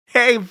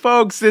Hey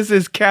folks, this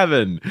is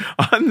Kevin.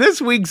 On this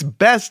week's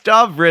Best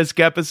of Risk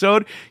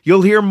episode,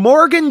 you'll hear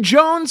Morgan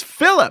Jones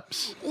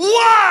Phillips.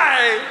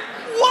 Why?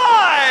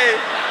 Why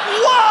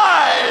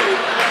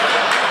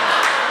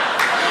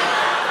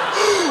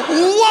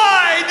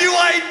do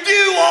I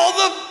do all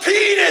the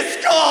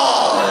penis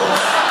calls?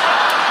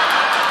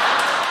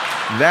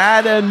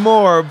 That and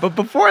more. But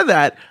before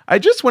that, I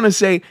just want to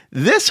say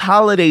this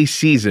holiday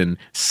season,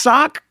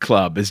 Sock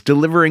Club is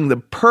delivering the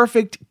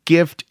perfect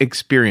gift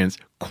experience.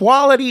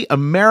 Quality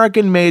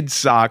American-made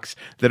socks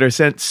that are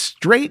sent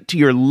straight to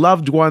your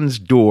loved one's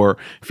door,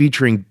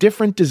 featuring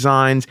different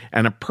designs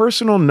and a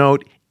personal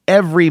note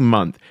every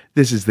month.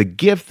 This is the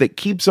gift that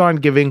keeps on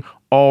giving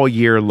all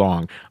year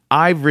long.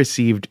 I've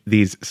received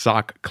these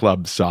Sock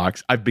Club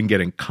socks. I've been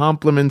getting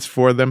compliments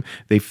for them.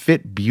 They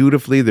fit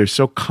beautifully. They're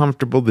so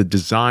comfortable. The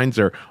designs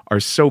are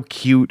so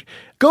cute.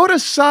 Go to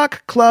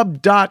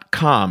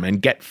sockclub.com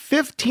and get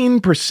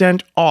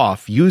 15%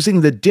 off using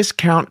the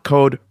discount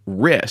code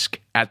RISK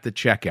at the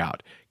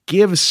checkout.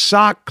 Give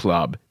Sock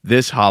Club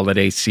this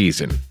holiday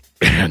season.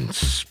 And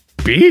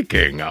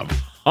speaking of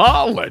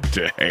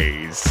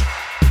holidays,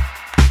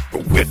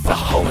 with the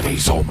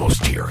holidays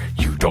almost here,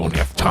 you don't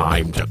have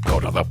time to go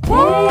to the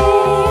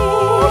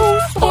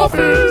post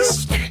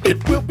office.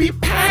 It will be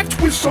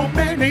packed with so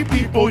many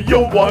people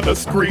you'll want to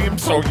scream,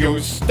 so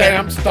use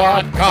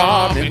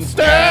stamps.com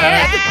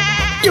instead.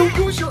 You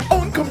use your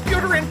own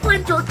computer and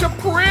printer to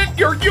print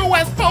your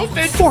U.S.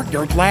 postage for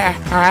your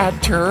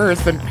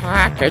letters and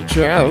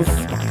packages.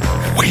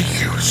 We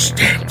use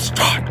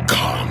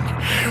stamps.com.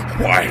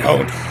 Why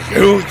don't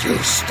you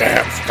use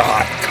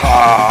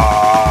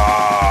stamps.com?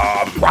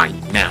 Right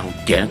now,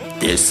 get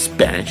this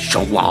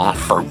special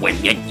offer when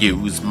you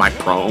use my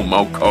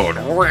promo code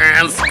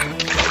RISK.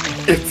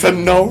 It's a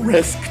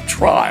no-risk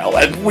trial,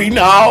 and we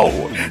know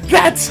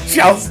that's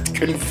just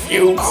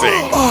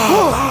confusing.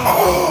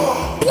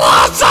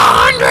 Plus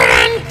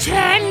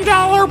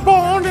 $110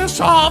 bonus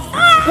off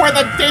for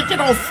the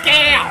digital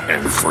scale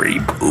and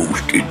free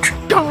postage.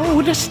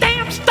 Go to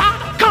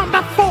stamps.com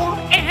before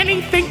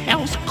anything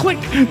else. Click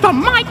the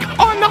mic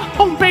on the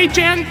homepage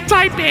and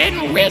type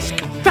in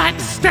RISK.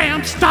 That's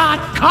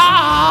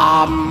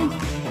stamps.com.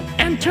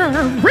 Enter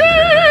RISK.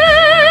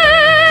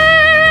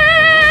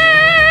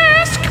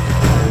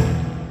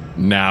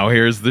 now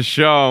here's the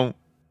show.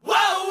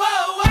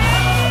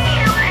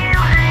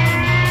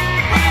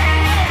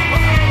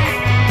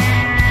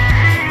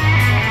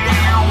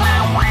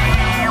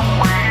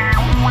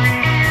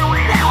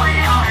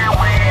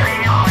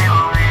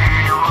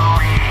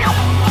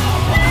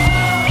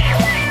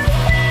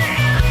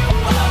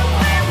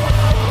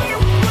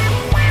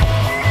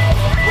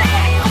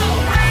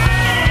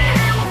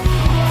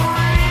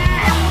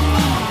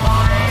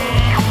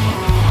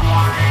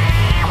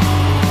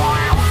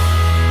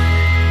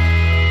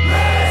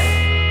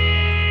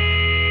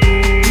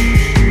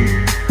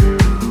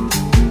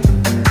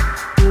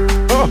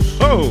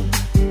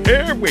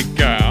 Here we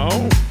go.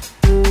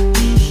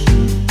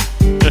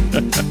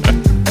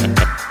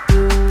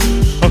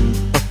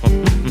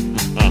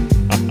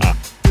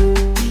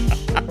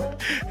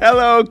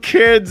 Hello,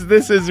 kids.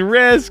 This is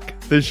Risk,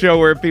 the show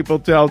where people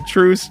tell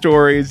true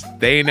stories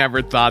they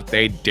never thought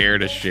they'd dare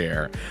to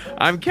share.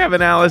 I'm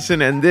Kevin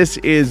Allison, and this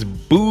is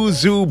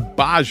Buzu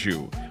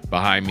Baju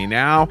behind me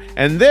now.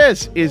 And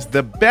this is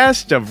the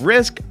Best of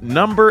Risk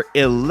number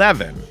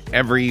 11.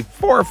 Every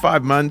 4 or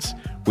 5 months,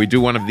 we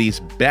do one of these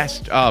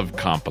best of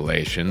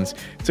compilations.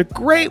 It's a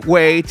great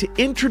way to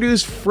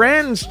introduce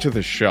friends to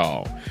the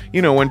show.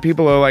 You know, when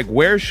people are like,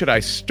 where should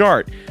I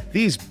start?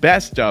 These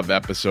best of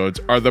episodes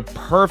are the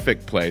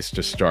perfect place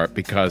to start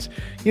because,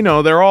 you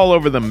know, they're all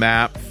over the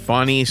map.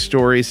 Funny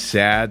stories,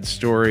 sad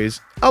stories.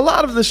 A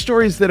lot of the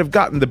stories that have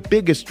gotten the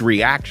biggest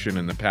reaction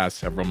in the past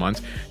several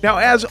months. Now,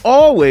 as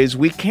always,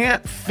 we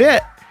can't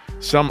fit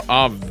some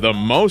of the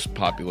most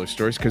popular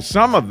stories because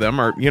some of them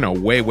are, you know,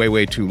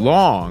 way too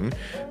long.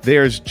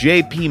 There's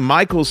J.P.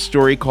 Michael's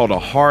story called A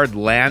Hard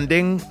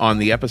Landing on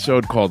the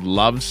episode called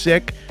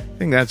Lovesick. I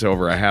think that's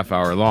over a half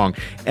hour long.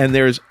 And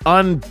there's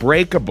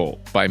Unbreakable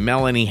by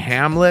Melanie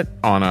Hamlet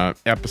on an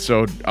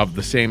episode of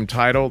the same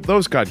title.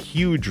 Those got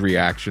huge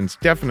reactions.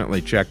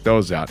 Definitely check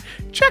those out.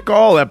 Check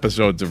all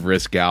episodes of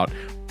Risk out,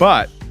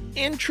 but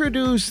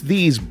introduce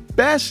these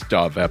best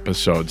of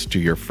episodes to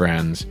your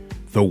friends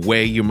the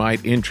way you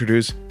might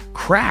introduce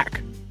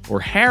crack or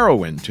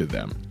heroin to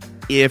them.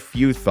 If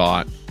you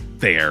thought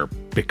they're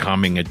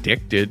becoming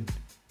addicted,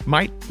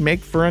 might make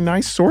for a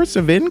nice source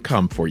of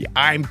income for you.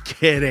 I'm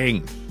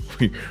kidding.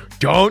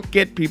 Don't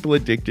get people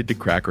addicted to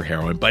crack or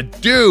heroin, but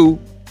do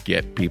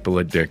get people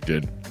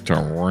addicted to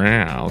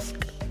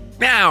Risk.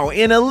 Now,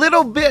 in a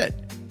little bit,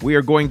 we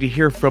are going to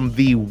hear from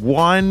the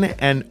one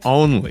and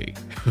only,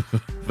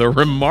 the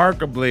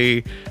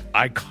remarkably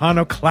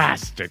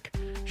iconoclastic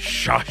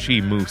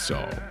Shashi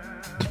Muso.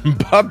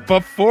 But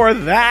before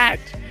that,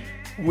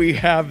 we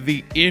have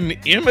the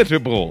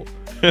inimitable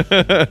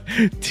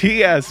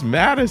T.S.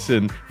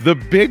 Madison, the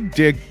big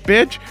dick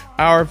bitch,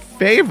 our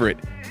favorite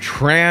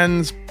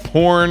trans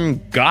porn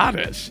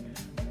goddess.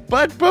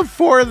 But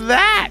before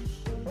that,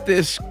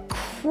 this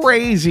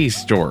crazy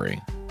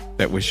story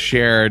that was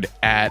shared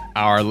at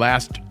our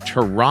last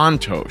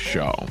Toronto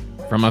show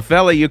from a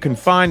fella you can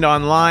find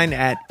online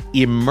at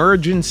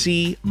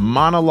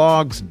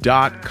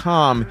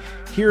emergencymonologues.com.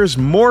 Here's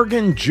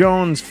Morgan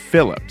Jones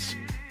Phillips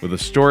with a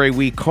story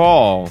we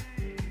call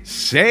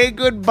Say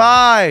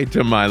Goodbye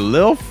to My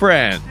Lil'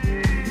 Friend.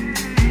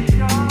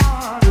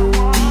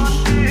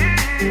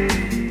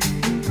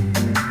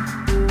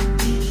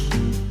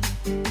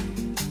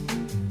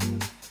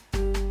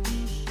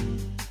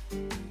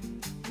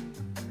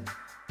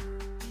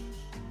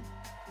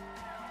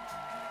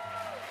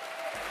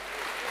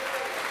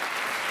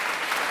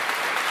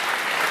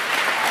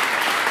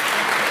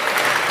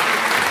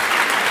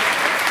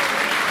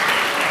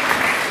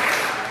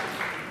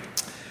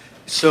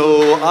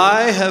 So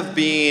I have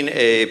been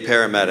a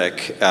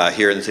paramedic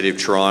here in the city of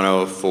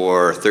Toronto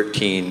for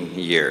 13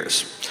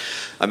 years.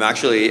 I'm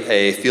actually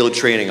a field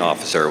training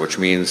officer, which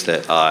means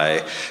that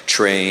I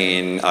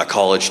train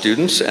college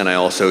students and I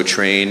also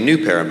train new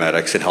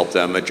paramedics and help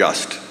them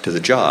adjust to the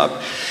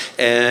job.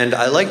 And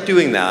I like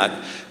doing that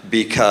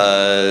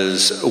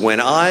because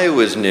when I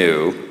was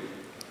new,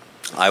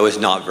 I was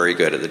not very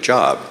good at the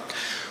job.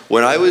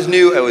 When I was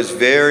new, I was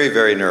very,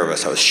 very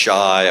nervous. I was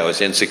shy, I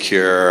was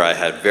insecure, I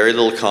had very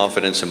little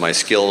confidence in my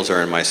skills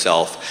or in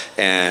myself,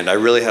 and I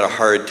really had a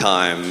hard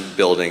time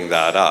building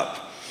that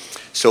up.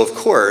 So of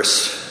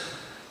course,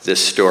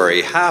 this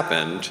story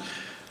happened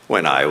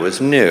when I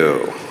was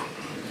new.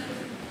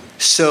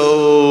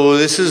 So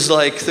this is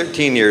like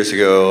 13 years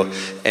ago,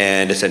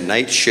 and it's a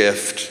night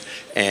shift,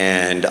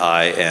 and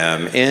I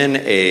am in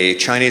a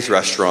Chinese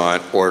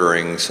restaurant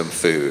ordering some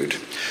food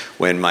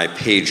when my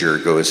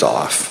pager goes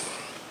off.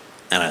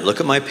 And I look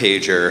at my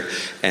pager,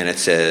 and it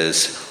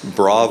says,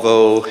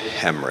 Bravo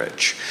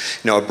hemorrhage.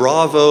 Now, a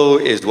Bravo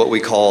is what we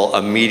call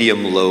a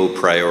medium-low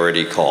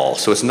priority call.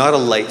 So it's not a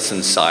lights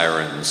and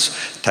sirens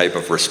type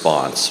of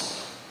response.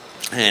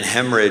 And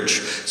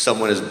hemorrhage,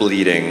 someone is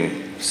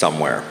bleeding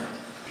somewhere.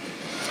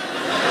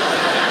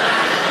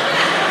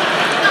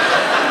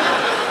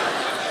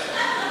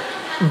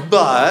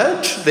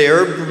 But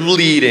they're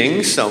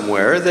bleeding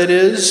somewhere that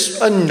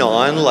is a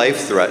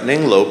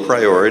non-life-threatening,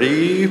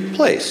 low-priority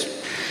place.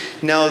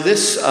 Now,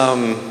 this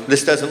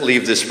doesn't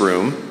leave this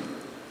room,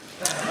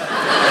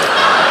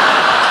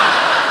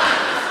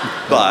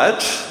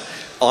 but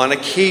on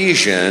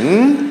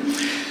occasion,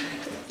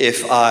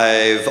 if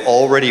I've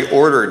already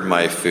ordered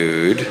my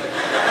food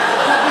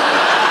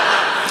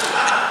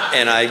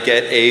and I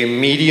get a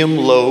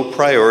medium-low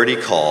priority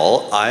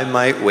call, I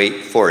might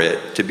wait for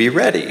it to be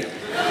ready.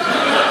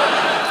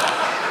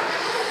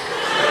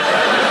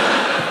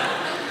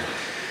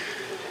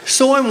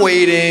 So I'm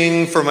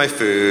waiting for my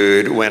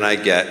food when I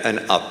get an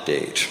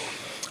update.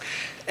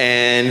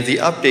 And the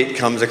update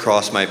comes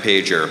across my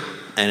pager,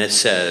 and it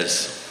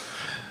says,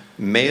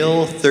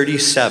 Male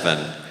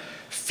 37,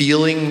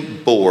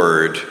 feeling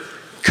bored,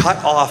 cut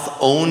off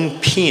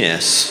own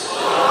penis,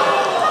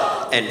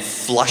 and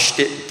flushed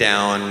it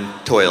down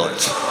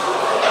toilet.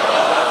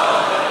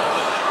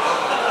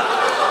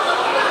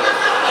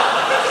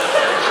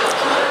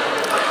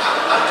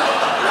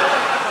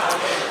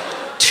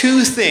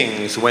 Two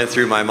things went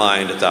through my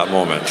mind at that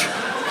moment.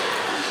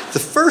 The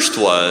first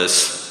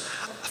was,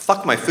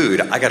 fuck my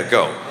food, I gotta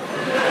go.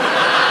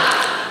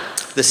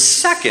 The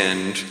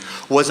second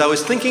was I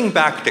was thinking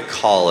back to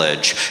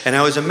college, and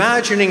I was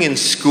imagining in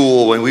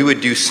school when we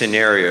would do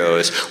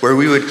scenarios where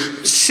we would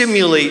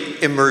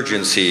simulate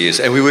emergencies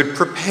and we would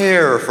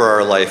prepare for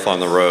our life on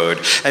the road.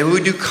 And we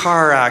would do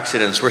car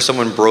accidents where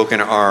someone broke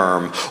an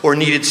arm or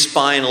needed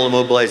spinal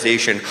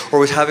immobilization or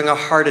was having a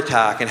heart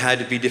attack and had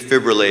to be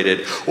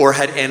defibrillated or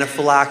had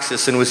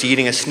anaphylaxis and was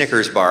eating a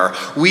Snickers bar.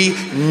 We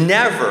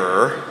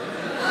never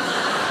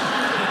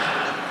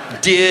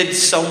did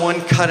someone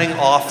cutting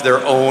off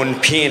their own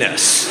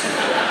penis.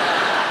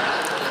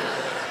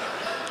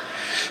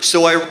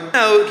 So I ran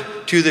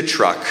out to the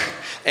truck,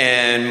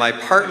 and my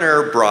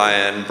partner,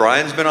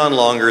 Brian's been on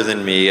longer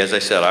than me. As I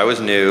said, I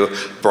was new.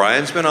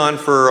 Brian's been on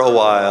for a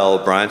while.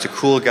 Brian's a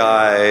cool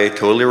guy,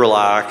 totally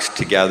relaxed,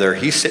 together.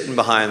 He's sitting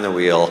behind the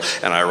wheel,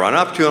 and I run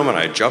up to him, and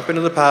I jump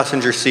into the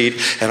passenger seat,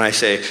 and I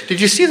say,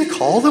 "Did you see the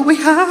call that we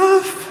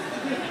have?"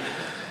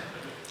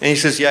 And he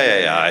says,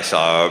 yeah, I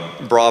saw a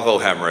Bravo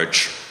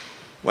hemorrhage,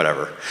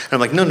 whatever. And I'm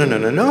like, no.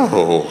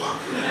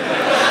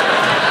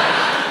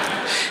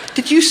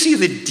 Did you see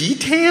the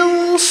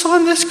details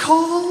on this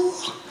call?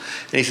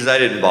 And he says, I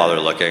didn't bother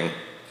looking.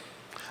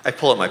 I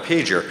pull up my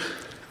pager.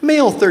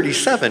 Male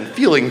 37,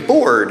 feeling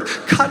bored,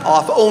 cut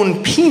off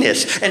own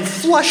penis, and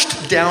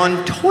flushed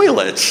down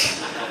toilet.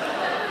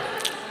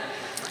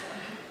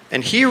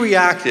 And he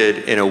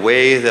reacted in a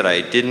way that I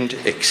didn't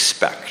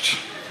expect.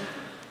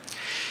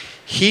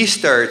 He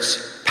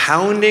starts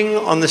pounding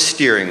on the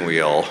steering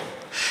wheel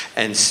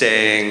and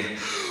saying,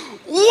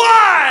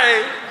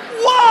 Why?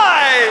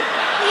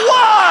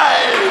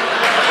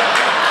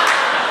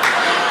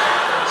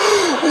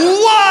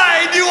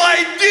 Why do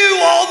I do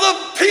all the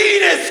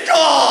penis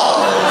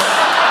calls?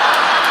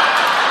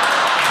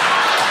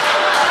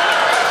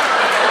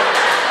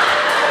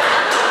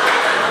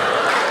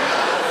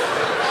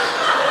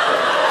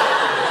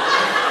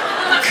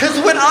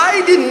 Because what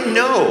I didn't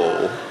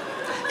know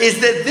is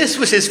that this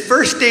was his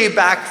first day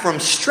back from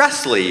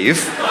stress leave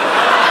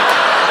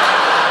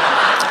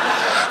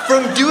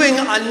from doing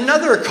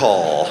another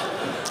call.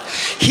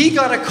 He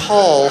got a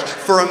call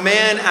for a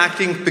man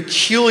acting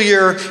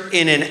peculiar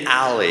in an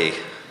alley.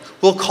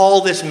 We'll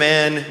call this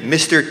man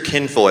Mr.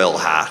 Tinfoil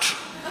Hat.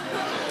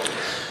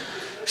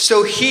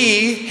 So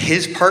he,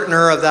 his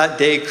partner of that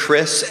day,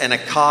 Chris, and a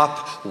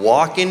cop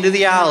walk into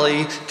the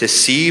alley to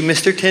see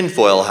Mr.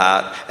 Tinfoil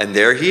Hat, and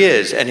there he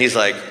is. And he's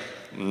like,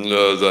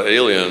 the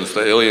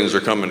aliens are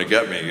coming to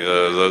get me.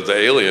 The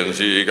aliens,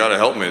 you gotta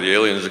help me. The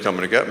aliens are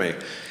coming to get me.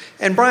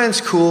 And Brian's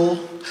cool.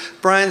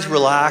 Brian's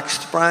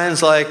relaxed.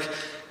 Brian's like,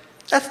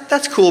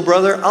 that's cool,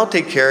 brother. I'll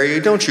take care of you.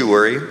 Don't you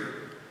worry.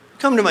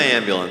 Come to my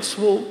ambulance.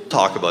 We'll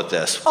talk about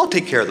this. I'll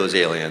take care of those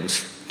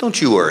aliens.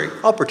 Don't you worry.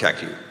 I'll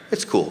protect you.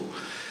 It's cool.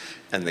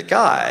 And the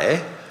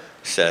guy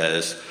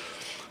says,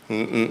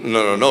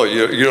 no,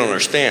 you don't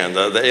understand.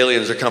 The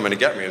aliens are coming to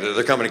get me.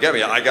 They're coming to get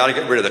me. I got to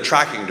get rid of the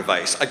tracking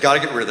device.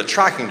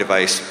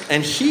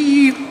 And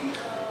he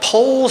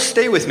pulls,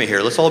 stay with me here.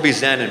 Let's all be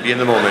zen and be in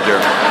the moment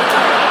here.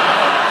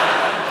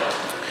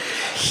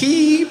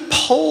 He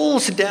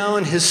pulls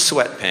down his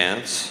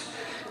sweatpants,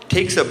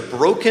 takes a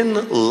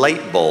broken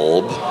light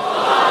bulb,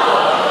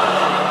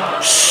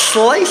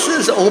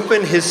 slices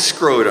open his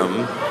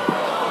scrotum,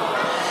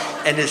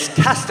 and his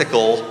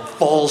testicle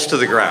falls to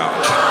the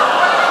ground.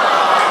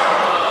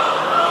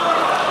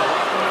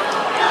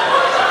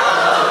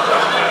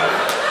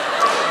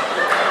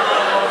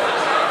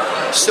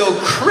 So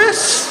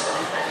Chris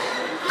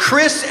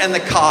and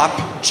the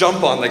cop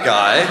jump on the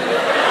guy,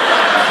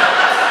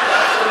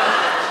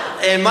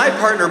 and my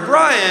partner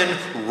Brian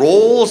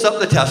rolls up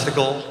the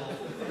testicle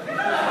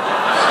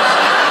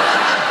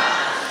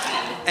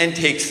and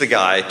takes the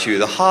guy to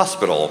the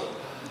hospital.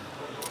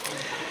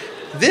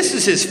 This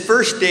is his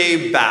first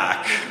day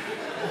back,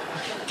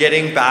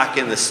 getting back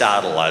in the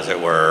saddle, as it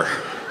were,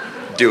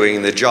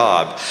 doing the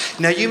job.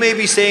 Now you may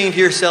be saying to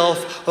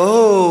yourself,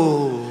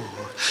 oh,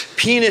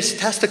 penis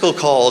testicle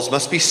calls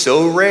must be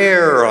so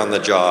rare on the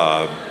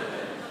job.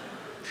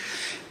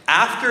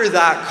 After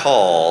that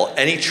call,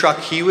 any truck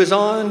he was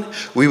on,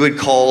 we would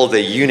call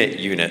the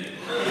unit.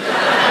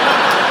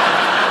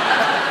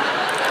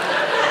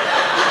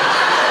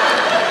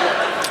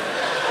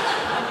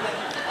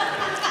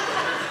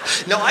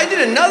 Now, I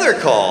did another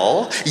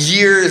call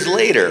years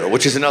later,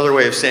 which is another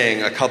way of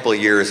saying a couple of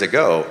years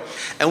ago.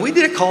 And we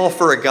did a call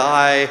for a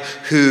guy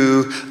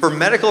who, for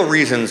medical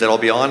reasons that I'll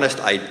be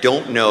honest, I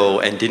don't know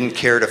and didn't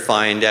care to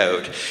find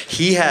out,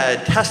 he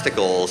had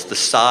testicles the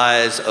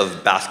size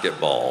of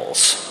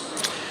basketballs.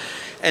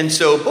 And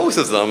so both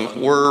of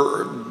them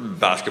were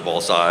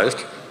basketball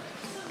sized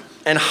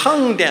and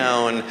hung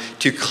down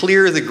to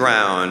clear the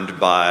ground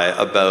by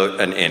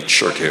about an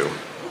inch or two.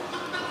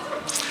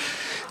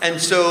 And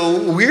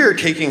so we're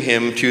taking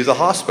him to the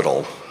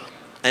hospital.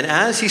 And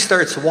as he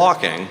starts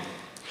walking,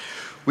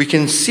 we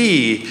can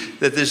see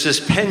that there's this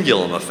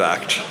pendulum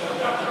effect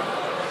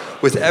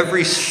with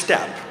every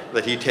step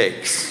that he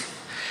takes.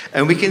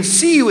 And we can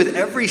see with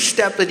every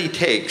step that he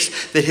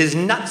takes that his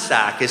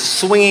nutsack is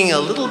swinging a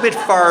little bit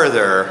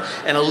farther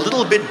and a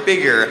little bit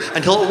bigger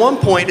until at one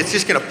point it's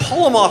just going to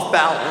pull him off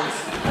balance.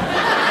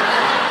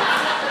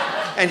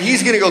 And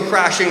he's going to go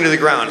crashing to the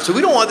ground. So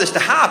we don't want this to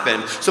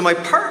happen. So my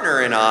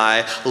partner and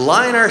I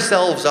line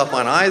ourselves up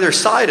on either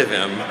side of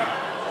him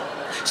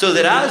so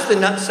that as the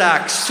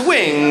nutsack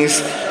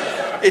swings,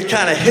 it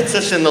kind of hits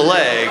us in the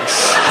legs.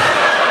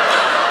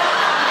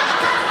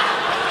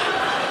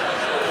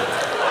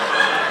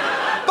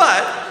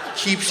 But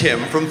keeps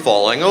him from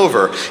falling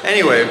over.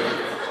 Anyway,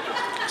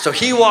 so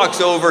he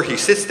walks over, he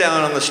sits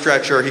down on the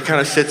stretcher, he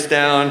kind of sits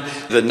down,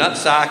 the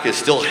nutsack is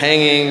still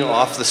hanging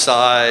off the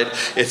side,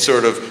 it's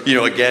sort of,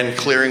 again,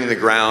 clearing the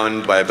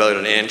ground by about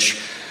an inch.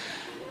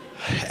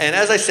 And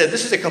as I said,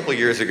 this is a couple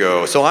years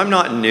ago, so I'm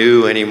not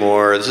new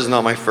anymore, this is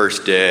not my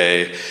first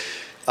day.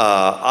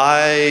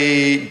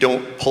 I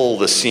don't pull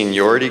the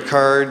seniority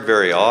card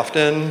very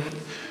often,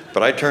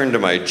 but I turned to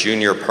my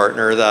junior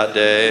partner that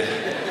day,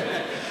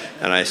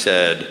 and I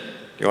said,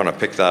 you want to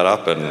pick that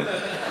up and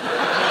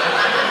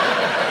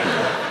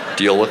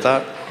deal with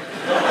that?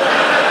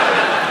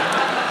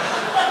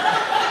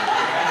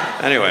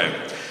 Anyway,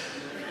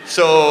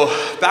 so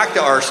back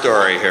to our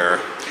story here.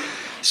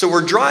 So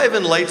we're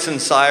driving lights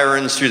and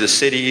sirens through the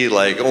city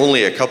like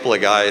only a couple of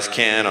guys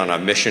can on a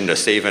mission to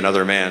save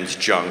another man's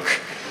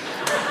junk.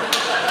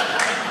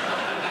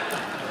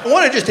 I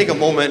want to just take a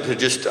moment to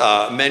just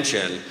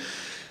mention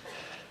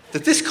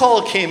that this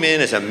call came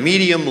in as a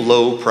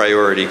medium-low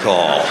priority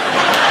call.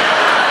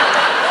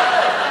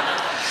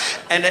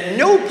 And at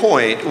no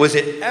point was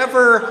it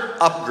ever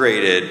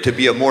upgraded to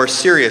be a more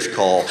serious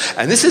call.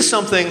 And this is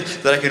something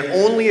that I can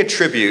only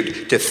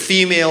attribute to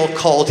female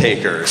call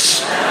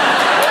takers.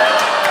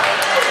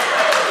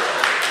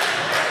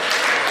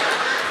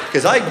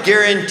 Because I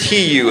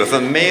guarantee you, if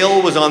a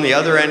male was on the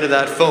other end of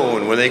that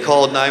phone when they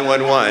called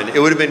 911, it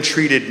would have been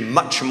treated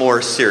much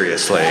more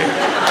seriously.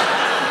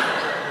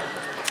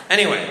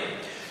 Anyway,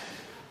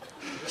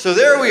 So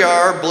there we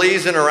are,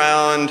 blazing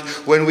around,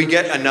 when we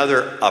get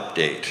another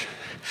update.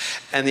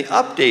 And the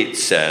update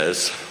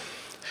says,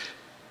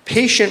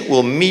 patient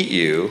will meet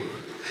you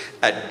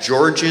at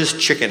George's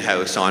Chicken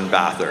House on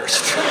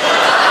Bathurst.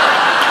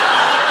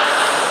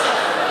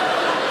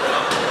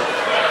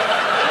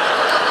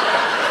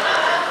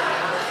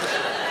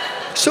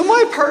 So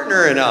my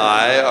partner and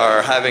I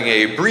are having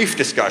a brief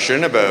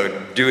discussion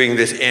about doing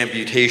this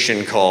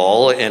amputation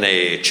call in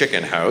a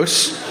chicken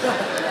house.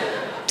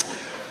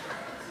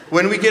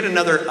 When we get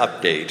another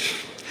update,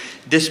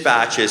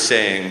 dispatch is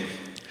saying,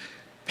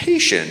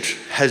 patient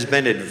has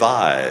been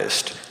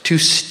advised to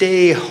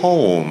stay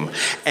home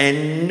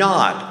and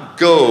not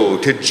go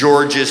to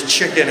George's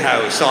Chicken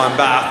House on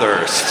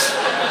Bathurst.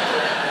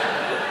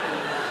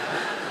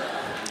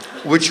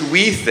 Which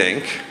we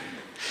think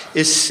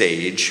is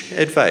sage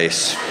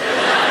advice.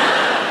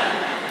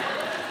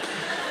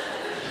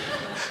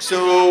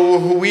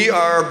 So we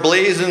are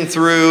blazing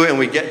through and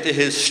we get to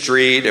his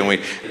street and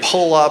we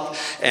pull up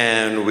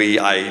and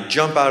I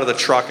jump out of the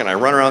truck and I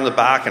run around the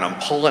back and I'm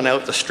pulling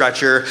out the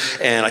stretcher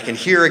and I can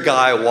hear a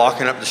guy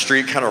walking up the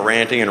street kind of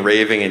ranting and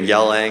raving and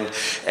yelling,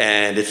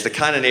 and it's the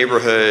kind of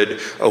neighborhood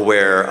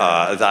where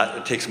that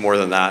it takes more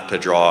than that to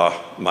draw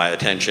my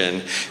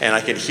attention, and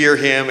I can hear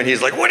him and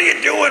he's like, "What are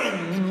you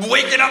doing?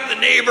 Waking up the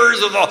neighbors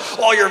with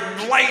all your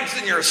lights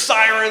and your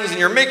sirens and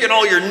you're making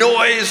all your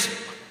noise."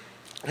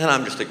 And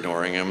I'm just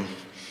ignoring him.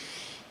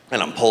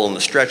 And I'm pulling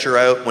the stretcher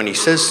out when he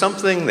says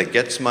something that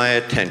gets my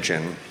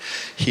attention.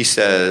 He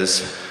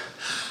says,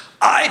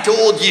 "I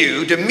told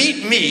you to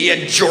meet me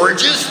at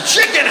George's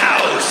Chicken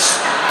House."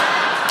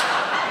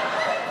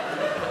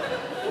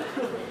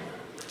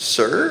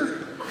 Sir?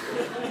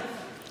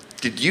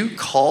 Did you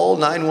call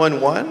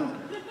 911?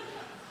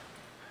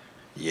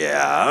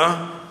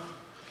 Yeah.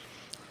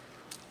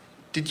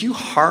 Did you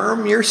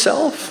harm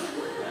yourself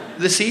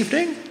this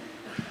evening?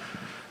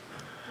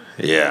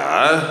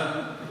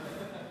 Yeah.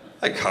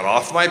 I cut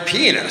off my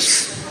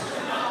penis.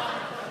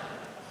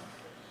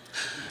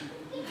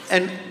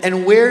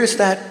 And where's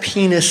that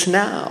penis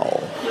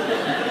now?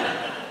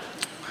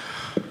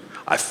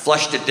 I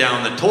flushed it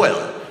down the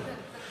toilet.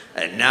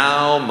 And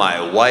now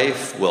my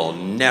wife will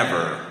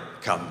never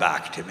come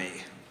back to me.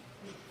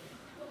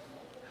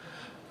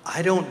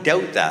 I don't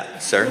doubt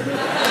that, sir.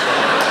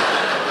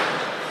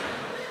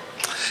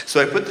 So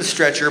I put the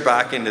stretcher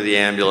back into the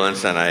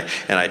ambulance and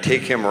I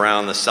take him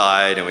around the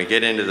side and we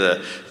get into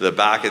the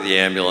back of the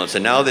ambulance,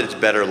 and now that it's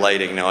better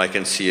lighting, now I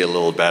can see a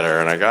little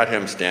better, and I got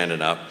him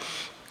standing up.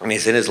 And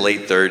he's in his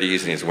late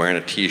 30s and he's wearing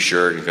a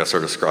t-shirt and he's got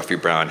sort of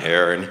scruffy brown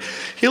hair and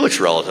he looks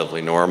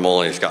relatively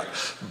normal, and he's got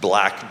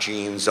black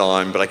jeans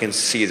on, but I can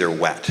see they're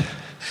wet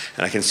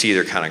and I can see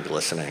they're kind of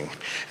glistening.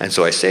 And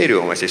so I say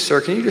to him, I say,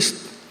 "Sir, can you just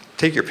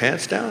take your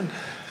pants down?"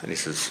 And he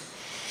says,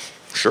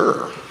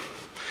 "Sure."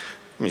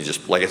 I mean,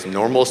 just like it's the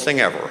normalest thing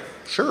ever.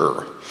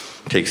 "Sure."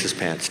 Takes his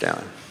pants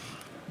down.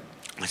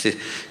 I say,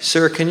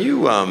 "Sir, can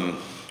you, and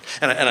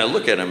I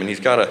look at him and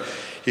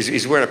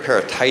he's wearing a pair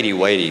of tighty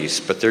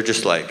whities, but they're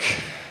just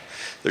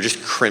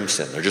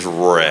crimson. They're just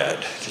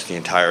red, just the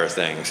entire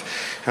things.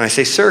 And I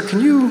say, "Sir,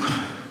 can you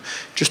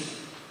just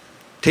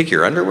take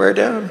your underwear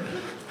down?"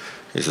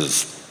 He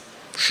says,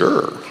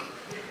 "Sure."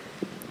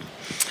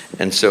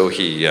 And so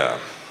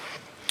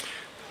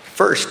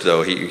first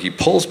though, he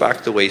pulls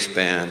back the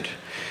waistband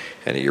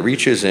and he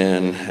reaches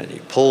in and he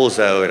pulls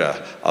out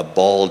a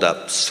balled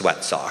up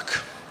sweat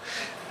sock.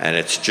 And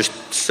it's just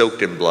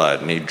soaked in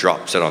blood, and he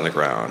drops it on the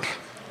ground.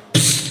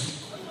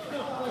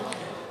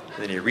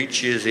 Then he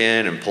reaches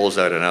in and pulls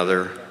out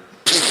another.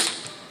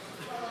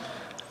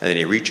 And then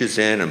he reaches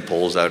in and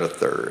pulls out a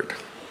third.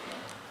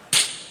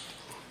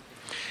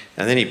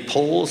 And then he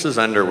pulls his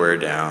underwear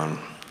down,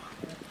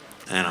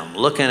 and I'm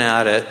looking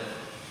at it,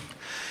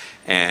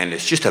 and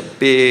it's just a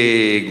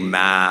big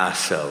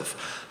mass of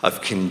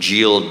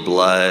congealed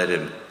blood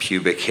and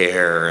pubic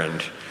hair,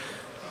 and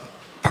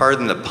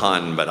pardon the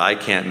pun, but I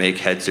can't make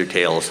heads or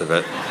tails of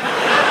it.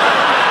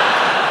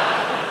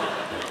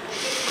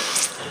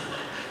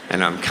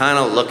 And I'm kind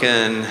of looking,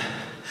 and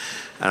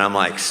I'm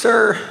like,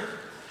 "Sir,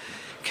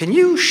 can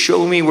you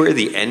show me where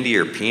the end of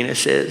your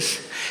penis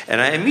is?"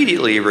 And I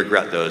immediately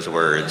regret those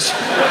words.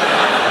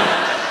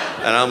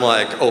 And I'm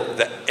like, "Oh,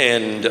 the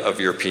end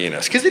of your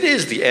penis." Because it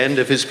is the end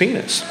of his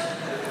penis.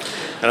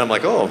 And I'm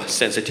like, "Oh,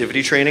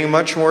 sensitivity training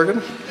much,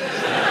 Morgan?"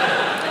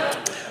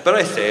 But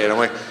I say it, I'm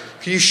like,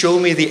 "Can you show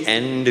me the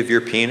end of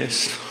your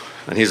penis?"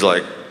 And he's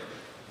like,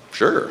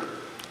 "Sure."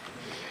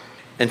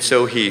 And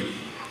so he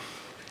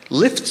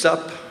lifts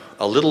up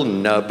a little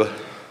nub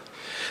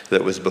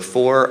that was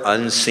before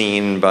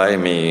unseen by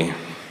me.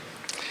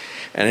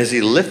 And as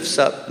he lifts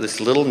up this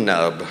little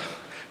nub,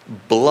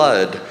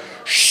 blood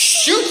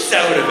shoots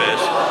out of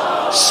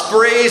it,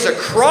 sprays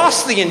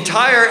across the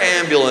entire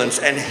ambulance,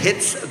 and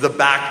hits the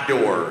back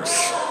doors.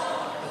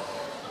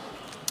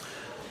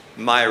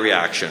 My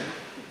reaction: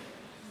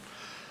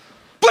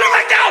 "Put it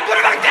back down, put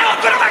it back down,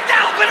 put it back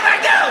down, put it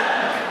back down."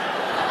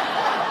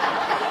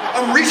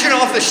 I'm reaching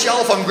off the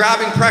shelf, I'm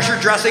grabbing pressure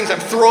dressings, I'm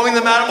throwing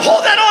them at him.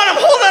 "Hold that on him,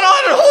 hold that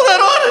on him, hold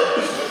that on him."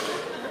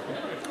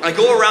 I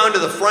go around to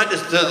the front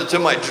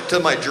to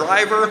my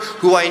driver,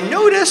 who I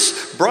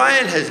notice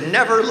Brian has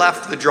never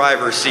left the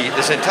driver's seat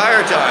this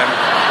entire time.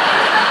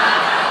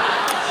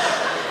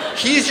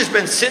 He's just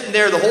been sitting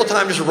there the whole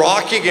time, just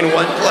rocking in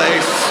one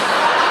place.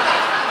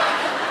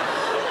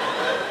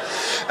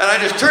 And I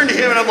just turn to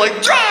him and I'm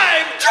like,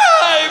 drive,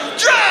 drive,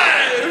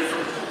 drive!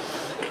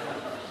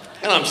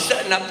 And I'm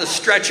setting up the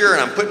stretcher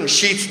and I'm putting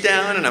sheets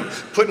down and I'm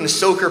putting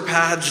soaker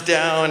pads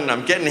down and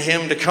I'm getting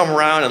him to come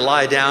around and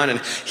lie down, and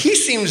he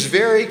seems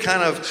very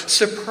kind of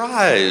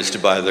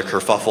surprised by the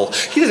kerfuffle.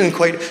 He doesn't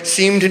quite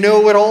seem to know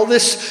what all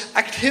this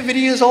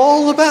activity is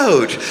all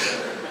about.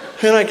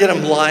 And I get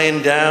him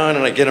lying down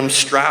and I get him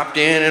strapped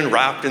in and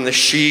wrapped in the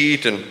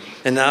sheet, and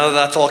now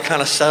that's all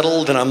kind of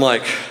settled, and I'm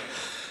like,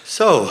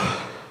 so,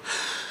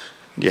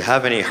 do you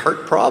have any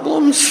heart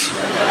problems?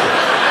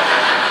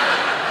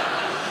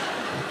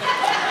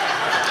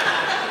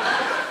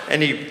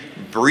 Any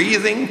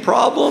breathing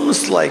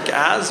problems like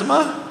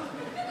asthma?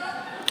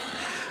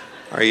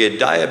 Are you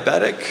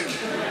diabetic?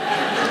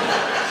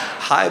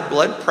 High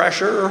blood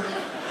pressure?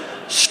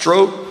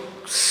 Stroke?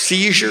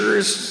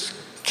 Seizures?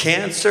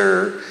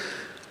 Cancer?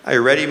 I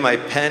ready my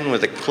pen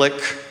with a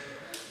click.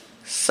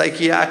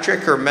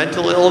 Psychiatric or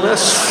mental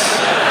illness?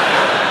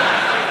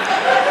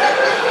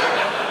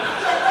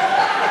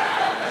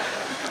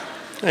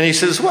 And he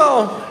says,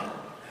 well,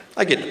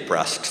 I get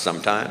depressed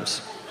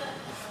sometimes.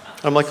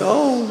 I'm like,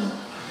 oh.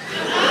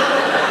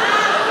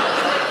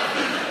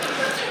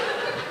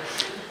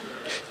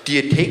 Do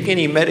you take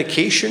any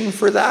medication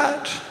for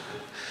that?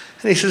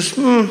 And he says,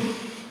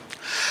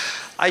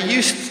 I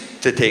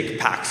used to take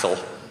Paxil.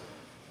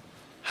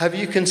 Have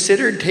you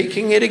considered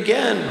taking it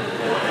again?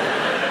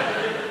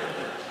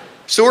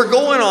 So we're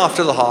going off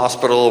to the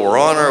hospital. We're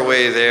on our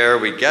way there.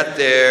 We get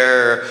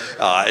there.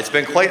 It's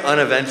been quite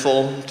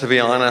uneventful, to be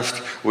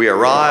honest. We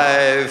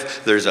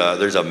arrive. There's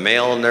a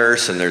male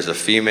nurse and there's a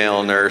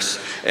female nurse.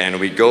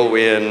 And we go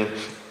in,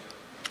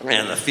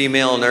 and the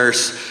female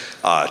nurse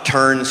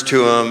turns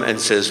to him and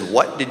says,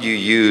 what did you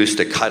use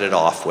to cut it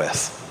off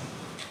with?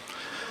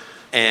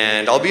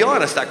 And I'll be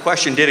honest, that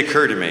question did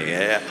occur to me.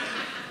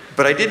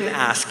 But I didn't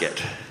ask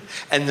it.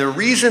 And the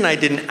reason I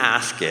didn't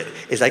ask it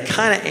is I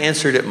kind of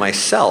answered it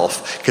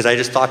myself, because I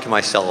just thought to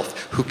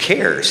myself, who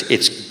cares?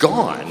 It's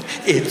gone.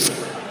 It's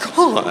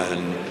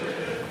gone.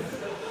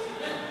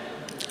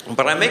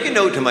 But I make a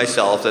note to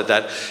myself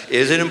that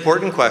is an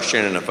important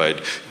question, and if I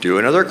do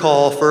another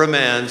call for a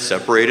man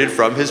separated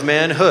from his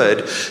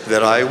manhood,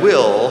 that I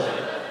will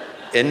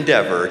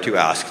endeavor to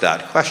ask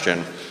that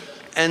question.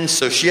 And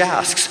so she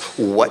asks,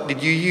 what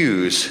did you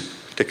use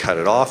to cut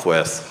it off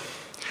with?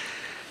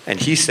 And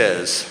he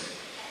says,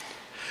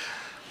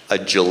 a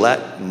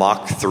Gillette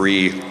Mach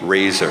 3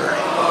 razor.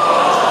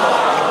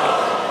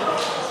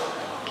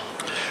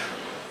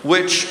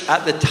 Which,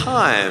 at the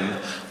time,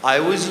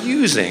 I was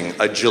using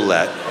a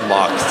Gillette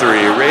Mach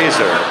 3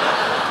 razor.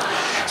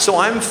 So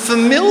I'm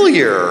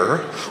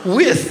familiar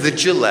with the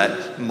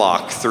Gillette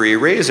Mach 3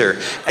 razor.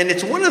 And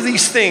it's one of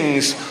these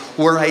things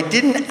where I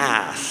didn't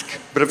ask.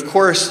 But of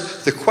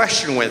course, the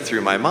question went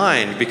through my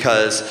mind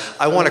because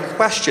I want to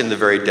question the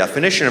very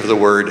definition of the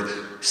word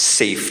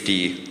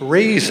safety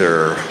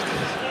razor.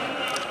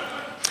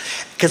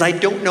 Because I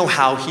don't know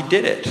how he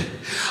did it.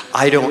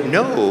 I don't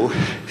know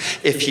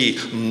if he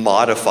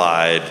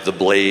modified the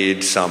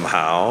blade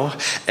somehow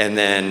and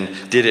then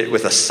did it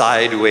with a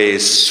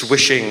sideways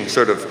swishing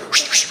sort of,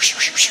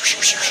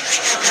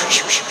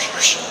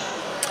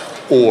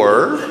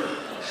 or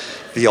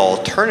the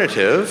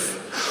alternative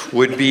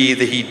would be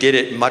that he did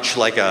it much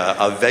like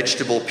a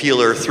vegetable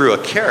peeler through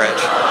a carrot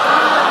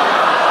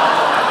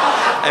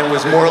and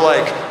was more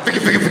like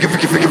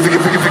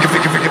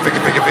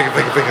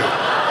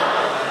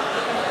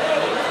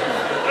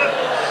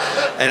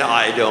and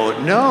I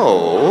don't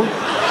know,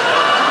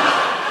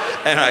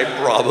 and I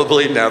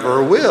probably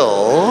never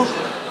will,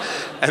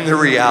 and the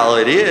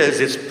reality is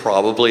it's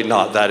probably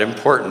not that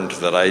important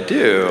that I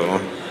do.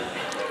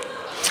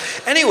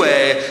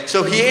 Anyway,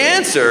 so he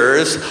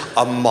answers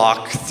a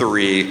Mach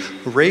 3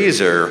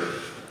 razor,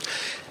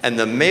 and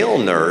the male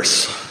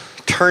nurse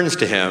turns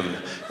to him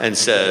and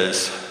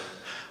says,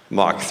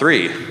 Mach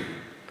 3,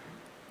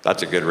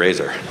 that's a good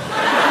razor.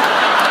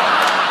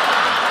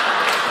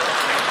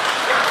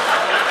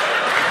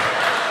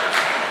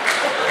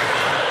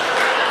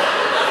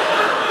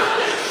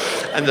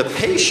 And the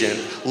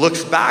patient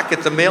looks back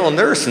at the male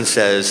nurse and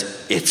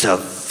says, it's a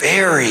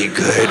very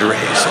good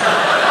razor.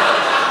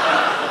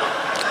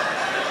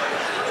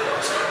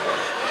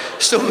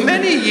 So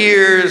many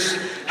years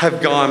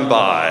have gone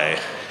by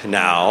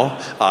now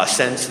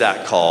since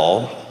that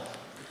call.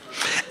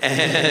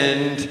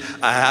 And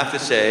I have to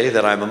say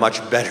that I'm a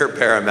much better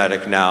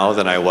paramedic now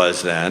than I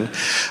was then.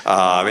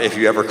 If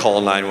you ever call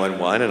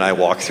 911 and I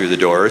walk through the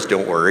doors,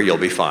 don't worry, you'll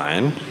be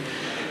fine.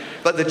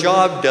 But the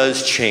job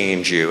does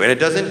change you, and it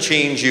doesn't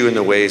change you in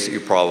the ways that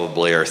you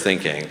probably are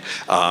thinking.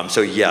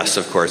 So yes,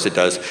 of course, it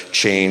does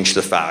change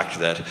the fact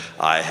that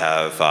I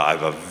have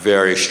a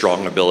very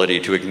strong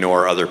ability to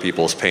ignore other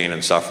people's pain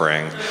and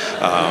suffering.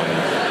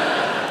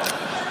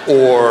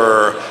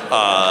 or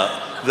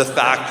the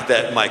fact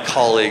that my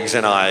colleagues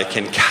and I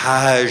can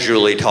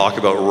casually talk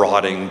about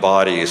rotting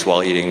bodies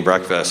while eating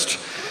breakfast.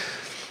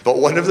 But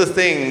one of the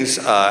things,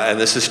 and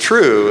this is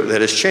true,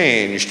 that has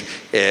changed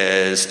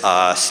is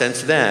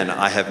since then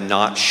I have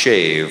not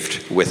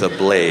shaved with a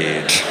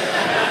blade.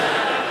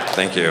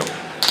 Thank you.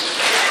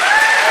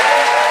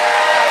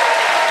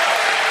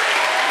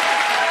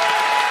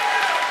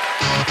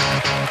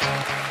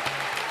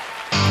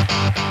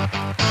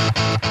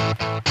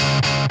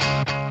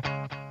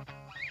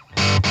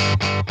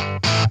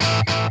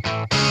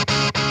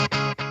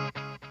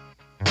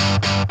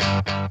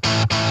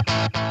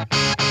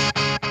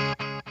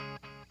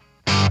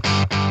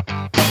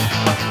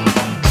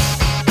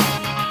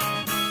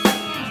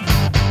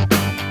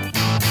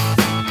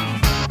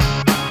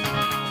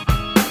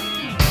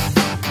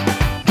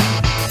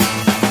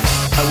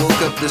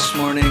 This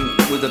morning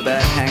with a bad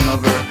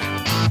hangover,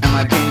 and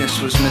my penis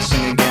was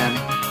missing again.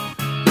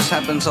 This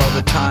happens all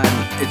the time.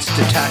 It's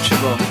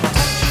detachable.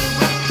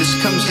 This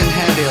comes in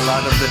handy a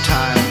lot of the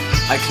time.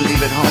 I can leave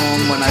it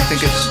home when I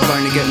think it's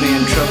going to get me in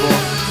trouble,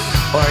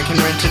 or I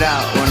can rent it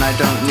out when I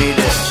don't need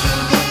it.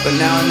 But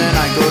now and then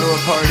I go to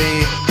a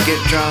party, get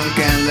drunk,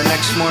 and the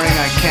next morning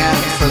I can't,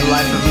 for the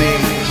life of me,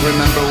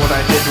 remember what I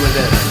did with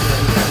it.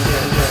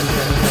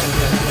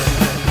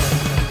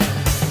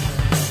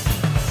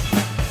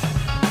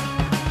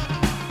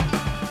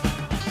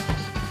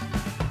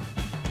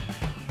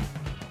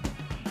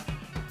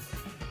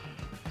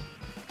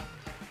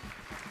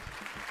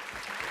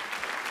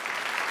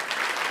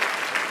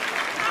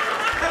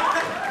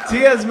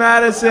 T.S.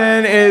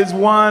 Madison is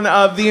one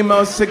of the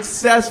most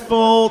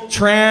successful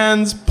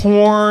trans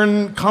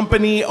porn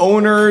company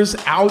owners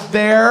out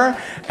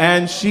there,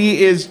 and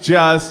she is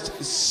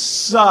just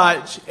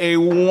such a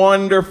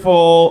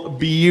wonderful,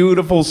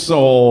 beautiful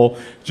soul,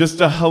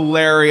 just a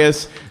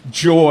hilarious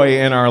joy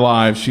in our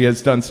lives. She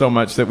has done so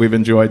much that we've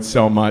enjoyed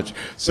so much.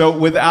 So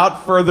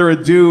without further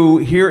ado,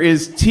 here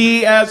is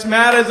T.S.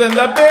 Madison,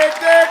 the Big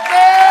Dick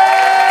Man!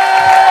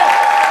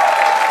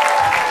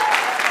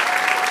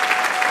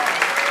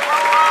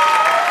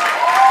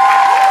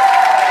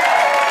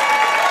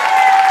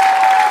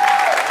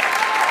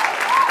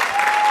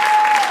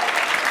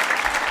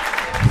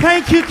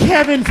 Thank you,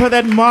 Kevin, for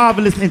that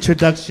marvelous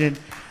introduction.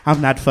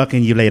 I'm not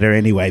fucking you later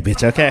anyway,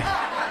 bitch, okay?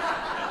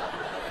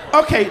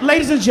 Okay,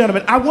 ladies and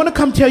gentlemen, I want to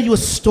come tell you a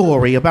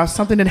story about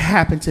something that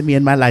happened to me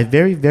in my life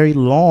very, very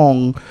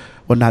long,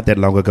 well, not that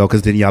long ago,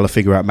 because then y'all will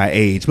figure out my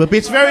age, but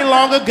bitch, very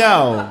long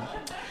ago.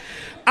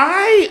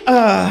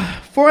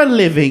 For a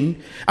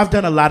living, I've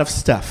done a lot of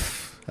stuff.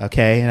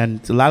 Okay,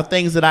 and a lot of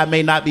things that I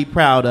may not be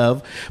proud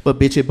of, but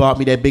bitch, it bought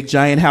me that big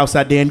giant house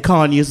out there in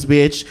Conyers,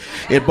 bitch.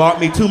 It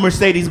bought me 2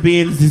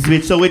 Mercedes-Benzes,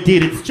 bitch, so it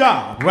did its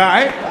job,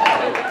 right?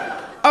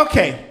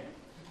 Okay,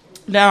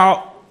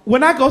 now,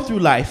 when I go through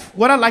life,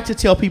 what I like to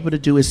tell people to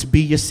do is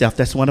be yourself.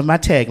 That's one of my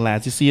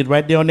taglines. You see it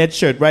right there on that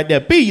shirt, right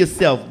there. Be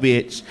yourself,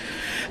 bitch.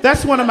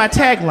 That's one of my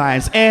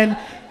taglines, and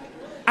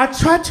I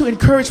try to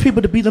encourage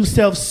people to be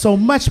themselves so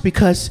much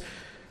because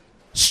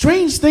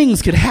strange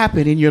things could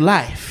happen in your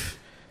life.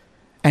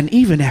 And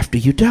even after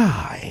you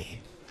die.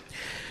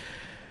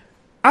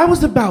 I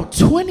was about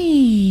 20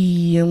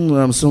 years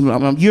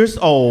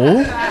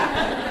old,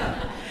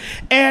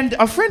 and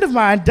a friend of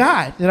mine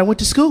died that I went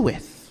to school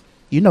with.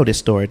 You know this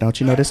story, don't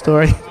you know this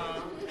story?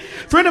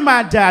 Friend of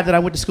mine died that I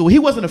went to school with. He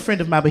wasn't a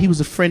friend of mine, but he was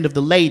a friend of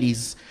the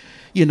ladies,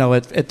 you know,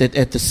 at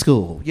the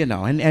school, you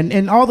know.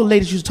 And all the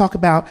ladies used to talk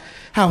about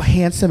how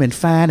handsome and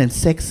fine and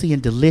sexy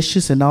and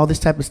delicious and all this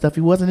type of stuff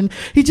he was. And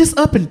he just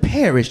up and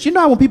perished. You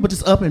know how when people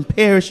just up and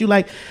perish, you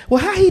like, well,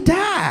 how he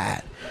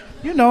died?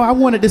 You know, I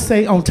wanted to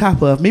say on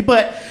top of me,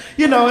 but,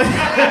 you know,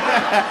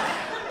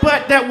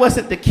 but that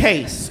wasn't the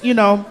case, you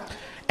know.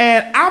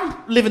 And I'm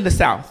living the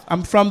South.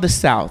 I'm from the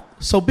South.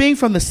 So being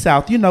from the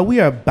South, you know,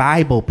 we are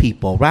Bible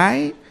people,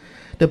 right?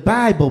 The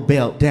Bible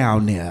Belt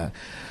down there.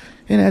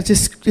 And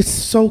it's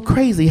so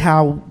crazy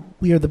how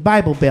we are the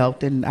Bible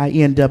Belt and I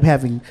end up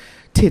having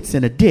tits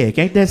and a dick.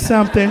 Ain't that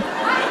something?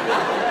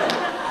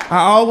 I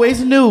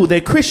always knew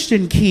that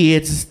Christian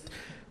kids,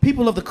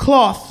 people of the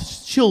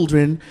cloth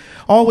children,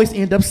 always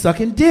end up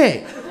sucking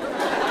dick.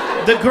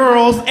 The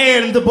girls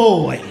and the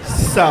boys.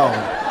 So,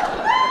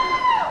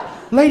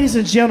 ladies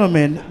and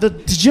gentlemen, the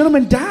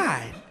gentleman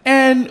died.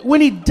 And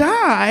when he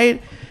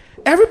died,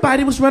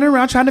 everybody was running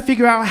around trying to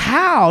figure out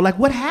how, like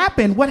what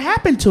happened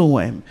to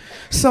him.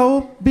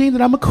 So, being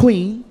that I'm a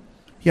queen,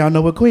 y'all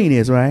know what queen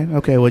is, right?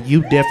 Okay, well,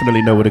 you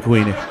definitely know what a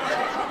queen is.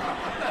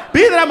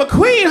 Being that I'm a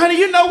queen, honey,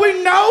 you know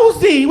we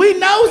nosy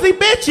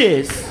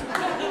bitches.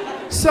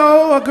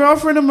 So, a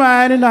girlfriend of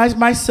mine and I,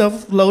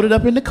 myself, loaded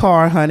up in the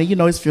car, honey. You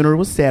know, his funeral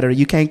was Saturday.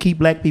 You can't keep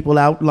black people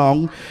out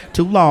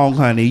too long,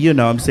 honey. You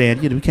know what I'm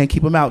saying? You know, we can't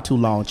keep them out too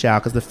long,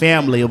 child, because the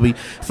family will be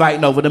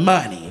fighting over the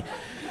money.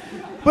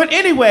 But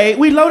anyway,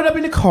 we loaded up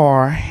in the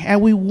car and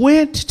we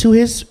went to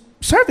his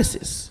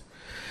services.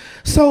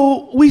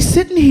 So we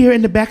sitting here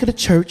in the back of the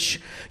church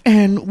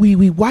and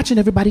we watching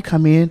everybody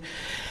come in.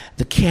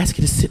 The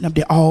casket is sitting up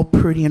there all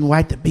pretty and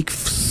white, the big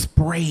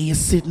Bray is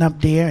sitting up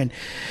there, and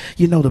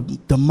you know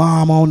the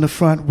mom on the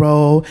front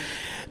row,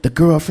 the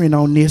girlfriend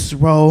on this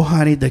row,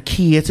 honey, the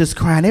kids is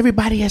crying.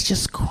 Everybody is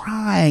just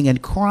crying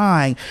and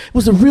crying. It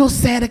was a real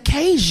sad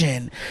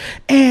occasion.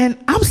 And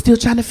I'm still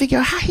trying to figure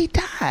out how he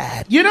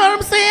died. You know what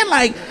I'm saying?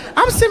 Like,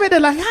 I'm sitting there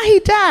like, how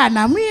he died?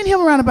 Now, me and him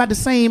around about the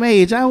same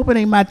age. I hope it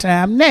ain't my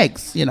time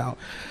next, you know.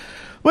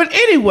 But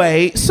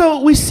anyway,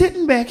 so we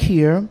sitting back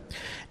here,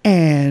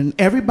 and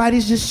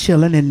everybody's just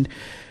chilling and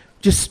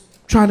just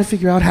trying to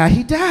figure out how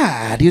he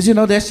died. Because, you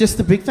know, that's just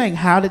the big thing.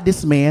 How did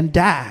this man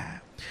die?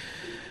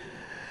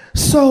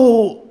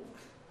 So,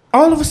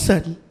 all of a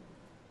sudden,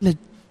 the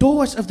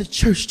doors of the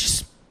church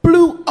just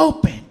blew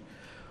open.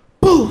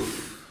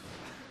 Boof.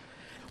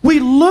 We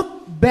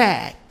looked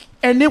back,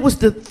 and it was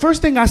the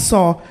first thing I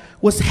saw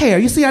was hair.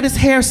 You see how this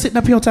hair is sitting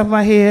up here on top of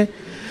my head?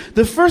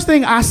 The first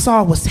thing I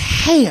saw was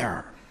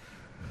hair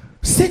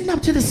sitting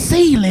up to the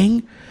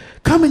ceiling,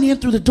 coming in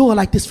through the door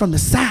like this from the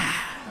side.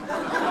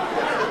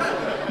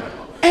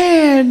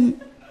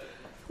 And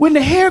when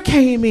the hair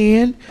came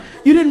in,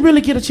 you didn't really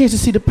get a chance to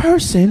see the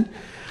person.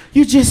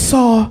 You just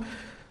saw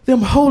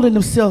them holding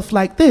themselves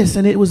like this,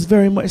 and it was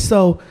very much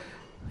so,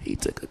 he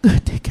took a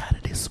good dick out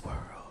of this world.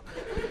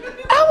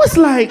 I was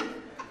like,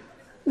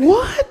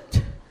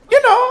 what?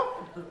 You know,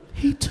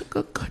 he took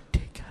a good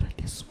dick out of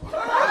this world.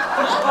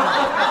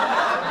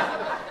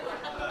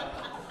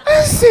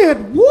 I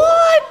said,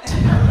 what?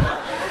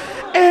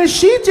 And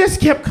she just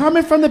kept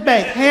coming from the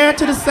back, hair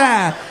to the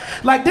side.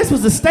 Like this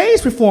was a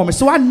stage performance.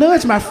 So I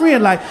nudged my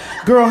friend like,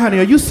 girl, honey,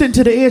 are you sitting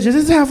to the edge? Is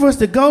this time for us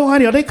to go,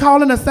 honey? Are they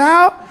calling us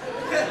out?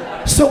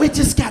 So it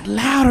just got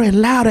louder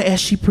and louder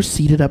as she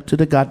proceeded up to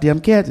the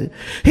goddamn casket.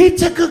 He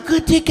took a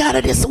good dick out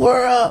of this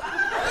world.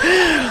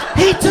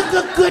 He took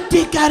a good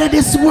dick out of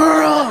this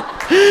world.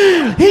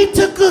 He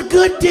took a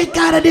good dick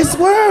out of this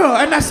world.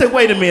 And I said,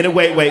 wait a minute,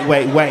 wait.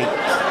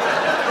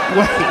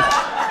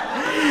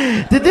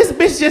 Did this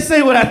bitch just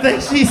say what I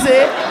think she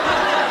said?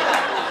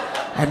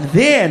 And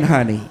then,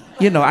 honey,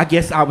 you know, I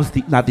guess I was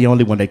not the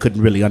only one that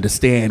couldn't really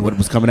understand what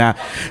was coming out.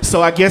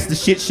 So I guess the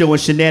shit show and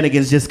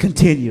shenanigans just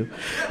continue.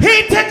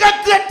 He took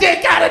a good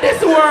dick out of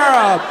this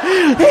world.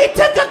 He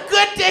took a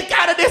good dick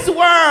out of this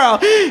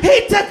world.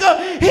 He took a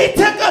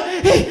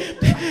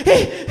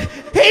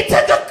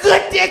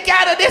good dick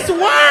out of this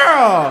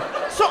world.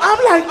 So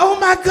I'm like, oh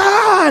my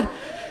God,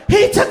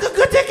 he took a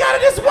good dick out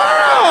of this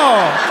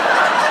world.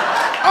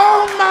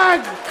 Oh my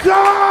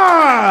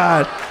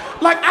God.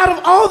 Like, out of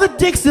all the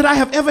dicks that I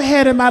have ever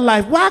had in my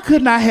life, why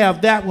couldn't I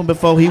have that one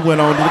before he went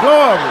on to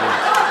glory?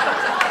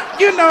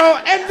 You know,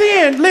 and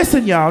then,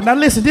 listen, y'all. Now,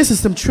 listen, this is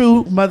some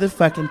true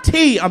motherfucking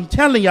tea. I'm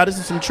telling y'all, this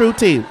is some true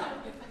tea.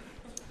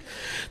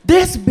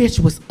 This bitch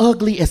was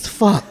ugly as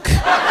fuck.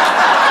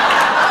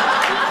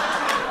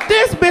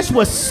 This bitch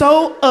was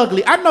so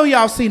ugly. I know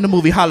y'all seen the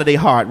movie Holiday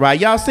Heart, right?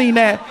 Y'all seen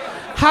that?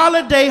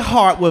 Holiday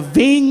Heart with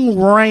Ving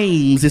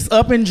Rhames. It's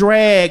up in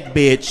drag,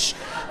 bitch.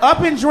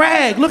 Up in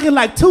drag, looking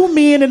like two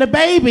men and a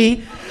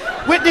baby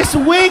with this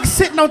wig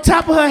sitting on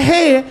top of her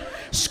head,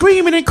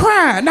 screaming and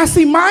crying. Now,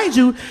 see, mind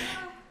you,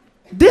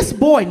 this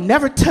boy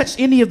never touched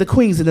any of the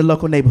queens in the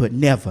local neighborhood.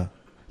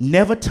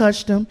 Never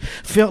touched them.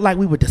 Felt like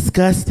we were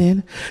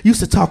disgusting. Used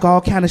to talk all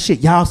kind of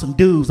shit. Y'all some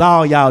dudes,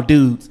 all y'all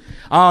dudes.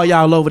 All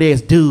y'all over there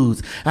is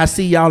dudes. I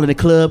see y'all in the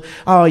club,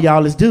 all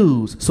y'all is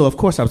dudes. So, of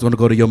course, I was gonna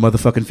go to your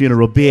motherfucking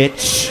funeral,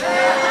 bitch.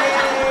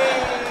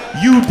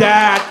 You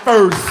died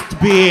first,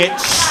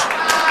 bitch.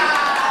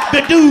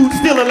 The dude's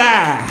still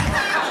alive.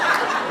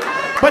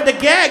 But the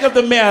gag of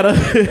the matter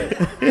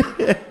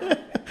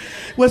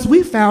was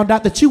we found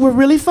out that you were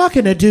really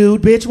fucking a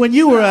dude, bitch, when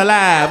you were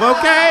alive,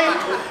 okay?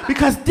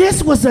 Because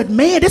this was a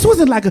man. This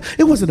wasn't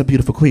it wasn't a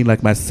beautiful queen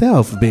like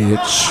myself,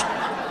 bitch.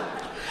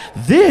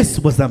 This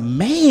was a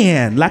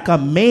man, like a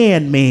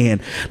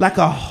man, like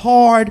a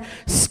hard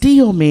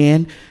steel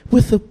man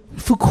with a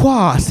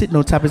fuqua sitting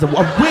on top of a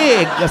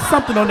wig or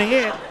something on the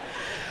head.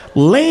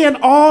 Laying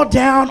all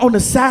down on the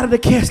side of the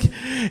casket.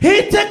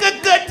 He took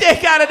a good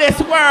dick out of this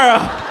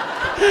world.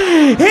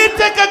 He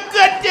took a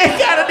good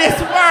dick out of this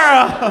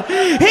world.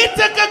 He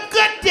took a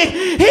good dick.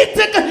 He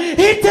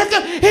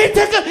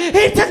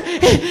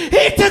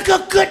took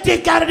a good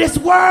dick out of this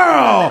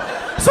world.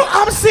 So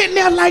I'm sitting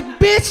there like,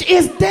 bitch,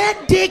 is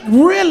that dick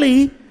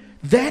really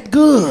that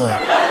good?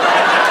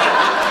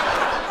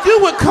 You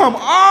would come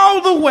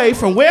all the way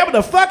from wherever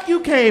the fuck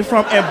you came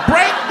from and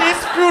break this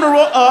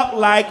funeral up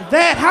like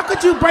that. How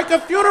could you break a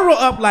funeral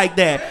up like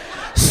that?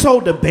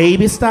 So the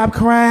baby stopped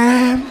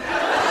crying.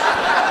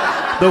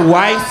 The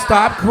wife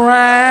stopped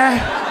crying.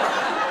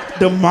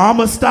 The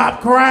mama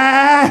stopped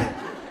crying.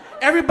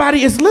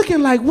 Everybody is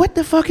looking like, what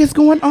the fuck is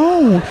going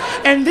on?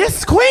 And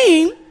this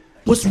queen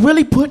was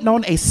really putting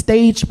on a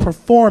stage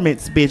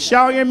performance, bitch.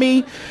 Y'all hear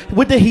me?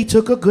 He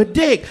took a good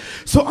dick.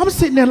 So I'm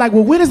sitting there like,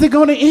 well, when is it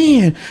gonna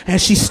end?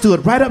 And she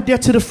stood right up there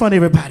to the front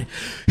of everybody.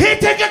 He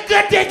took a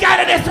good dick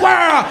out of this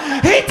world.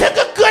 He took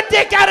a good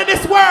dick out of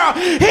this world.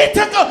 He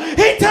took a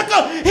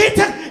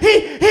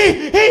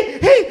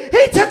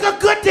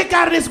good dick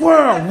out of this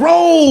world.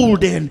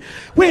 Rolled and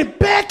went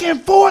back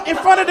and forth in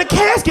front of the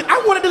casket.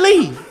 I wanted to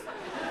leave.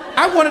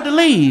 I wanted to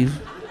leave.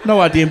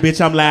 No, I didn't,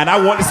 bitch. I'm lying. I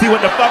wanted to see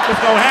what the fuck was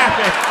gonna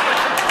happen.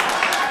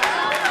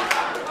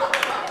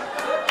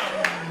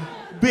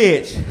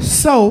 Bitch.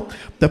 So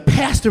the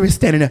pastor is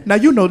standing there. Now,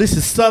 you know this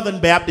is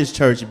Southern Baptist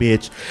Church,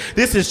 bitch.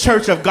 This is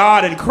Church of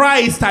God in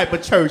Christ type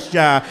of church,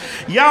 y'all.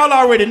 Y'all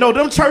already know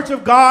them Church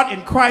of God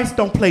in Christ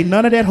don't play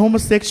none of that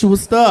homosexual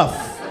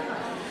stuff.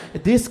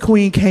 This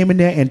queen came in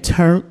there and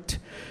turned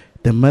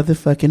the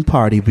motherfucking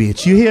party,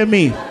 bitch. You hear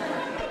me?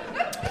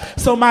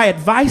 So my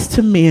advice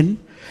to men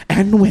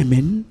and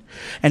women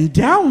and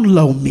down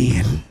low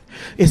men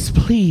is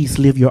please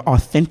live your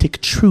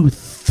authentic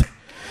truth.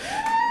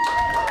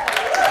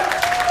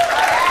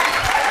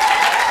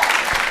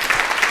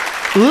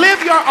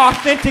 Live your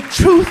authentic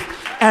truth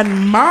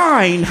and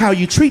mind how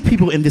you treat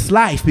people in this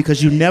life,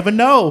 because you never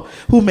know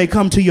who may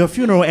come to your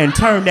funeral and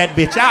turn that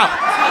bitch out.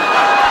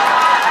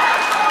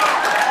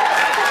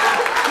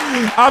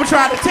 I'm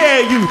trying to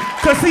tell you,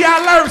 because see, I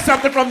learned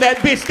something from that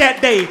bitch that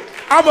day.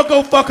 I'm going to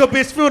go fuck a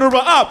bitch funeral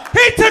up.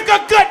 He took a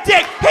good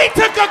dick. He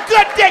took a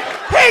good dick.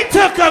 He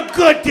took a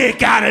good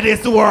dick out of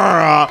this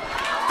world.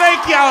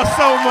 Thank y'all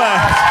so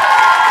much.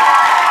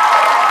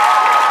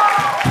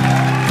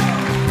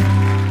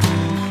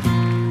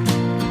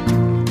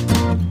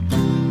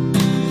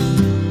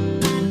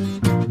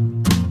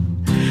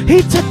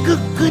 He took a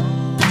good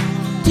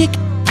dick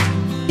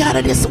out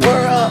of this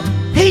world.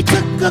 He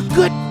took a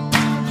good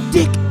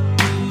dick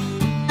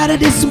out of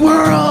this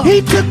world.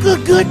 He took a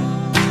good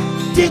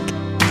dick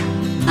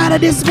out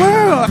of this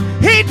world.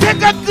 He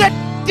took a good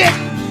dick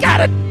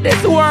out of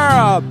this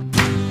world.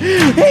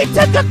 He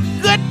took a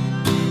good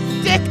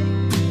dick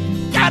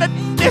out of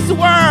this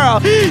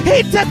world.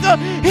 He took a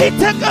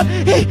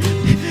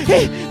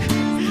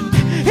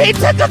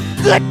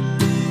good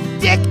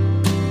dick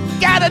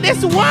out of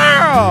this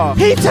world.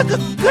 He took a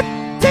good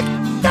dick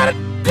out of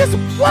this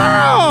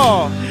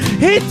world.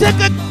 He took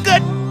a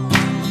good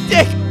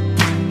dick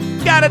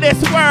out of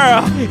this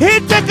world. He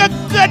took a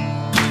good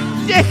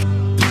dick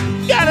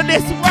out of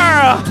this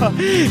world.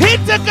 He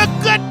took a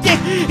good dick.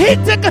 He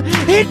took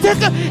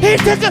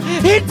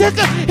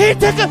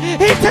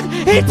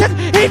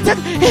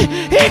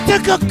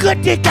a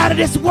good dick out of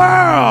this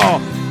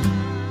world.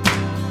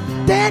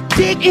 That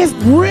dick is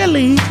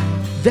really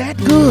that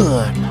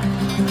good.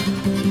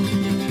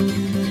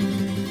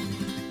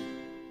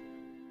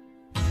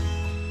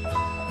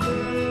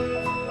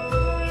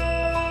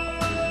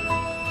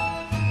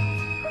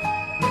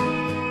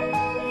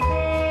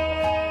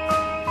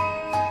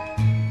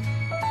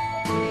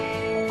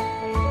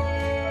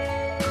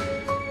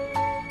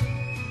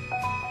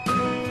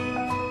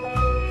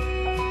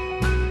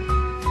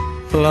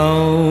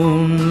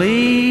 Lonely,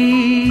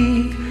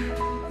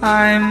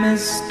 I'm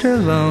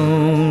Mr.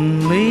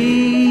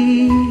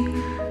 Lonely.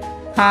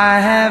 I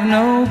have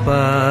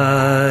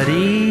nobody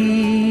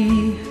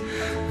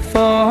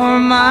for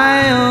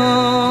my own.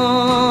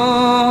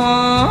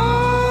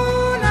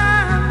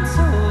 I'm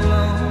so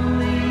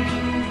lonely.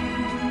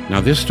 Now,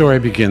 this story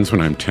begins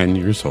when I'm 10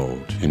 years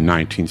old in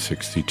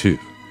 1962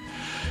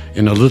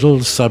 in a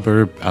little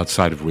suburb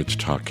outside of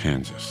Wichita,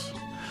 Kansas.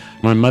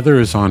 My mother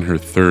is on her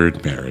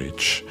third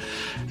marriage,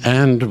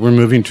 and we're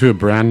moving to a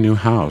brand new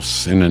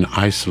house in an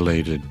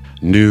isolated,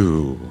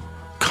 new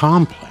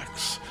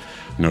complex.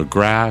 No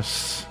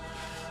grass,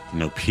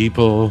 no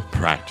people,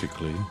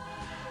 practically.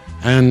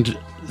 And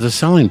the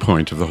selling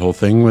point of the whole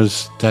thing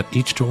was that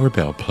each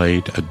doorbell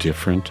played a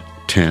different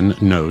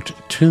 10-note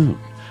tune,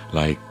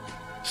 like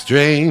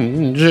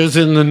strangers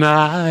in the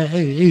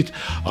night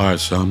are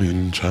some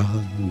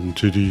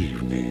enchanted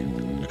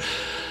evening.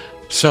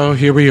 So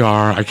here we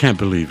are. I can't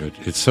believe it.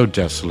 It's so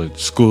desolate.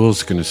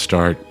 School's going to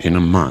start in a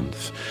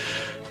month.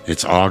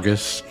 It's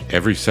August.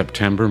 Every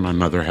September, my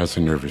mother has a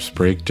nervous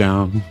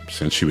breakdown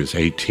since she was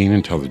 18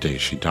 until the day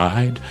she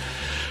died.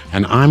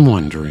 And I'm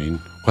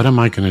wondering, what am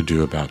I going to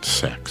do about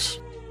sex?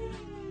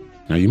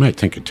 Now, you might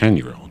think a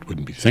 10-year-old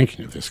wouldn't be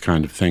thinking of this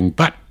kind of thing,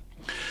 but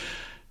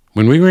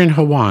when we were in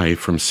Hawaii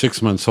from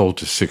 6 months old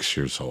to 6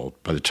 years old,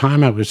 by the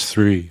time I was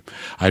 3,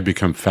 I'd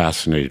become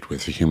fascinated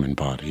with the human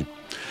body.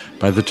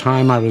 By the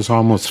time I was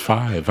almost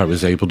 5, I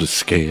was able to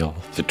scale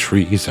the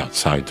trees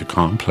outside the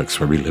complex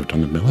where we lived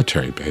on the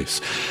military base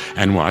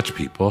and watch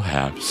people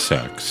have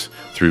sex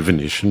through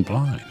Venetian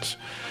blinds.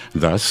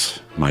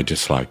 Thus, my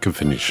dislike of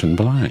Venetian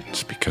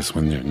blinds, because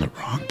when they're in the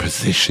wrong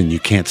position,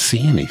 you can't see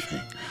anything.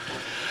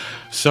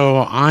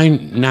 So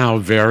I'm now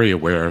very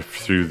aware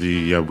through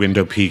the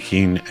window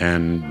peeking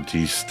and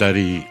the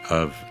study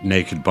of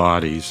naked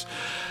bodies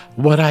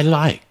what I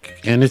like,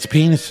 and it's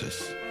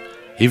penises.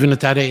 Even at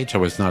that age, I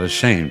was not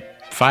ashamed.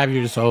 5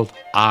 years old,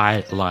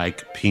 I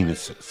like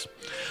penises.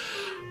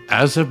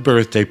 As a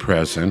birthday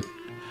present,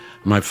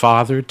 my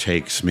father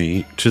takes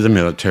me to the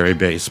military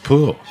base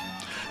pool.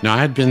 Now, I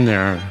had been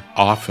there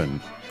often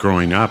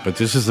growing up, but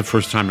this is the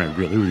first time I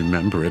really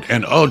remember it.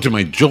 And oh, to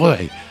my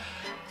joy,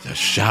 the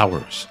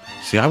showers.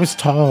 See, I was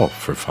tall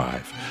for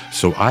 5,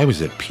 so I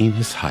was at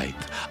penis height.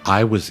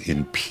 I was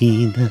in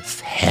penis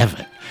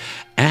heaven.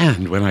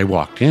 And when I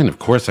walked in, of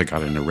course, I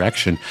got an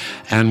erection.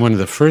 And one of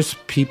the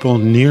first people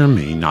near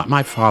me, not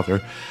my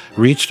father,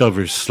 reached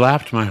over,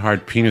 slapped my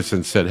hard penis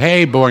and said,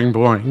 "Hey, boing,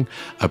 boing."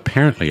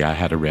 Apparently, I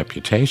had a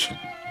reputation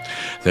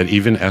that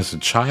even as a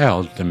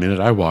child, the minute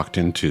I walked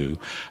into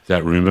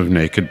that room of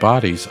naked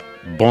bodies,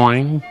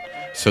 boing.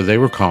 So they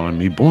were calling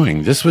me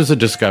Boing. This was a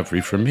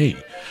discovery for me.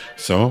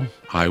 So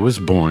I was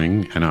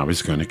Boing, and I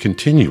was going to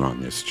continue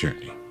on this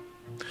journey.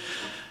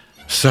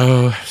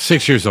 So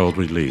 6 years old,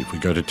 we leave. We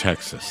go to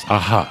Texas.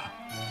 Aha.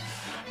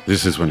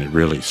 This is when it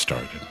really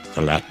started.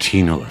 The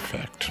Latino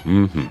effect.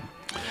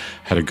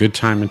 Had a good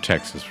time in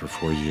Texas for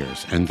 4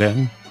 years. And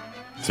then,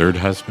 third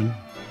husband,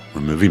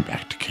 we're moving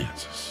back to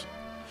Kansas.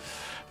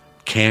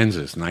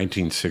 Kansas,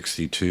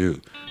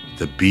 1962.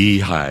 The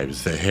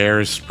beehives, the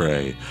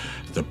hairspray,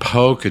 the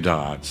polka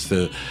dots,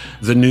 the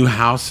new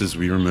houses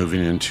we were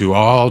moving into,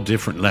 all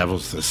different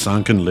levels, the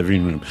sunken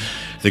living room,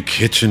 the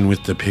kitchen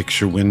with the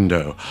picture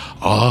window,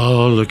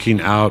 all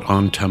looking out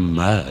onto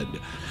mud.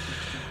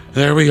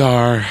 There we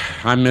are.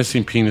 I'm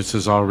missing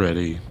penises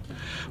already.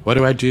 What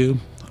do?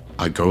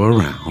 I go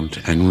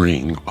around and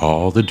ring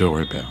all the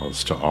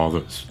doorbells to all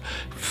those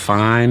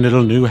fine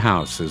little new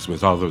houses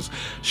with all those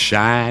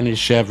shiny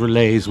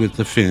Chevrolets with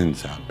the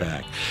fins out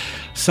back.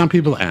 Some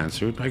people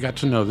answered. I got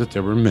to know that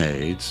there were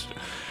maids,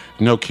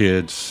 no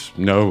kids,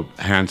 no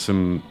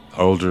handsome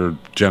older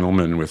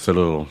gentlemen with a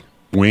little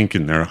wink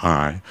in their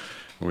eye,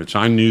 which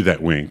I knew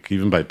that wink,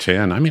 even by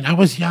 10. I mean, I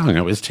was young.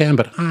 I was 10,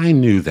 but I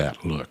knew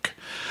that look.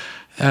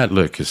 That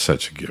look is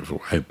such a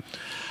giveaway.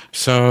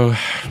 So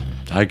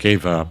I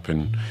gave up,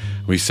 and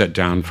we sat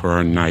down for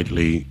our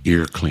nightly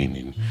ear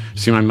cleaning.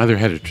 See, my mother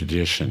had a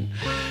tradition.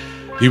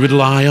 You would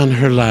lie on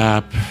her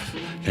lap,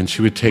 and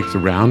she would take the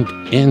round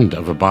end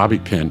of a bobby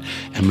pin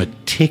and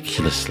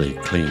meticulously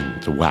clean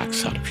the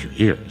wax out of your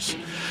ears.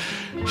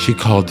 She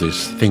called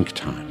this think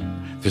time.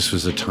 This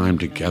was a time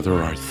to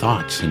gather our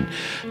thoughts and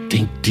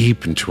think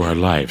deep into our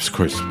lives. Of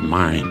course,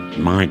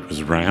 mind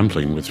was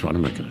rambling with, what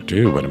am I going to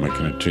do? What am I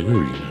going to do?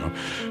 You know,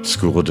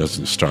 school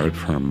doesn't start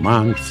for a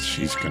month.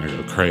 She's going to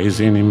go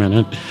crazy any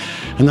minute.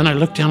 And then I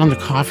looked down on the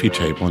coffee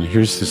table, and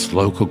here's this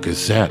local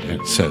gazette,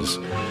 and it says,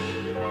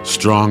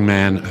 "Strong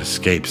man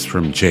escapes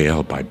from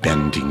jail by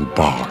bending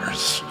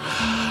bars."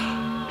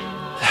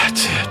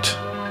 That's it.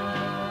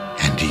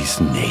 And he's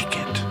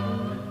naked.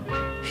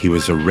 He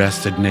was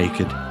arrested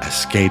naked,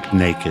 escaped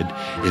naked,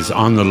 is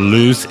on the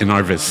loose in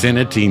our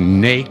vicinity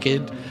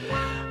naked.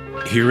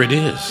 Here it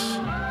is,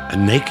 a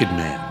naked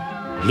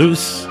man,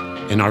 loose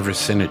in our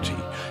vicinity.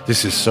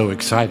 This is so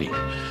exciting.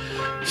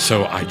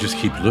 So I just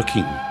keep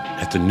looking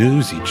at the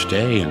news each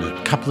day, and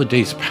a couple of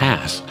days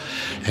pass,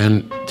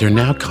 and they're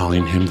now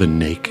calling him the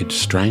Naked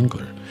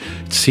Strangler.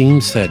 It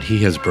seems that he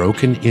has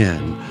broken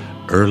in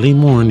early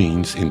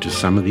mornings into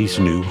some of these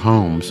new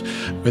homes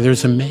where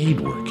there's a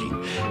maid working,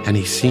 and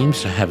he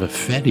seems to have a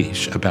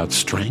fetish about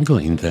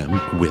strangling them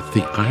with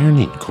the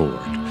ironing cord.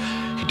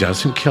 He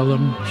doesn't kill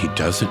them, he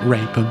doesn't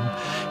rape them,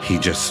 he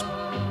just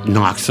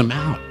knocks them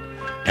out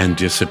and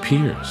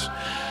disappears.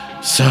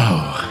 So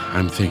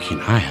I'm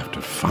thinking, I have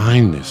to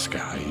find this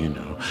guy, you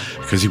know,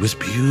 because he was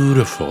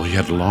beautiful. He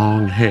had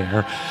long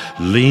hair,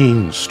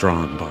 lean,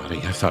 strong body.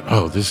 I thought,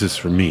 oh, this is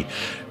for me.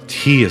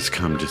 He has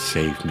come to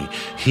save me.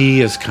 He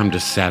has come to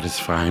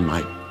satisfy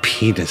my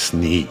penis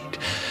need.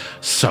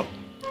 So,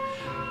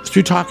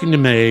 through talking to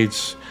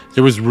maids,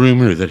 there was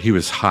rumor that he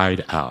was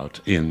hired out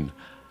in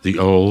the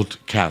old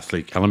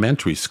Catholic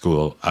elementary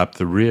school up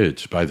the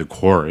ridge by the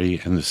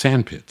quarry and the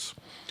sand pits.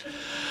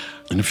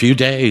 In a few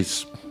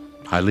days,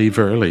 I leave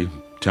early,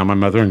 tell my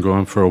mother I'm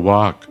going for a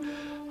walk.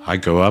 I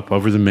go up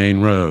over the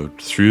main road,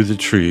 through the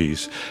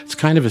trees. It's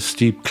kind of a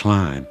steep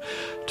climb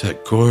to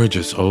that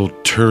gorgeous old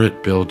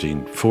turret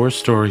building, 4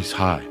 stories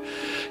high.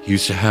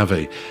 Used to have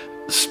a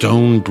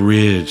stone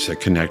bridge that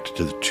connected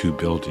to the 2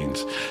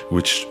 buildings,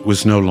 which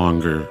was no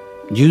longer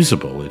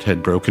usable. It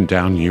had broken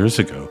down years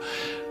ago.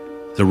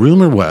 The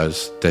rumor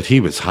was that he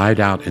was hired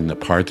out in the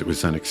part that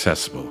was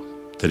inaccessible,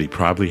 that he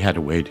probably had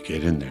a way to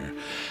get in there.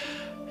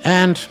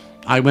 And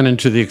I went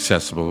into the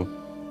accessible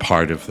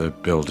part of the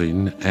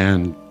building,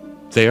 and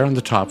there on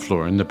the top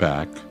floor in the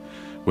back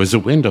was a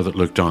window that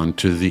looked on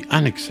to the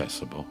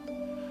inaccessible,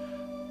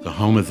 the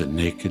home of the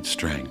Naked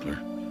Strangler.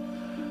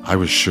 I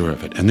was sure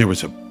of it, and there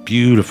was a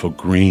beautiful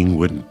green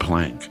wooden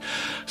plank.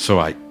 So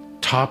I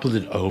toppled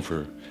it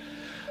over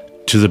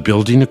to the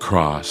building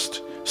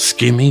across,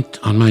 skimming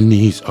on my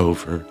knees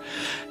over,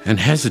 and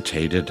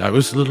hesitated. I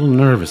was a little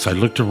nervous. I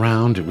looked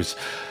around. It was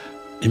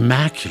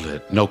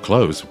immaculate. No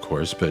clothes, of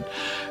course, but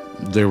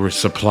there were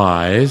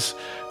supplies.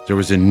 There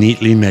was a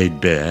neatly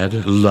made bed,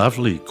 a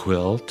lovely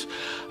quilt.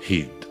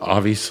 He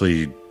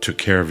obviously took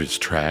care of his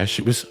trash.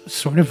 It was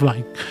sort of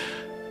like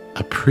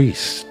a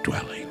priest's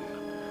dwelling.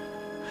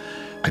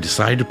 I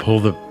decided to pull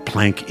the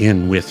plank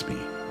in with me,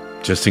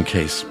 just in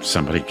case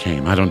somebody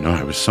came. I don't know,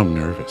 I was so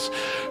nervous.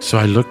 So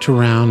I looked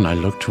around,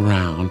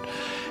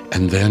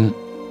 and then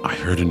I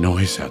heard a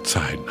noise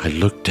outside. I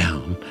looked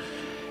down,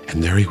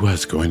 and there he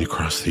was going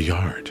across the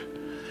yard.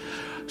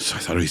 So I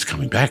thought, oh, he's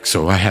coming back.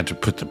 So I had to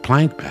put the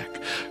plank back.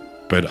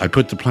 But I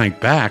put the plank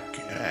back,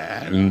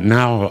 and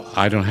now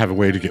I don't have a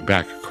way to get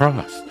back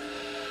across.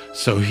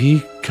 So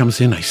he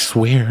comes in. I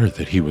swear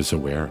that he was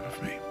aware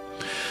of me.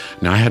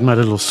 Now, I had my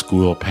little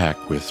school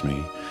pack with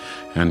me,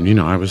 and,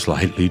 I was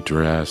lightly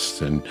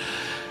dressed, and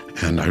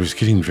I was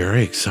getting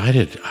very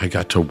excited. I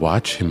got to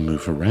watch him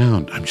move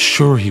around. I'm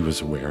sure he was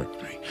aware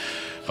of me.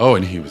 Oh,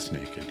 and he was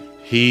naked.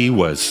 He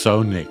was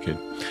so naked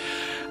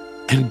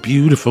and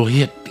beautiful.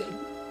 He had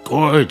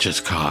gorgeous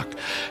cock.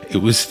 It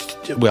was,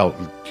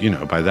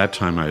 by that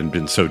time I had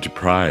been so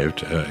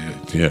deprived.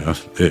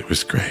 It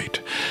was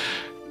great.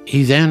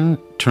 He then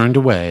turned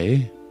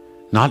away,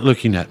 not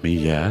looking at me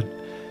yet,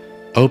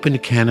 opened a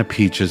can of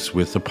peaches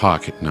with a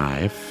pocket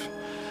knife,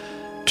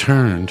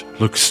 turned,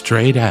 looked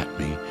straight at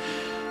me,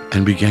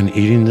 and began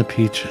eating the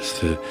peaches,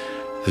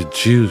 the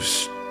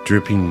juice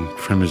dripping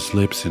from his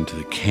lips into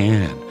the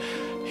can.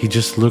 He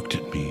just looked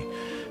at me.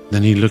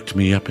 Then he looked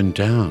me up and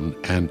down,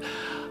 and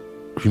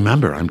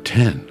remember, I'm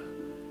 10.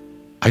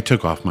 I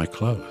took off my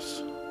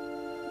clothes.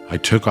 I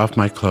took off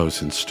my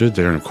clothes and stood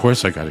there, and of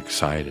course I got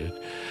excited.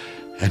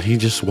 And he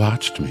just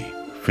watched me,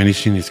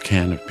 finishing his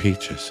can of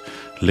peaches,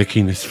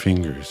 licking his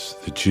fingers,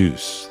 the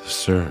juice, the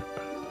syrup.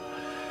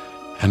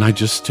 And I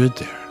just stood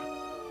there.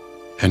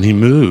 And he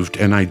moved,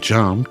 and I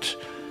jumped,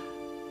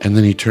 and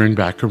then he turned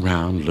back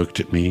around, looked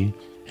at me,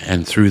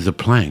 and threw the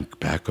plank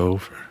back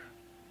over,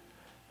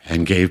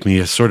 and gave me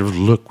a sort of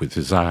look with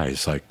his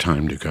eyes like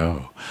time to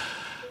go.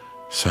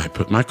 So I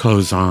put my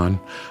clothes on.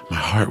 My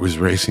heart was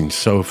racing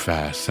so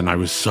fast, and I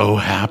was so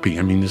happy.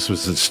 I mean, this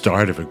was the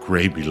start of a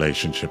great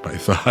relationship, I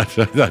thought.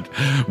 I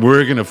thought,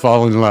 we're going to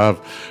fall in love.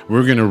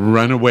 We're going to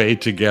run away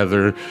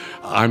together.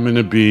 I'm going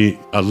to be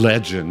a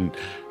legend.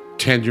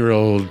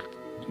 10-year-old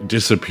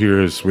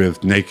disappears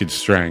with naked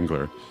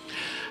strangler.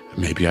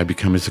 Maybe I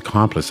become his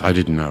accomplice. I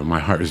didn't know. My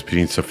heart was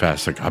beating so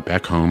fast. I got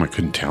back home. I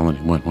couldn't tell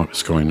anyone what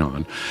was going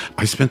on.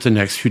 I spent the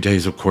next few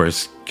days, of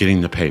course,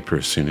 getting the paper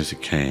as soon as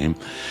it came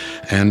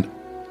and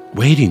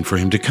waiting for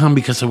him to come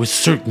because I was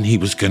certain he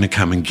was going to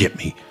come and get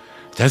me.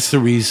 That's the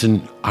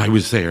reason I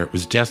was there. It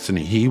was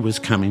destiny. He was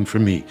coming for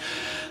me.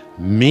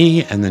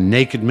 Me and the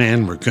naked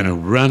man were going to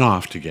run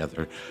off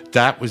together.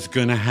 That was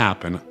going to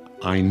happen.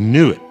 I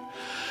knew it.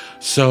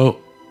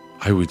 So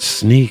I would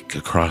sneak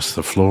across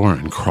the floor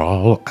and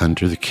crawl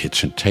under the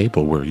kitchen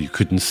table where you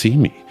couldn't see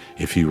me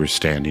if you were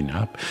standing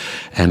up,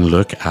 and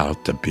look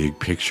out the big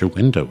picture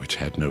window, which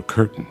had no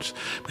curtains,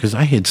 because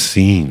I had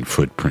seen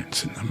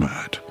footprints in the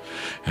mud,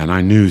 and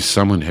I knew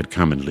someone had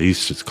come at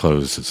least as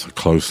close as the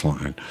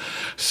clothesline,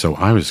 so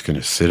I was going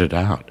to sit it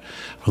out.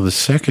 Well, the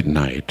second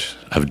night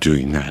of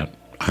doing that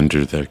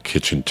under the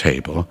kitchen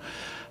table,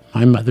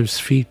 my mother's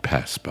feet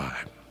passed by.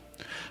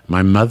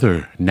 My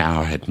mother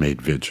now had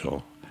made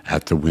vigil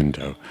at the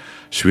window.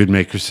 She would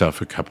make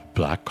herself a cup of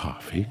black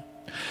coffee,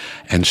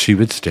 and she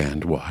would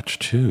stand watch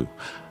too.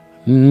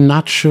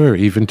 Not sure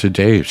even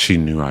today if she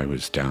knew I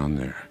was down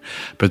there,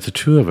 but the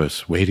two of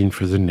us waiting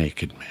for the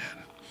naked man.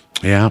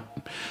 Yeah,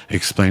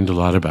 explained a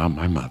lot about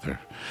my mother.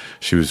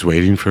 She was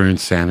waiting for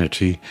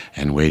insanity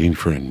and waiting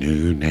for a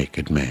new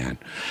naked man.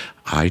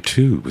 I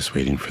too was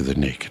waiting for the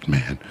naked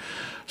man.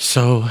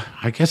 So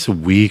I guess a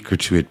week or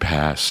two had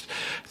passed.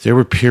 There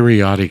were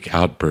periodic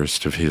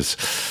outbursts of his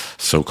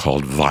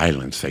so-called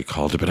violence, they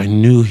called it, but I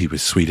knew he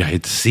was sweet. I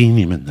had seen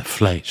him in the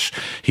flesh.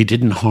 He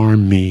didn't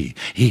harm me.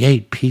 He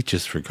ate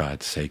peaches, for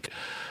God's sake.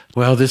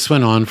 Well, this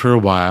went on for a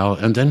while,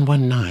 and then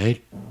one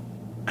night,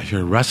 I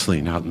hear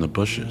rustling out in the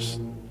bushes.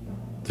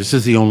 This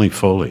is the only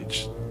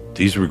foliage.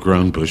 These were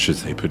grown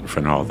bushes they put in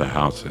front of all the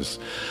houses.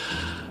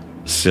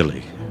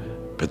 Silly.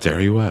 But there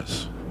he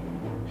was.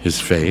 His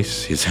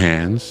face, his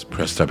hands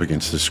pressed up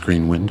against the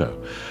screen window.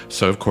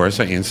 So, of course,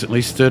 I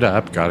instantly stood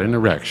up, got an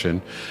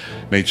erection,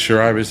 made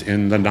sure I was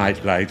in the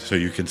night light so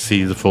you could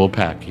see the full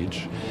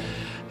package.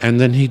 And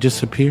then he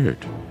disappeared.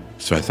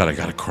 So I thought, I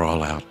got to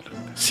crawl out,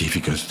 see if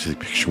he goes to the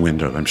picture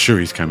window. I'm sure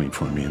he's coming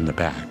for me in the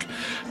back.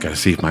 Got to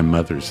see if my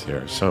mother's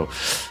there. So,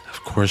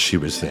 of course, she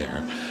was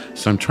there.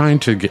 So I'm trying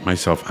to get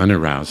myself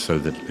unaroused so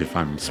that if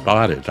I'm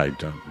spotted, I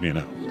don't,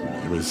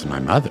 it was my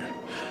mother.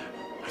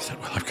 I said,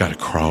 well, I've got to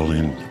crawl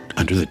in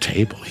under the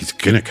table. He's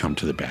going to come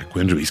to the back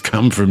window. He's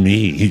come for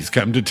me. He's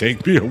come to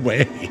take me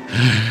away.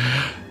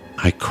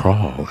 I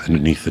crawl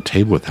underneath the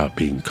table without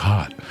being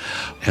caught.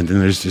 And then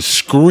there's this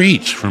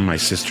screech from my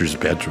sister's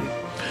bedroom.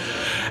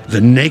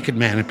 The naked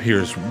man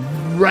appears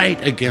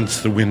right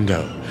against the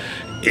window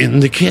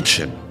in the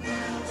kitchen.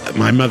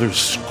 My mother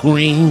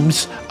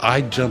screams.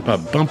 I jump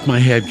up, bump my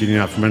head getting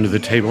out from under the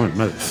table. My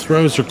mother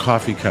throws her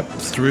coffee cup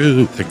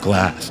through the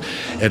glass.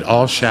 It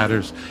all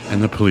shatters,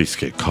 and the police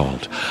get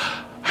called.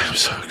 I'm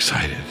so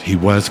excited. He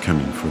was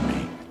coming for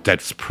me.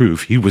 That's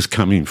proof he was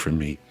coming for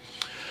me.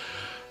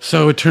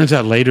 So it turns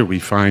out later we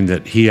find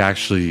that he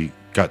actually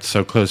got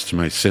so close to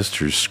my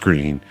sister's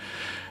screen,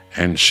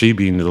 and she,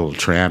 being a little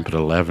tramp at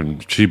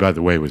 11, she, by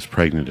the way, was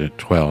pregnant at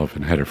 12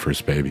 and had her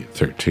first baby at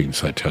 13,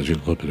 so that tells you a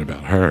little bit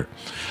about her.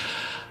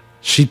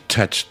 She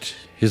touched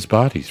his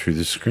body through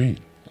the screen.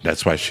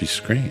 That's why she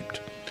screamed.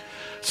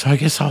 So I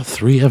guess all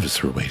three of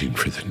us were waiting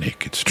for the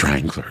naked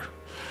strangler.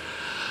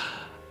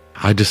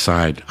 I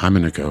decide I'm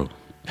going to go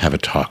have a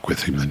talk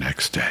with him the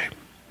next day.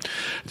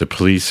 The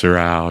police are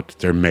out.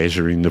 They're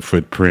measuring the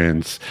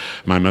footprints.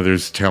 My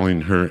mother's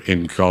telling her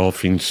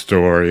engulfing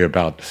story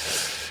about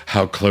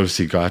how close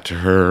he got to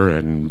her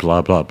and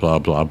blah, blah, blah,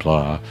 blah,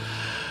 blah.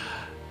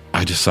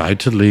 I decide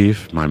to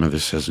leave. My mother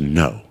says,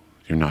 no,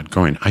 you're not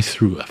going. I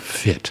threw a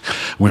fit,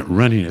 went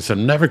running. I said,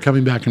 I'm never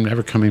coming back. I'm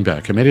never coming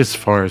back. I made it as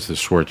far as the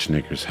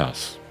Schwarzenegger's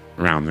house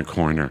around the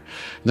corner.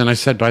 And then I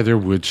sat by their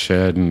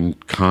woodshed and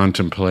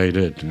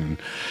contemplated and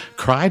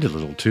cried a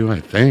little too, I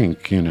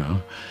think, you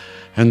know.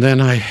 And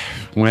then I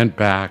went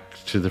back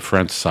to the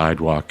front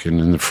sidewalk and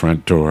in the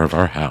front door of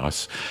our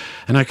house,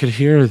 and I could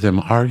hear them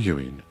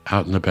arguing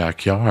out in the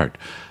backyard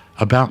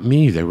about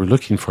me. They were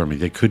looking for me.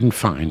 They couldn't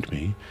find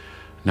me.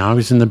 Now I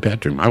was in the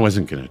bedroom. I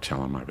wasn't going to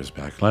tell them I was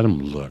back. Let them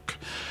look.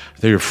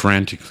 They were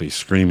frantically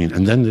screaming.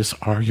 And then this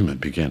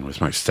argument began with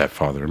my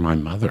stepfather and my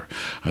mother.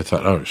 I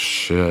thought, oh,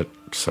 shit,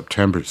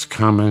 September's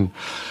coming.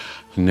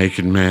 The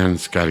naked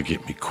man's got to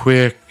get me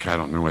quick. I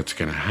don't know what's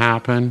going to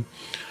happen.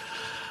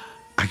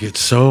 I get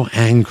so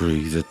angry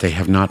that they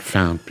have not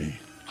found me.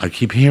 I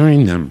keep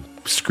hearing them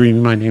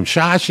screaming my name.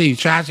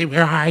 Shashi,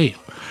 where are you?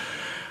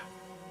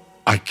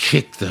 I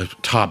kick the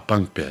top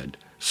bunk bed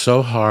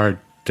so hard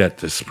that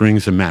the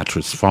springs of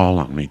mattress fall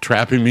on me,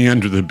 trapping me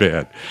under the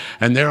bed.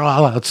 And they're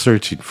all out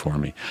searching for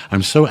me.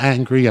 I'm so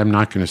angry, I'm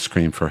not going to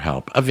scream for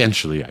help.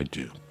 Eventually I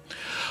do.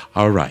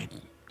 All right,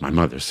 my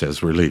mother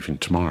says we're leaving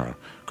tomorrow.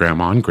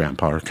 Grandma and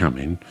Grandpa are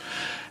coming,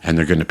 and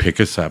they're going to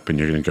pick us up, and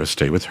you're going to go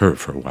stay with her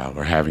for a while.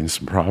 We're having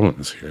some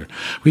problems here.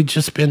 We'd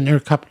just been there a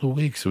couple of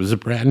weeks. It was a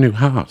brand new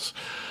house.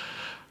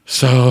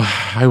 So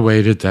I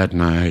waited that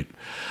night.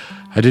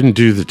 I didn't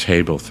do the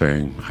table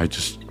thing. I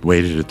just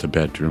waited at the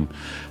bedroom,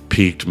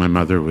 peeked. My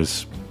mother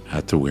was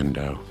at the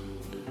window.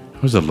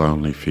 It was a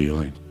lonely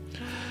feeling.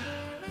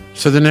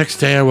 So the next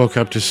day I woke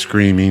up to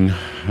screaming.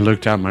 I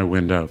looked out my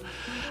window.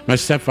 My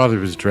stepfather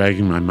was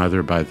dragging my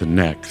mother by the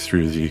neck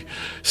through the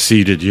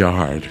seeded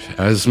yard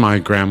as my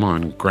grandma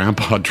and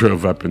grandpa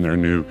drove up in their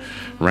new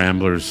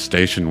Ramblers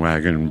station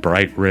wagon,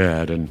 bright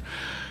red, and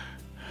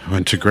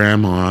went to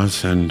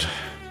grandma's, and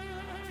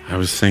I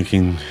was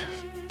thinking,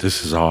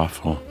 this is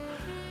awful.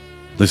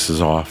 This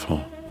is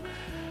awful.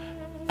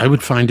 I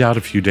would find out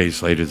a few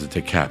days later that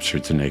they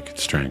captured the naked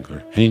strangler,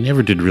 and he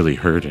never did really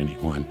hurt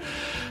anyone,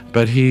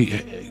 but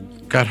he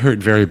got hurt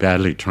very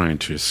badly trying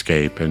to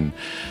escape and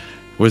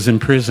was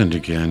imprisoned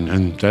again,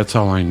 and that's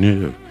all I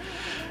knew.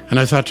 And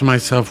I thought to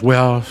myself,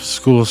 well,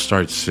 school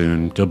starts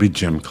soon. There'll be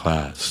gym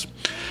class.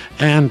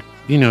 And,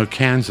 you know,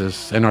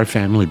 Kansas and our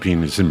family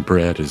being as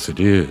inbred as it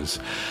is,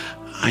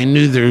 I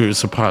knew there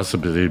was a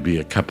possibility to be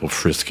a couple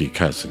frisky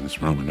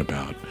cousins roaming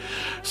about.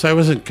 So I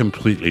wasn't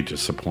completely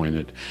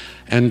disappointed.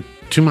 And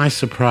to my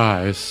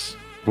surprise,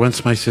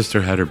 once my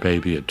sister had her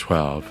baby at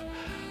 12,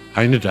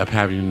 I ended up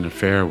having an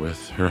affair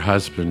with her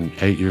husband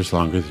 8 years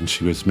longer than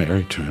she was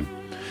married to him.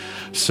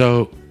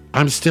 So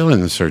I'm still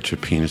in the search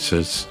of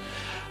penises,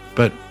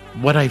 but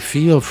what I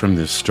feel from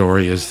this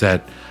story is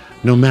that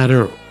no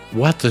matter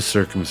what the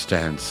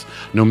circumstance,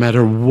 no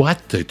matter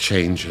what the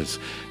changes,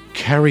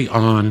 carry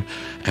on,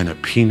 and a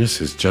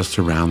penis is just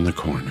around the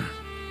corner.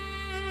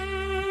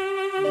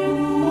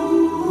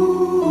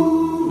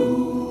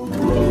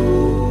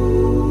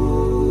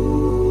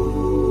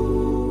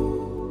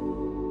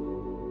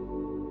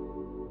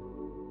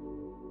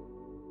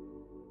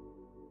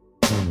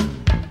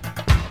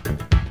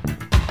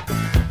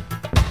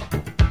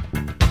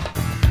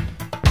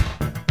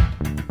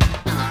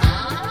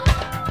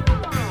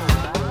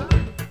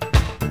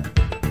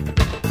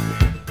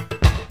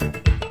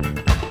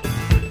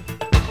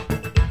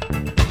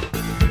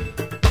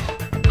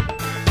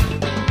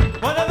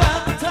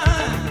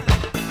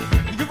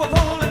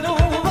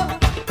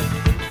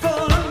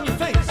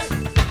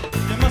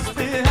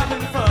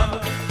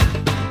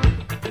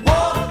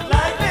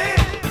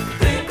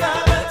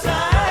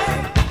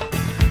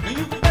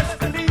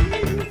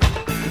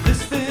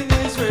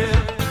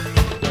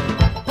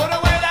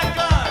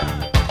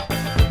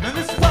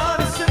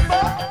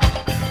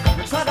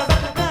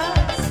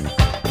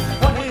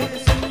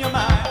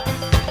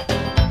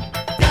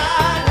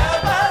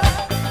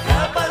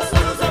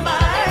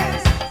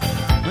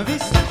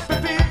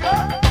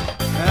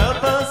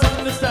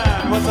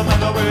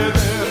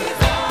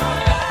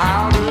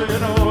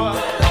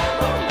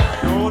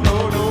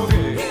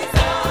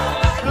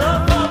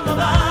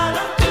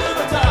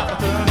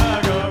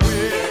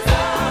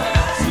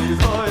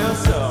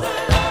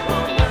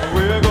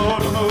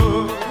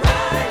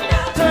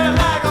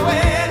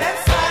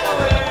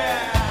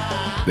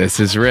 This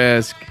is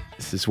Risk.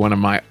 This is one of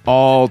my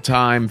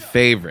all-time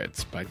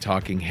favorites by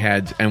Talking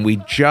Heads, and we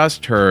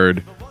just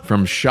heard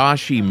from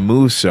Shashi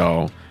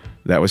Musso.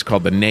 That was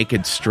called The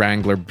Naked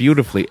Strangler,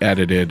 beautifully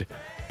edited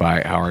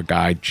by our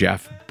guy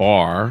Jeff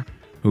Barr,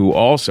 who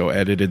also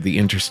edited the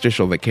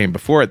interstitial that came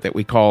before it that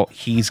we call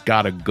He's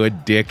Got a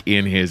Good Dick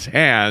in His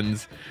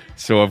Hands.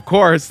 So, of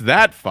course,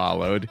 that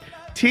followed.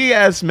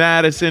 T.S.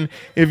 Madison.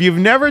 If you've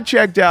never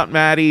checked out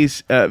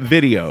Maddie's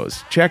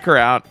videos, check her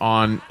out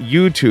on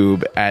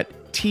YouTube at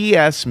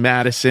T.S.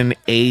 Madison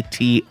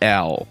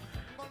ATL.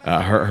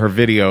 Her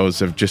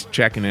videos of just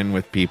checking in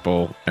with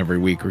people every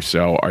week or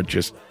so are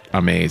just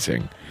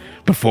amazing.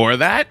 Before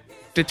that,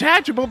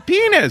 Detachable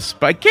Penis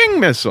by King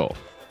Missile.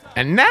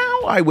 And now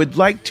I would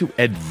like to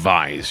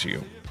advise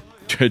you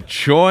to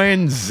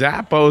join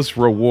Zappos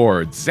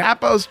Rewards,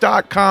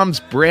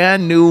 Zappos.com's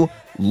brand new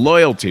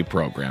loyalty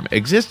program.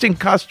 Existing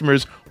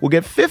customers will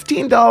get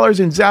 $15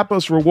 in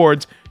Zappos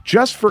Rewards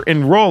just for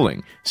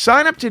enrolling.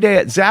 Sign up today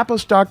at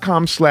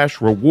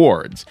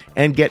Zappos.com/rewards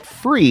and get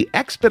free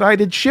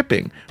expedited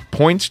shipping,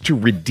 points to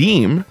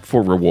redeem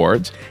for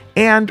rewards,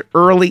 and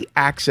early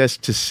access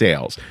to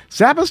sales.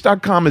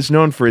 Zappos.com is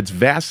known for its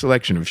vast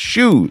selection of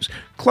shoes,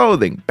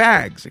 clothing,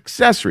 bags,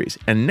 accessories,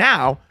 and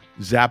now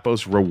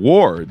Zappos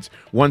Rewards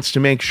wants to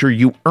make sure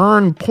you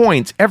earn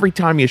points every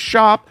time you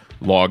shop,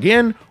 log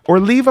in, or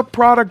leave a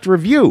product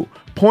review.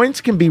 Points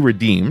can be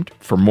redeemed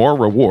for more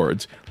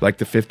rewards, like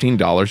the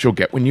 $15 you'll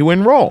get when you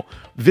enroll.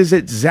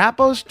 Visit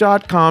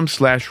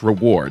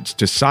Zappos.com/rewards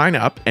to sign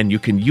up, and you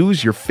can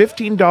use your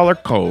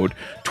 $15 code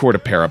toward a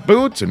pair of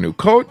boots, a new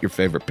coat, your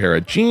favorite pair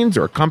of jeans,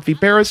 or a comfy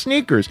pair of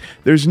sneakers.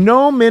 There's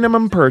no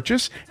minimum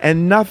purchase,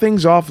 and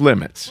nothing's off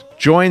limits.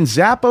 Join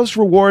Zappos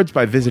Rewards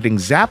by visiting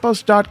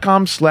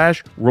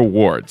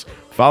Zappos.com/rewards.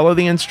 Follow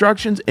the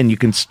instructions, and you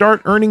can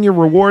start earning your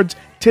rewards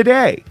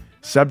today,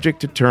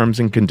 subject to terms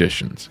and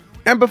conditions.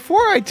 And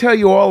before I tell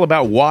you all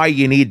about why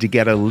you need to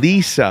get a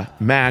Lisa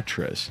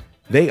mattress,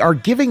 they are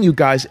giving you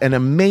guys an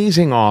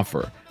amazing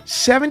offer.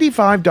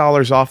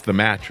 $75 off the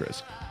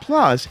mattress,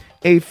 plus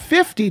a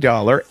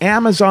 $50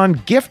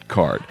 Amazon gift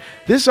card.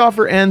 This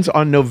offer ends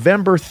on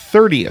November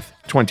 30th,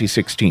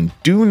 2016.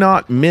 Do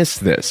not miss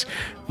this.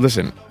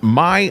 Listen,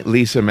 my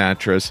Lisa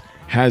mattress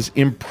has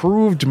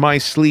improved my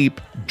sleep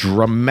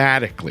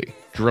dramatically.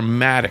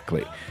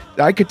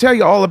 I could tell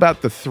you all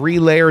about the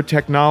 3-layer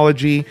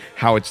technology,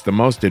 how it's the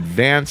most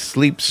advanced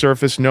sleep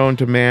surface known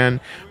to man,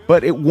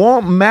 but it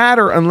won't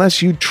matter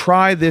unless you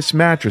try this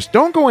mattress.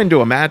 Don't go into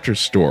a mattress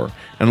store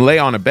and lay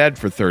on a bed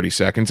for 30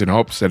 seconds in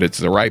hopes that it's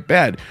the right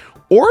bed.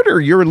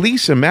 Order your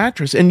Lisa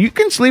mattress and you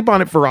can sleep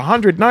on it for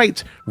 100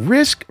 nights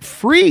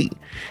risk-free.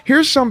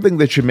 Here's something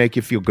that should make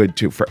you feel good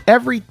too. For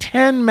every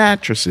 10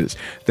 mattresses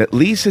that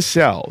Lisa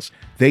sells,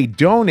 they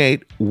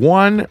donate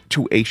one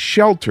to a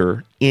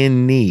shelter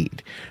in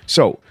need.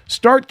 So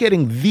start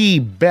getting the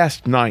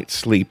best night's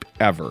sleep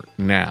ever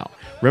now.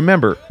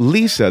 Remember,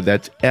 Lisa,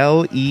 that's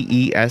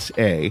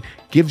Leesa,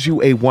 gives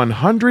you a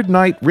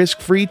 100-night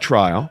risk-free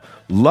trial.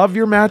 Love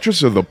your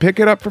mattress or they'll pick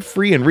it up for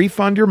free and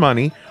refund your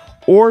money.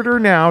 Order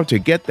now to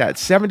get that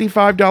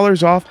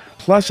 $75 off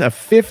plus a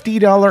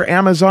 $50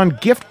 Amazon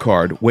gift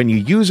card when you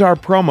use our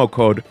promo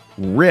code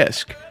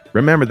RISK.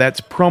 Remember, that's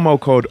promo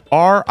code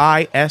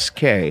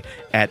RISK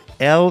at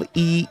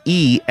LEESA.com.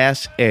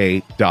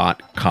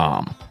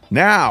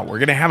 Now, we're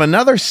going to have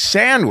another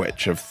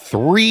sandwich of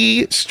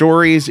 3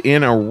 stories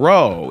in a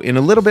row. In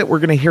a little bit, we're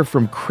going to hear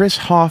from Chris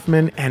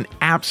Hoffman, an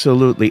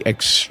absolutely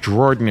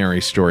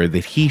extraordinary story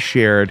that he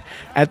shared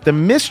at the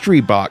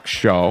Mystery Box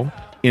show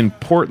in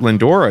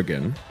Portland,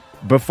 Oregon.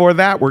 Before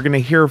that, we're going to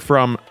hear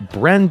from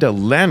Brenda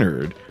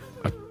Leonard,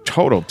 a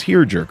total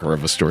tearjerker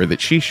of a story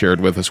that she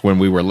shared with us when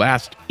we were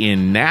last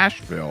in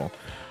Nashville.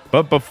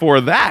 But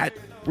before that,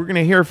 we're going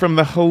to hear from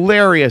the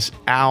hilarious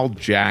Al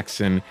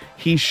Jackson.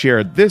 He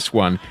shared this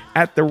one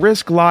at the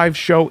Risk Live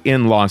show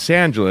in Los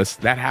Angeles.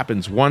 That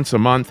happens once a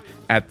month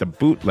at the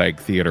Bootleg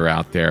Theater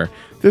out there.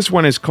 This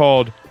one is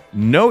called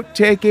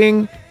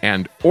Note-Taking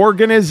and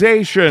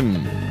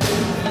Organization.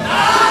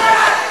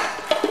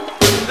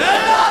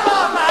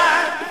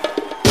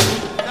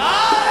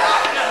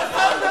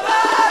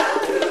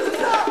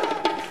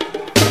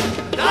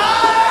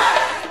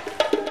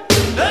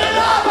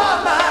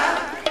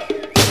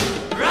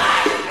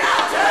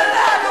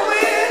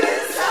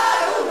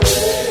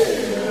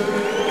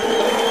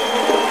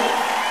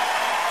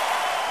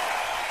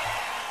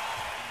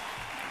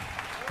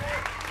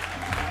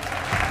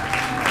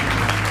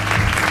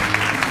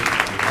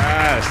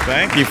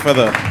 Thank you for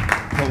the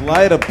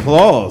polite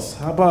applause.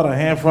 How about a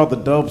handful of the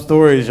dope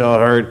stories y'all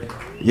heard?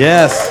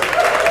 Yes.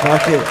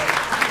 Fuck it.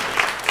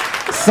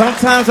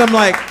 Sometimes I'm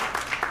like,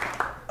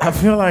 I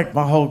feel like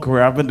my whole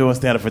career, I've been doing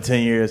stand-up for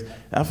 10 years.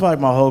 I feel like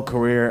my whole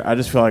career, I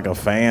just feel like a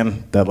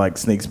fan that like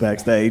sneaks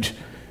backstage.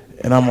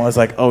 And I'm always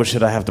like, oh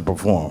shit, I have to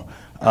perform.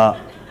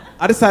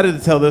 I decided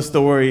to tell this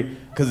story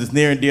because it's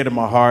near and dear to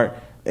my heart.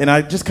 And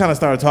I just kind of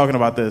started talking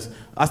about this.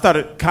 I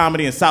started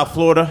comedy in South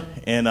Florida,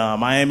 in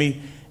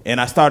Miami. And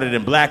I started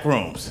in black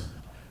rooms,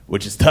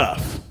 which is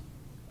tough,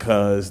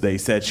 because they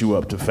set you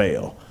up to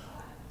fail.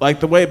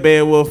 Like the way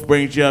Beowulf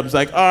brings you up, it's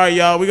like, all right,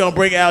 y'all, we're going to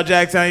bring Al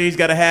Jackson. He's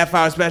got a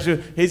half-hour special.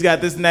 He's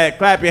got this and that.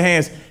 Clap your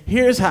hands.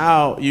 Here's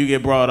how you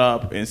get brought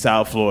up in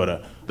South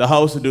Florida. The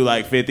host will do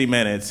like 50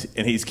 minutes,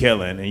 and he's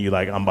killing. And you're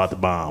like, I'm about to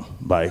bomb.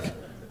 Like,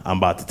 I'm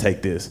about to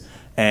take this.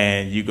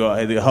 And you go,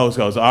 and the host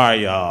goes, all right,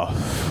 y'all.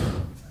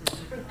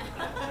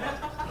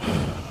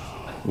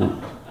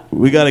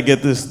 We got to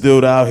get this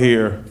dude out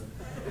here.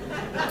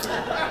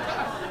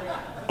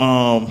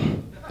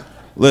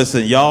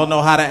 Listen, y'all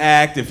know how to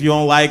act. If you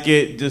don't like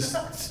it, just...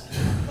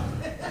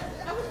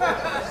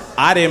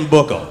 I didn't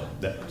book them.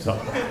 So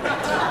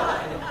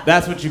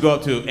that's what you go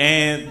up to.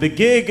 And the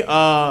gig,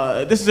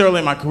 this is early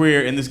in my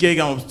career, and this gig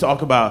I'm going to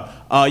talk about,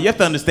 you have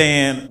to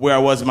understand where I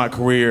was in my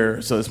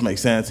career, so this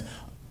makes sense.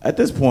 At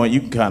this point, you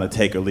can kind of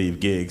take or leave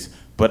gigs,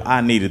 but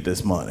I needed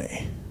this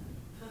money.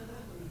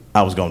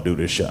 I was going to do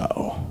this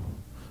show.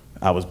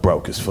 I was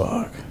broke as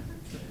fuck.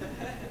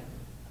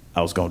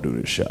 I was going to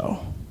do this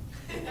show.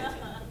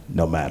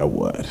 No matter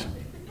what.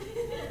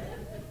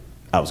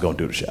 I was going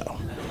to do the show.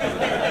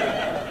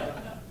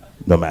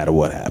 No matter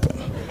what happened.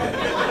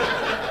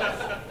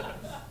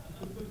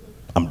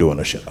 I'm doing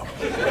a show.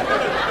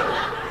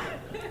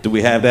 Do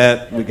we have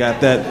that? We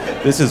got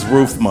that? This is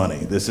roof money.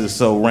 This is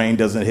so rain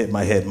doesn't hit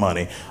my head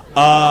money.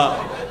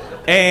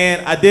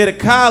 And I did a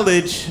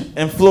college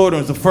in Florida.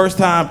 It was the first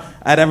time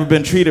I'd ever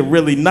been treated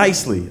really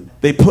nicely.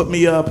 They put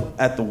me up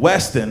at the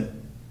Westin,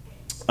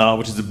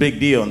 which is a big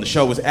deal, and the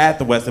show was at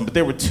the Westin, but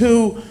there were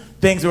two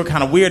things that were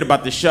kind of weird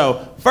about the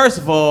show. First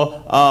of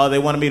all, they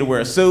wanted me to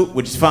wear a suit,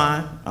 which is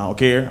fine. I don't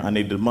care. I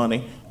needed the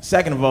money.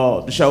 Second of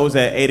all, the show was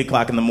at 8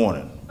 o'clock in the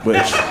morning, which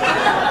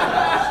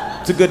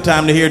it's a good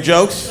time to hear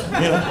jokes.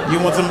 You know, you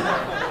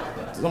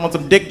want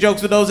some dick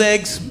jokes with those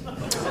eggs?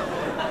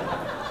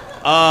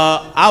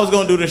 I was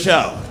gonna do the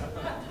show.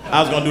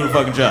 I was gonna do the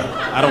fucking show.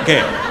 I don't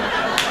care.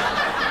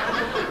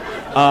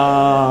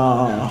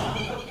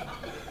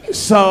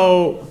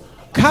 So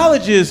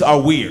colleges are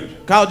weird.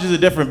 Colleges are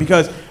different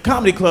because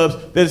comedy clubs,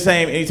 they're the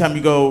same anytime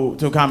you go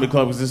to a comedy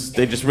club, because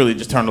they just really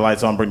just turn the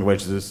lights on, bring the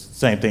waitresses,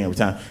 same thing every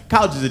time.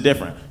 Colleges are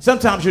different.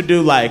 Sometimes you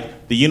do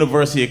like the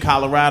University of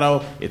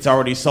Colorado, it's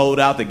already sold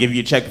out, they give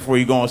you a check before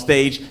you go on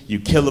stage, you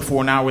kill it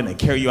for an hour and they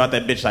carry you out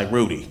that bitch like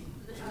Rudy.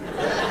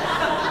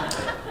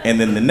 And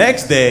then the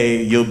next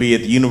day, you'll be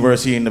at the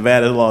University of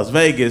Nevada, Las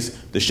Vegas,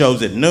 the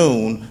show's at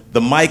noon,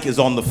 the mic is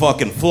on the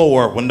fucking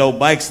floor with no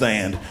bike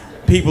stand,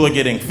 people are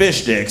getting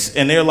fish sticks,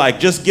 and they're like,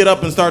 just get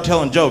up and start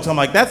telling jokes. I'm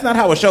like, that's not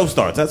how a show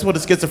starts. That's what a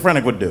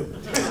schizophrenic would do.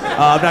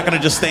 I'm not gonna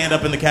just stand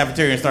up in the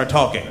cafeteria and start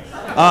talking.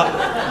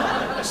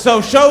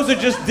 So shows are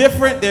just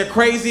different, they're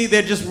crazy,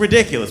 they're just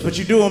ridiculous, but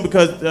you do them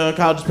because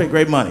colleges pay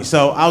great money.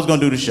 So I was gonna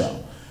do the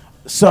show.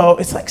 So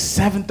it's like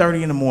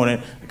 7:30 in the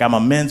morning, I got my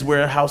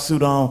menswear house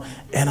suit on,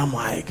 and I'm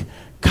like,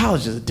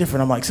 colleges are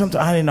different. I'm like,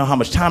 sometimes I didn't know how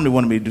much time they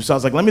wanted me to do. So I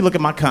was like, let me look at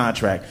my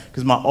contract,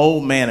 because my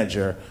old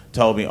manager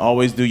told me,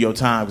 always do your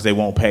time because they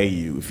won't pay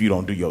you if you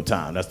don't do your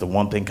time. That's the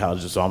one thing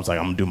colleges do. So I was like,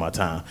 I'm gonna do my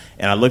time.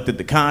 And I looked at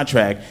the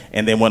contract,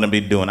 and they wanted me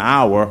to do an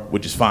hour,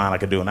 which is fine, I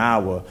could do an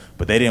hour,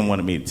 but they didn't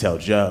want me to tell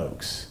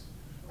jokes.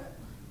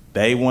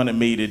 They wanted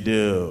me to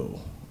do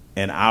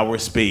an hour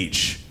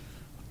speech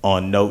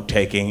on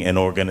note-taking and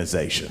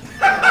organization.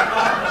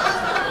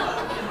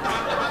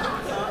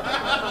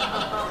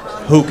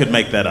 Who could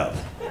make that up?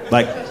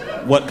 Like,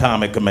 what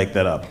comic could make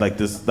that up? Like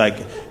this, like,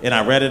 and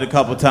I read it a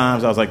couple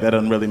times, I was like, that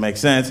doesn't really make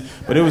sense.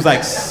 But it was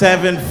like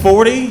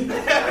 7:40.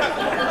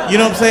 You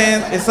know what I'm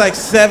saying? It's like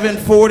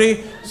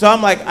 7:40. So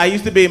I'm like, I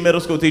used to be a middle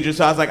school teacher,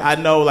 so I was like, I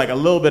know like a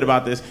little bit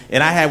about this.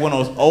 And I had one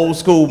of those old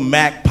school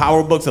Mac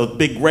power books, those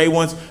big gray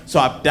ones. So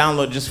I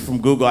downloaded just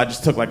from Google, I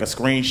just took like a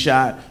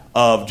screenshot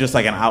of just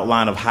like an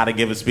outline of how to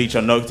give a speech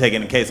on note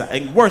taking in case,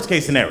 worst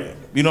case scenario.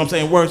 You know what I'm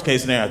saying? Worst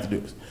case scenario I have to do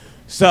this.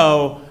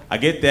 So I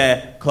get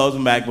that, close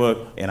my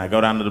MacBook, and I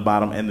go down to the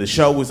bottom, and the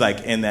show was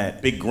like in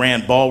that big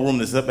grand ballroom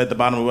that's up at the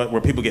bottom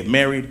where people get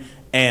married,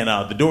 and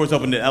the doors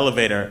open to the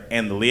elevator,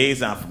 and the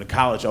liaison from the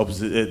college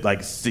opens it, like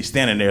she's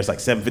standing there, it's like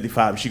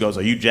 7:55, she goes,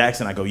 are you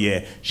Jackson? I go,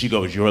 yeah. She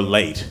goes, you're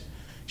late.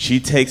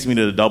 She takes me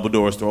to the double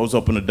doors, throws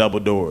open the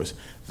double doors.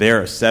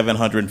 There are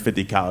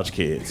 750 college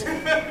kids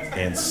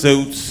in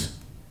suits,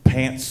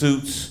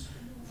 pantsuits,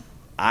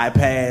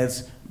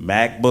 iPads,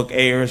 MacBook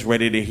Airs,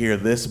 ready to hear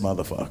this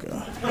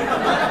motherfucker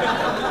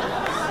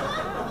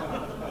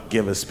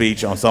give a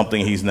speech on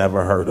something he's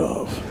never heard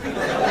of.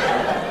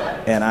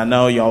 And I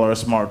know y'all are a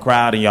smart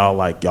crowd, and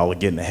y'all are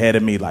getting ahead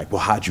of me, like,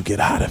 well, how'd you get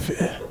out of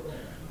it?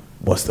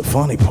 What's the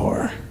funny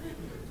part?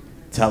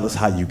 Tell us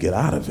how you get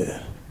out of it.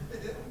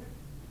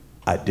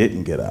 I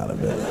didn't get out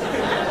of it.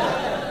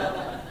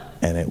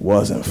 And it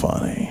wasn't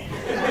funny.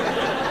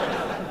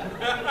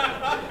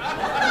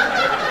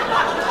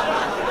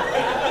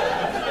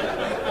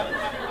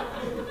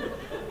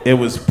 It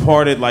was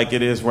parted like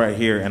it is right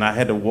here, and I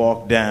had to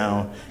walk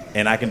down,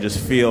 and I can just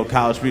feel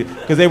college people,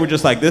 because they were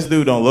just like, this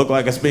dude don't look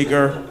like a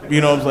speaker, you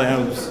know what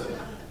I'm saying?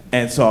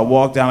 And so I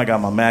walked down, I got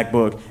my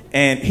MacBook,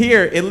 and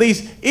here, at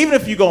least, even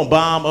if you're gonna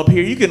bomb up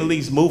here, you can at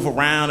least move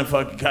around and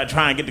fucking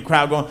try and get the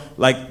crowd going.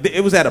 Like,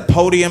 it was at a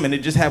podium, and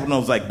it just had one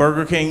of those like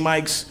Burger King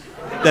mics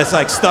that's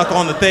like stuck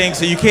on the thing,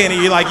 so you can't,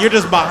 you're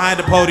just behind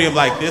the podium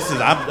like,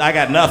 I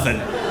got nothing.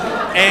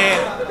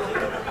 And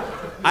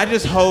I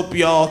just hope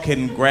y'all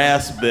can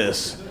grasp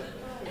this.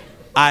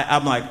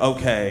 I'm like,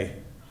 okay,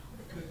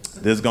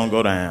 this is gonna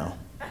go down.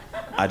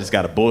 I just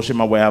gotta bullshit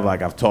my way out.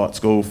 Like, I've taught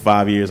school for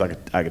 5 years. I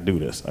could do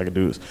this.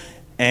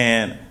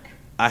 And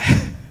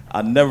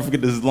I'll never forget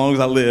this as long as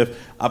I live.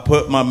 I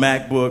put my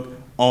MacBook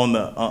on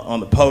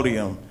the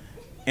podium,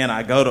 and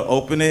I go to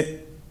open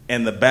it,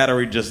 and the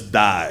battery just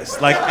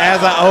dies. Like, as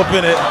I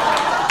open it,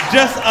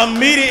 just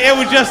immediate. It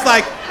was just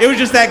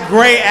that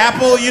gray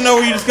apple, you know,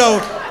 where you just go,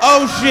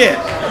 oh shit.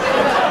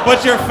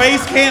 But your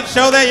face can't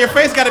show that. Your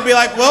face got to be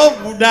like,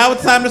 well, now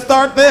it's time to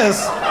start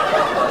this.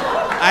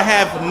 I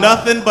have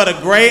nothing but a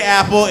gray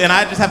apple, and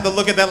I just have to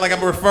look at that like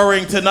I'm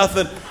referring to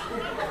nothing.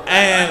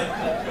 And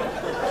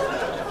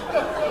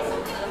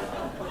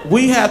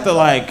we have to,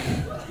 like,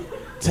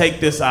 take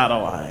this out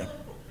of, like,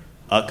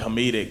 a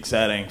comedic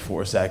setting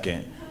for a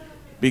second,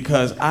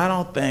 because I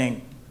don't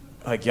think,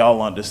 like,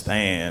 y'all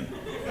understand,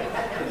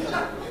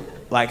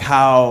 like,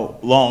 how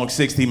long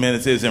 60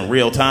 minutes is in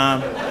real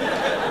time.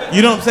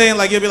 You know what I'm saying?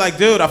 Like, you'll be like,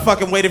 dude, I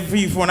fucking waited for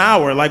you for an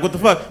hour. Like, what the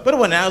fuck? But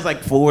now it's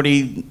like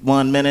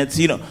 41 minutes,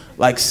 you know,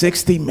 like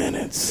 60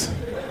 minutes.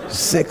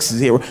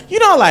 60. You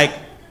know, like,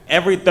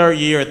 every third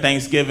year at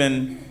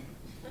Thanksgiving,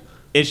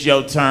 it's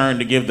your turn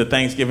to give the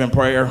Thanksgiving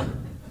prayer.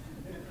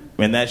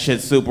 And that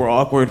shit's super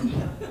awkward.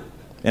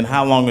 And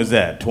how long is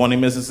that? 20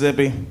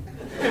 Mississippi?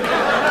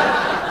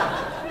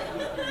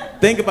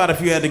 Think about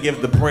if you had to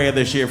give the prayer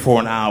this year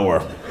for an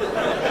hour.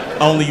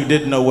 Only you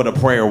didn't know what a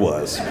prayer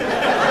was.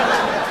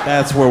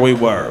 That's where we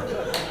were.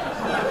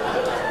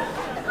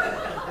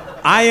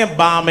 I am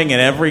bombing, and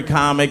every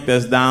comic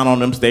that's down on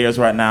them stairs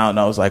right now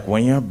knows, like,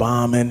 when you're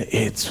bombing,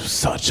 it's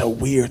such a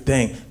weird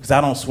thing. Because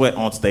I don't sweat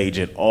on stage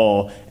at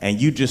all, and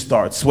you just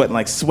start sweating,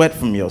 like sweat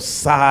from your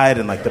side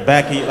and like the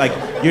back of you, like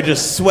you're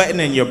just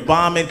sweating and you're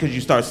bombing because you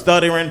start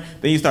stuttering.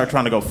 Then you start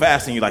trying to go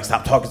fast, and you're like,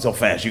 stop talking so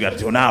fast, you got to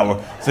do an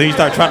hour. So you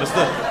start trying to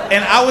stutter.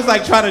 And I was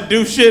like trying to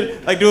do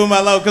shit, like doing my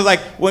low, because like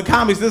when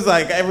comics, this is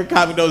like every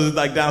comic knows it's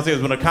like downstairs.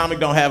 When a comic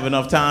don't have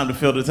enough time to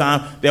fill the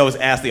time, they always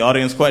ask the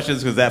audience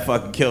questions because that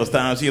fucking kills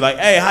time. So you're like,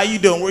 hey, how you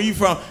doing? Where you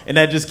from? And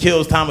that just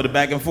kills time with the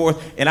back and forth.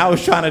 And I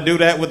was trying to do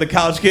that with the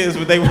college kids,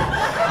 but they weren't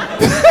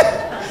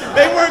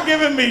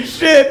giving me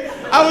shit.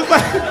 I was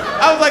like,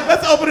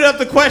 let's open it up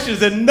to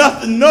questions, and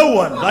no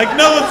one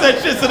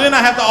said shit. So then I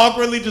have to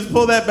awkwardly just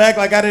pull that back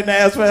like I didn't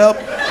ask for help.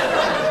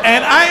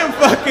 And I am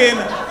fucking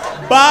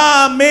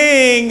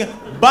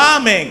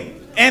bombing.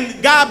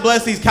 And God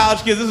bless these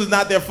college kids. This was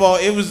not their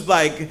fault. It was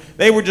like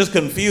they were just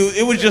confused.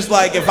 It was just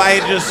like if I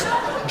had just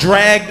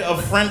dragged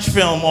a French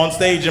film on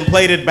stage and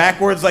played it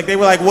backwards. Like they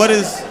were like,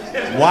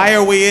 why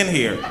are we in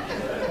here?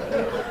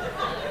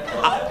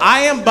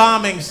 I am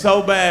bombing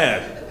so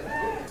bad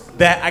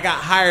that I got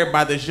hired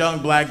by this young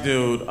black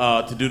dude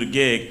to do the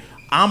gig.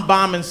 I'm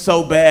bombing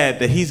so bad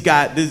that he's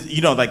got this,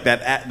 you know, like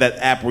that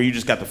app where you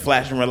just got the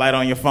flashing red light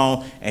on your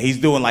phone, and he's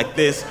doing like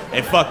this,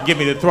 and fucking give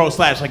me the throat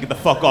slash, like, get the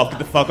fuck off.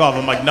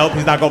 I'm like, nope,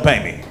 he's not gonna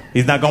pay me.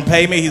 He's not gonna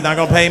pay me.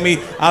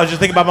 I was just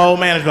thinking about my old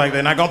manager, like,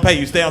 they're not gonna pay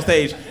you, stay on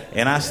stage.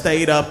 And I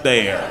stayed up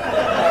there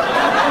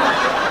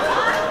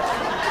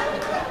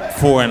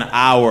for an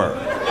hour,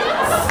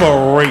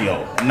 for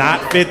real.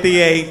 Not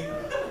 58,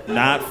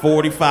 not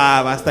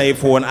 45. I stayed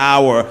for an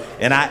hour,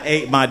 and I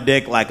ate my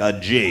dick like a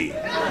G.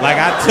 Like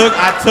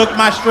I took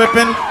my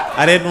stripping.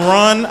 I didn't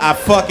run. I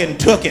fucking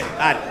took it.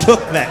 I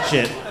took that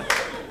shit.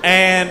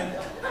 And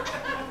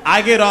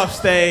I get off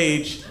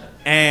stage,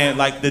 and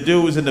like the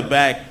dude was in the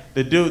back.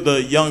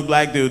 The young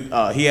black dude,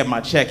 he had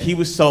my check. He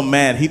was so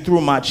mad. He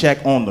threw my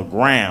check on the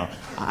ground.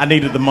 I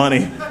needed the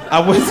money. I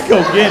went to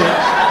go get it.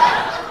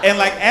 And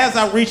like as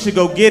I reached to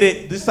go get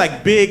it, this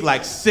like big,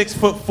 like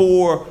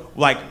 6'4",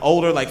 like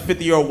older, like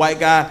 50-year-old white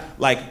guy,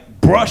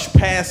 like brushed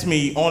past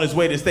me on his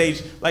way to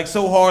stage, like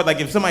so hard, like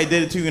if somebody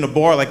did it to you in a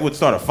bar, like it would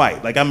start a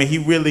fight. Like, I mean, he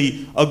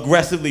really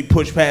aggressively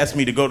pushed past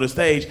me to go to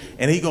stage,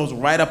 and he goes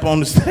right up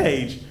on the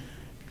stage,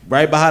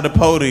 right behind the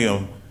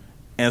podium,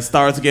 and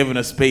starts giving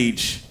a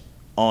speech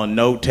on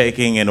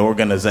note-taking and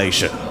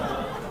organization.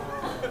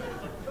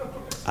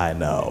 I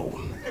know.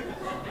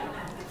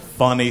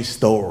 Funny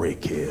story,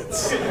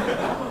 kids.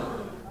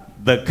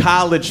 The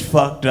college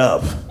fucked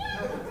up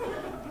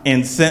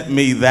and sent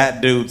me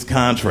that dude's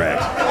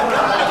contract.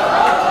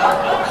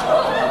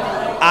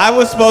 I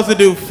was supposed to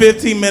do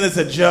 15 minutes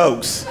of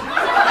jokes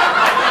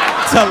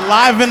to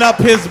liven up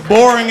his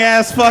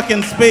boring-ass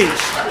fucking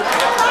speech.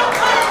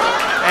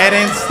 And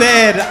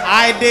instead,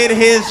 I did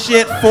his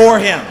shit for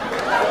him,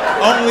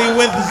 only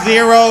with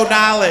zero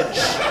knowledge,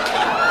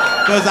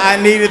 because I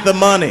needed the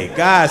money.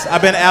 Guys,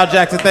 I've been Al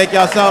Jackson. Thank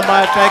y'all so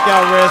much. Thank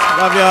y'all, Risk.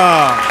 Love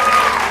y'all.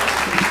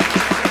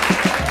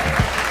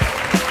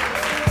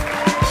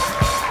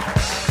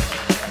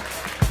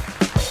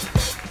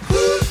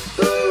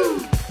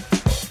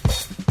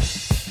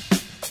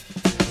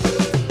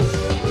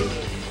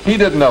 He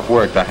did enough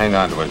work to hang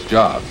on to his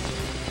job.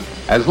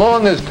 As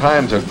long as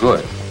times are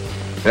good,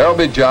 there'll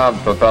be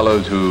jobs for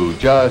fellows who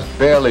just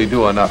barely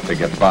do enough to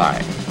get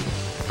by.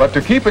 But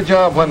to keep a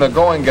job when the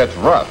going gets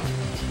rough,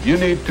 you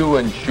need to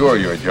insure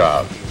your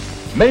job.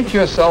 Make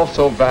yourself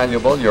so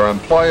valuable your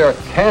employer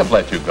can't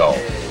let you go.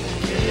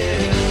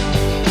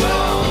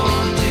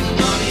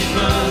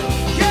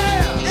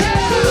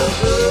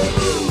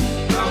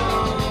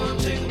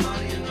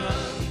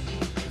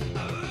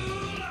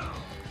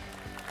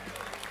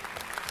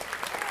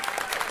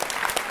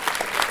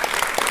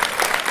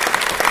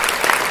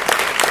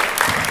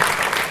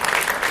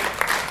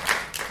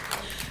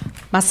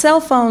 my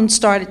cell phone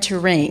started to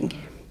ring.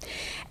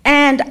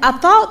 And I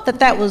thought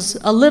that was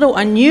a little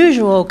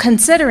unusual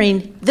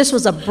considering this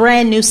was a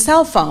brand new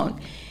cell phone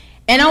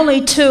and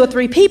only 2 or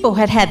 3 people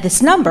had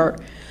this number.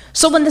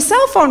 So when the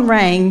cell phone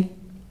rang,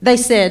 they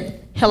said,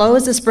 "Hello,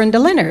 is this Brenda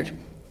Leonard?"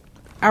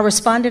 I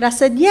responded, I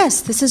said,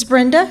 "Yes, this is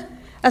Brenda."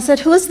 I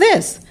said, "Who is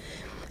this?"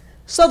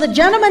 So the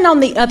gentleman on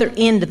the other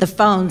end of the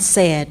phone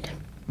said,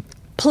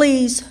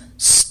 "Please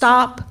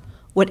stop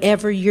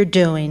whatever you're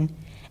doing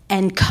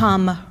and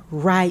come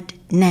right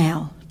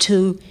now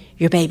to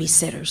your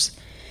babysitters."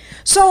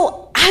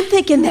 So I'm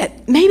thinking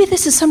that maybe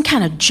this is some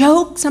kind of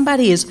joke.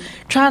 Somebody is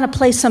trying to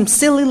play some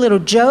silly little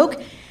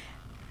joke.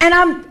 And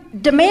I'm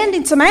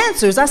demanding some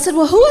answers. I said,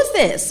 "Well, who is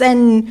this?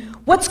 And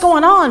what's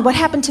going on? What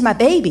happened to my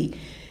baby?"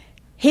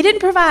 He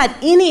didn't provide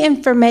any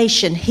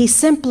information. He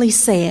simply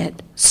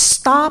said,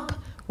 "Stop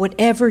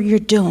whatever you're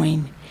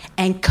doing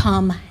and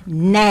come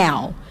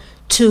now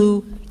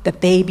to the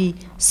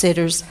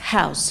babysitter's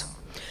house."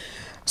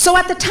 So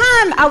at the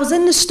time I was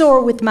in the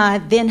store with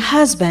my then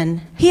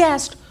husband, he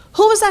asked,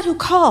 "Who was that who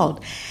called?"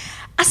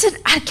 I said,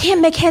 I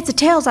can't make heads or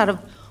tails out of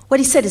what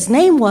he said his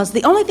name was.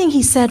 The only thing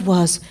he said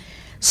was,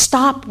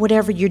 "Stop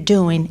whatever you're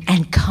doing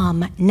and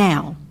come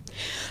now."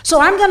 So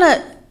I'm going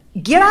to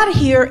get out of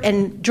here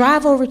and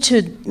drive over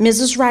to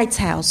Mrs. Wright's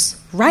house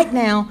right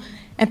now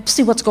and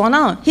see what's going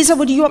on. He said,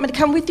 "Well, do you want me to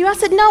come with you?" I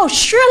said, "No,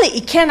 surely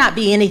it cannot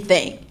be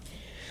anything.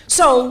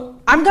 So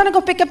I'm going to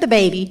go pick up the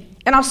baby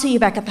and I'll see you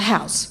back at the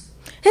house."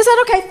 He said,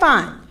 "Okay,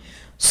 fine."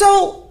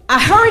 So I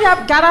hurried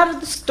up, got out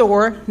of the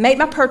store, made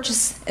my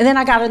purchase, and then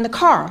I got in the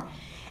car.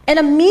 And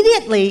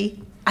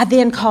immediately, I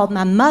then called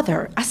my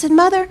mother. I said,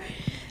 "Mother,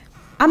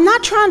 I'm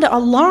not trying to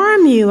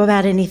alarm you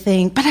about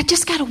anything, but I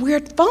just got a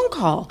weird phone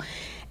call.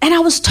 And I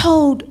was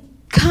told,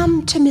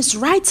 come to Miss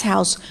Wright's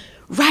house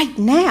right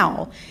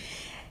now."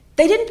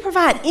 They didn't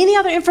provide any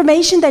other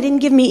information. They didn't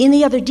give me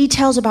any other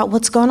details about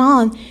what's going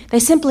on. They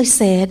simply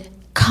said,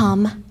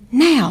 "Come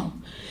now."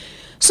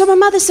 So my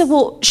mother said,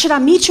 "Well, should I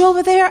meet you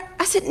over there?"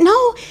 I said,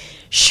 "No,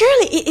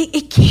 surely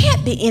it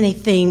can't be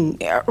anything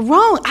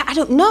wrong. I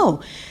don't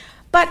know.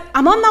 But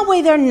I'm on my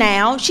way there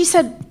now." She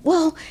said,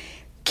 "Well,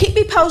 keep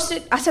me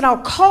posted." I said,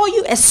 "I'll call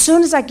you as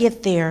soon as I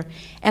get there,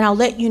 and I'll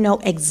let you know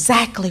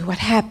exactly what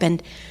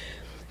happened."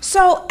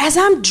 So as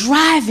I'm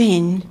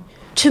driving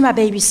to my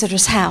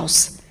babysitter's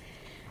house,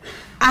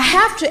 I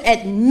have to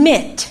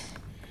admit,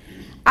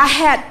 I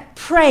had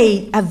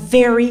prayed a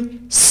very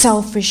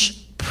selfish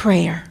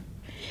prayer.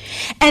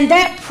 And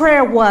that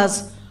prayer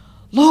was,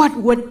 "Lord,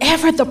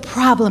 whatever the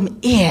problem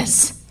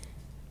is,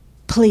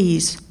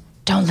 please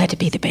don't let it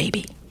be the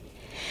baby."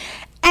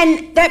 And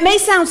that may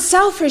sound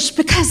selfish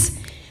because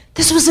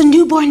this was a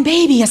newborn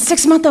baby, a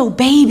 6-month-old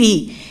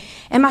baby.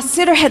 And my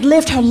sitter had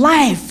lived her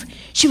life.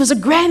 She was a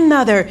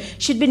grandmother.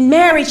 She'd been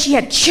married. She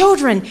had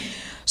children.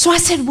 So I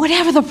said,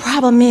 whatever the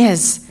problem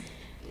is,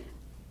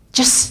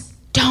 just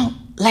don't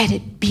let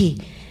it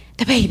be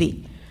the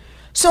baby.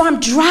 So I'm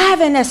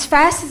driving as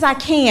fast as I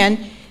can,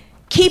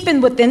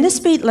 keeping within the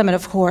speed limit,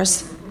 of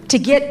course, to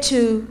get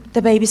to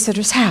the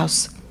babysitter's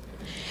house.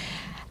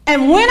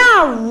 And when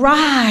I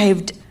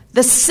arrived,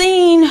 the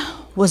scene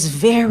was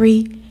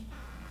very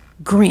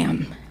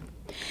grim.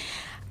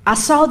 I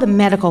saw the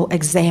medical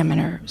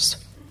examiner's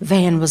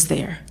van was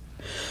there.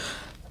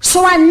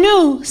 So I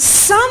knew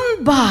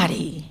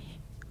somebody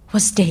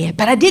was dead,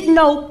 but I didn't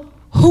know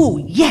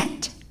who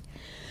yet.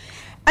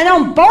 And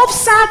on both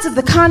sides of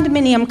the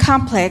condominium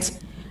complex,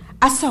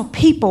 I saw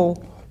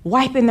people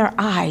wiping their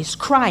eyes,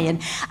 crying.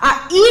 I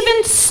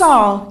even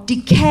saw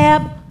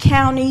DeKalb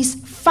County's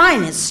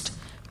finest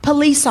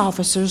police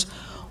officers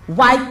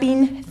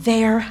wiping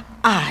their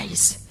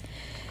eyes.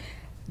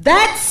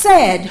 That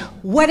said,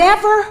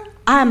 whatever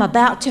I'm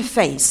about to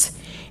face,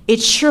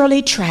 it's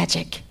surely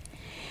tragic.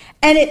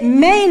 And it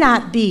may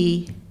not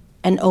be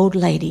an old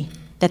lady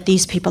that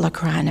these people are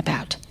crying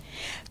about.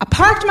 I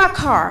parked my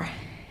car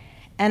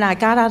and I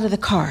got out of the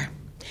car.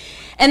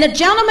 And a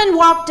gentleman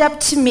walked up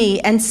to me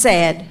and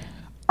said,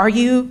 "Are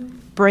you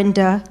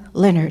Brenda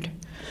Leonard?"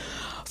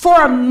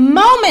 For a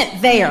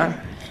moment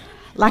there,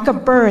 like a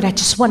bird, I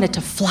just wanted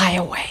to fly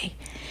away.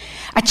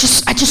 I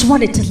just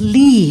wanted to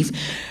leave.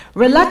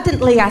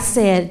 Reluctantly, I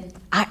said,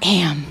 "I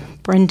am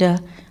Brenda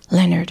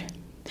Leonard."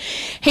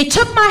 He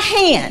took my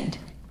hand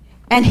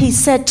and he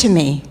said to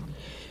me,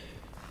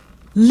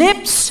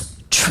 lips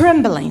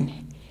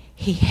trembling,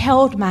 he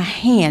held my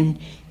hand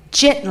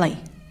gently.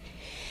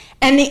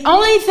 And the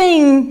only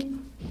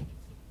thing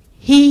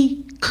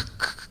he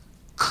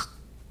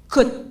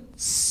could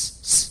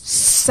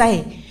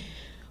say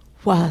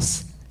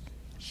was,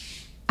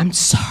 "I'm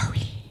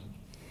sorry.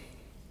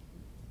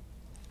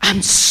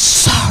 I'm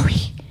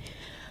sorry,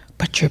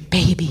 but your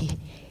baby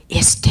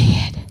is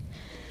dead."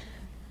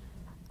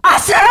 I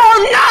said, "Oh,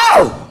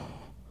 no!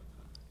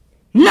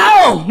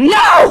 No,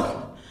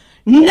 no,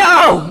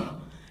 no,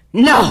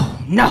 no,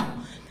 no,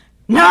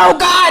 no,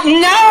 God,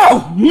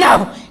 no,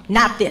 no,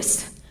 not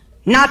this,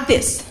 not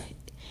this.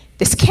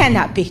 This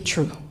cannot be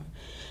true.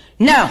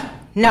 No,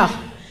 no,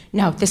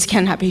 no, this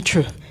cannot be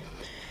true."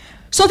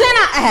 So then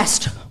I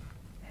asked,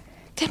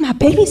 Did my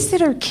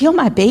babysitter kill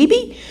my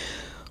baby?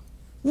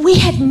 We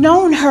had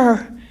known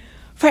her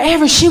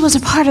forever. She was a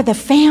part of the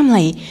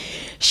family.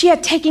 She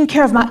had taken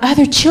care of my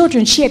other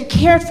children. She had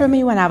cared for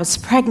me when I was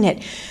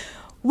pregnant.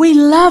 We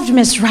loved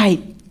Miss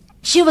Wright.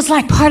 She was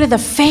like part of the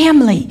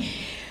family.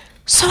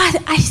 So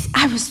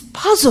I was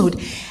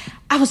puzzled.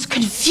 I was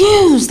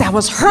confused. I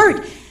was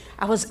hurt.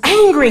 I was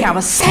angry. I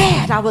was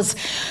sad. I was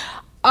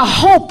a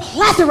whole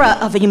plethora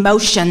of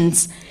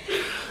emotions.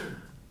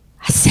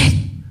 I said,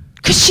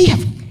 could she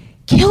have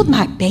killed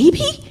my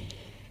baby?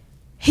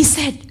 He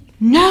said,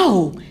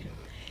 no.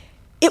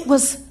 It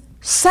was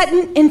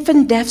sudden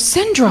infant death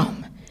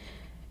syndrome.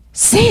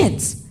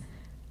 SIDS.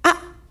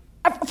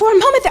 For a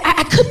moment,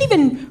 I couldn't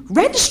even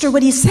register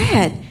what he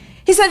said.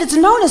 He said it's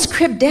known as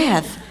crib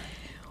death.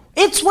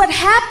 It's what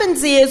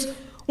happens is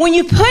when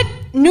you put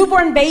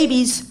newborn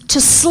babies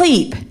to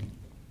sleep,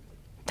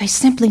 they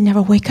simply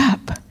never wake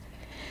up.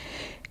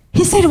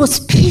 He said it was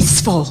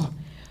peaceful.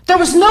 There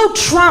was no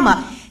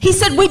trauma. He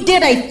said we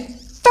did a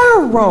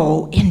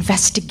thorough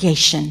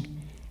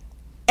investigation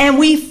and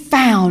we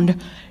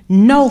found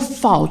no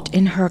fault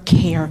in her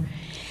care.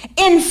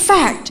 In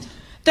fact,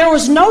 there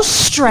was no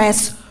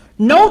stress,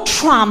 no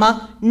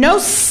trauma, no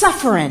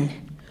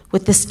suffering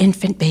with this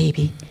infant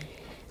baby.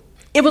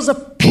 It was a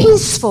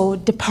peaceful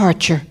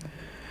departure.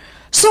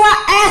 So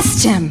I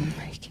asked him,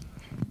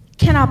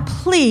 can I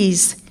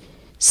please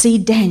see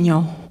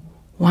Daniel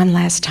one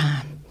last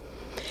time?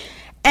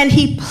 And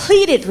he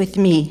pleaded with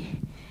me.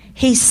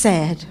 He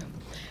said,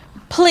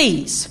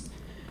 please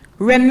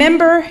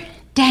remember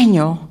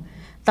Daniel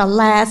the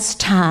last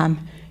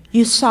time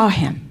you saw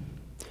him.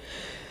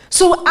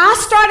 So I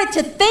started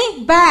to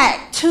think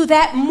back to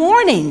that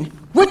morning,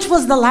 which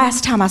was the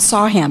last time I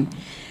saw him.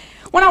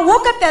 When I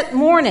woke up that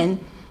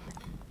morning,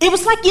 it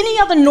was like any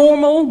other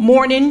normal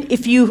morning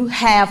if you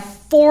have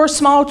 4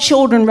 small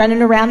children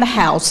running around the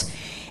house.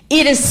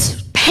 It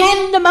is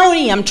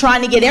pandemonium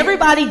trying to get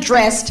everybody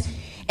dressed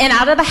and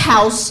out of the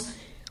house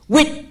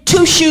with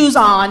 2 shoes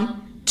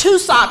on, 2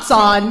 socks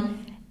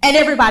on, and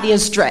everybody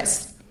is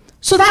dressed.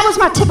 So that was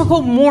my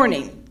typical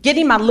morning,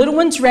 getting my little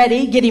ones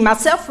ready, getting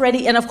myself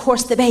ready, and of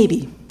course the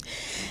baby.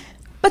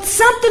 But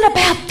something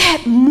about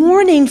that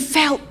morning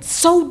felt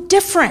so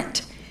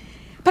different.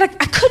 But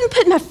I couldn't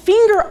put my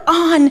finger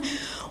on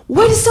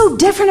what is so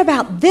different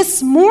about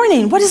this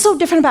morning? What is so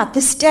different about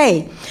this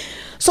day?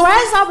 So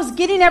as I was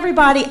getting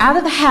everybody out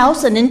of the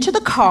house and into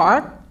the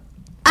car,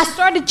 I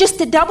started just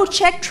to double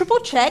check, triple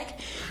check,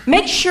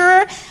 make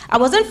sure I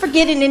wasn't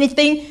forgetting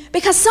anything,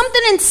 because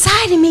something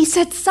inside of me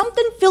said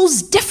something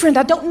feels different.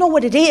 I don't know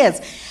what it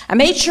is. I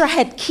made sure I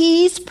had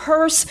keys,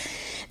 purse,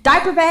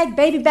 diaper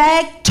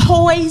bag,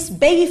 toys,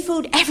 baby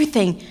food,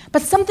 everything.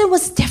 But something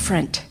was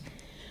different.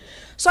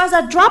 So as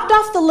I dropped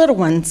off the little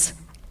ones,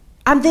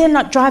 I'm then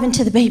not driving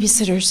to the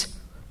babysitter's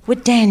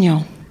with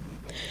Daniel.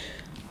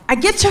 I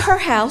get to her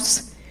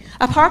house,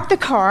 I park the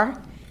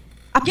car,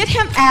 I get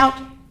him out,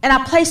 and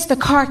I place the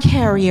car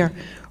carrier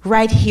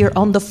right here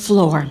on the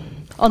floor,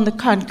 on the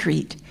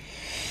concrete.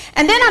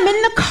 And then I'm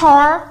in the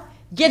car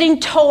getting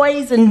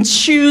toys and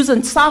shoes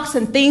and socks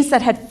and things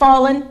that had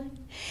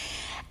fallen.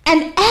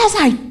 And as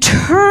I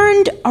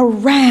turned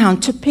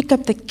around to pick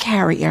up the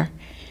carrier,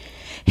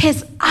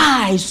 his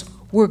eyes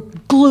were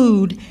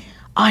glued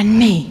on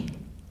me.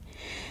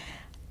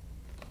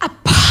 I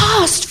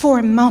paused for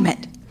a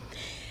moment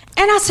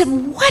and I said,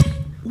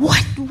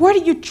 what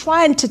are you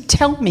trying to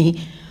tell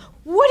me?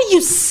 What are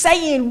you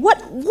saying?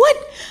 What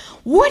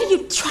are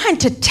you trying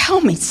to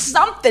tell me?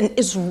 Something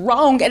is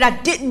wrong, and I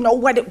didn't know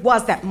what it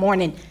was that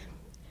morning.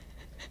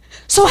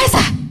 So as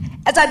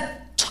I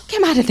took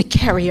him out of the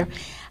carrier,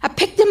 I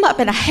picked him up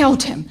and I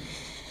held him.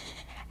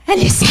 And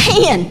his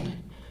hand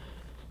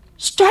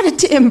started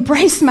to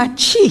embrace my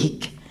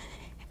cheek.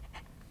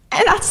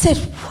 And I said,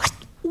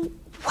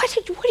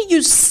 what are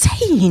you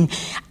saying?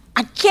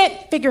 I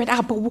can't figure it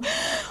out, but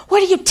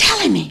what are you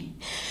telling me?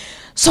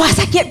 So as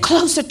I get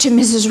closer to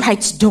Mrs.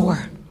 Wright's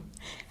door,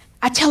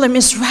 I tell her,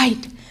 Miss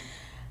Wright,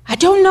 I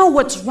don't know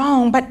what's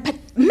wrong, but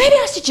maybe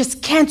I should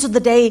just cancel the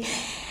day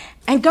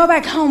and go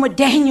back home with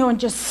Daniel and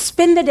just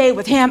spend the day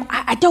with him.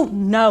 I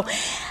don't know.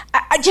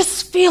 I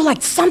just feel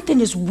like something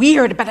is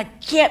weird, but I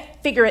can't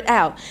figure it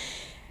out.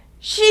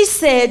 She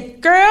said,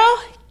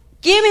 girl,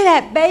 give me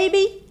that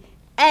baby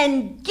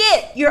and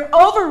get. You're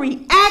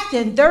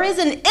overreacting. There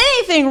isn't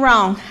anything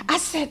wrong. I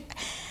said,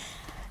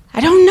 I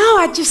don't know.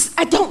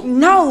 I don't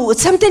know.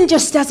 Something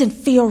just doesn't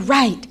feel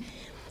right.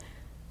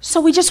 So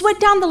we just went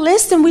down the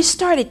list and we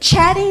started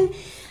chatting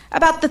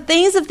about the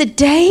things of the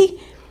day.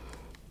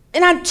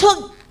 And I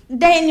took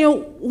Daniel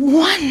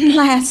one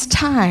last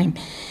time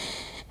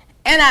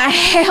and I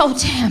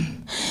held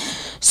him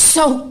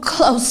so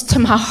close to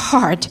my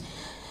heart.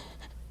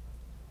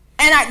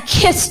 And I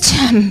kissed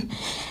him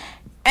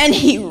and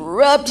he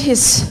rubbed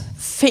his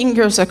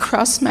fingers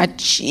across my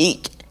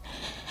cheek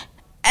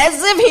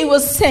as if he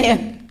was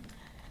saying,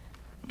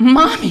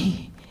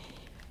 Mommy,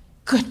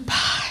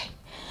 goodbye.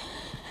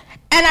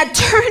 And I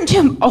turned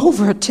him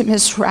over to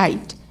Miss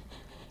Wright.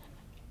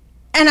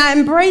 And I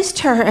embraced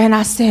her and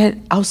I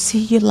said, I'll see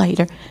you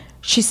later,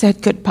 she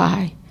said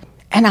goodbye,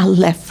 and I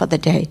left for the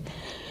day.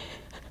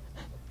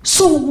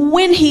 So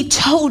when he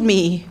told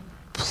me,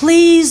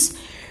 please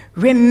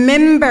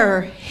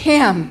remember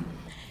him,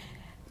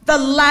 the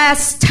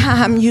last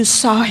time you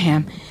saw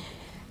him,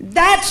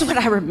 that's what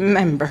I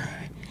remember.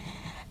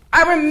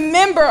 I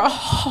remember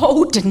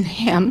holding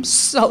him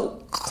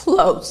so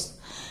close.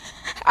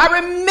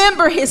 I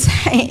remember his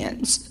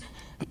hands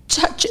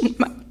touching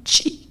my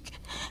cheek.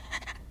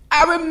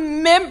 I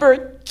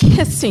remember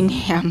kissing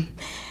him.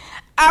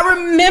 I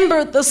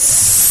remember the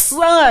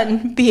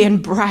sun being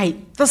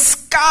bright, the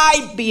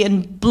sky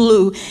being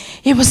blue.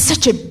 It was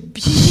such a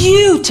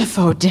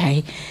beautiful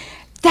day.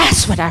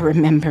 That's what I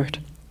remembered.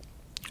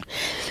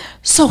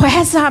 So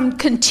as I'm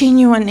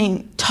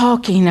continuing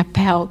talking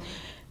about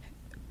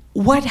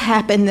what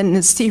happened in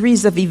the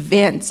series of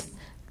events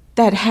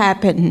that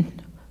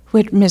happened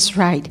with Miss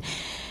Wright,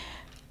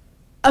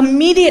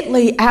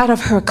 immediately out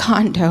of her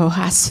condo,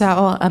 I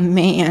saw a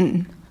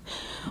man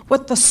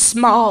with a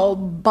small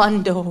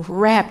bundle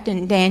wrapped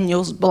in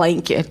Daniel's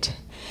blanket.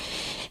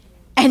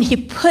 And he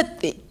put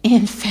the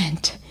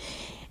infant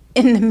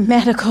in the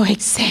medical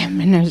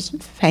examiner's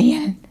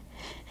van.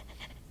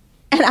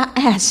 And I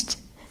asked,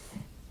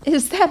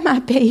 is that my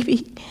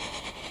baby?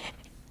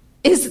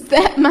 Is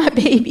that my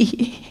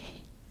baby?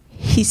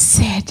 He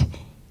said,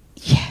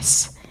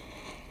 yes.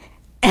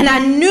 And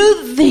I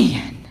knew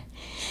then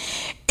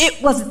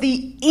it was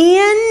the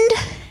end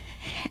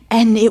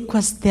and it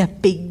was the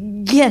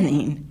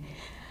beginning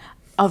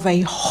of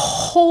a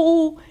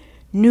whole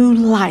new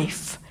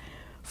life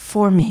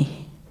for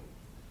me.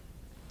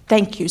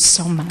 Thank you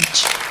so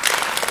much.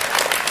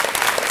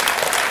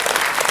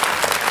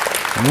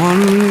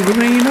 One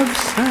grain of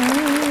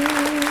sand,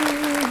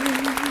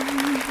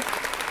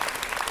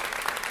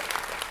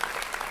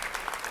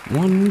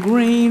 one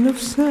grain of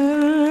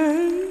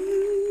sand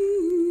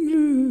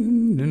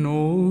in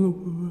all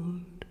the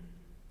world.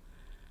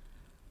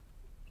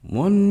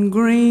 One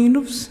grain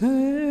of sand,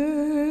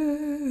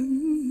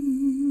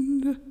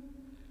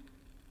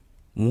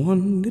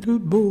 one little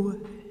boy,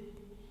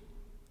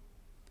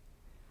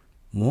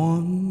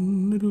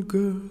 one little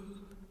girl.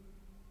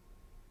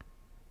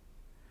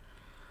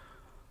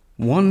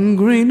 One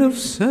grain of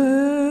sand,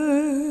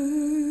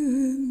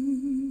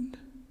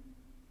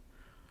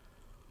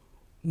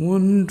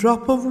 one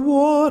drop of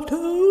water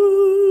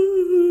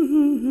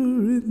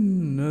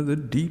in the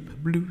deep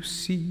blue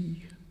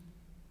sea.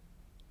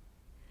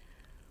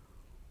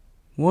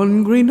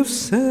 One grain of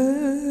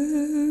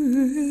sand,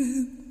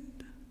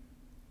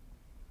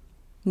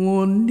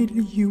 one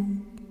little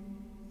you,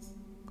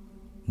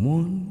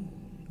 one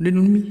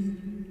little me.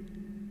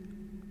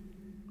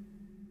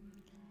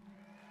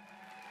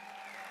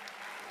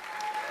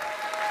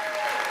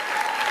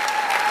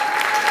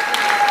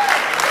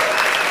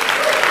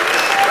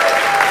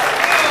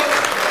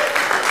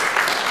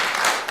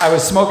 I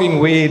was smoking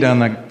weed on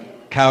the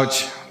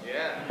couch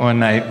one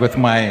night with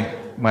my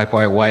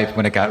boy wife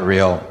when it got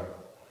real.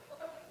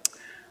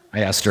 I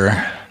asked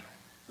her,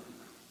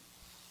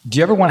 do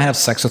you ever want to have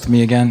sex with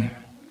me again?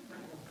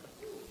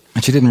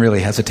 And she didn't really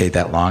hesitate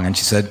that long, and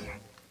she said,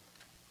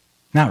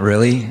 not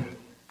really.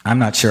 I'm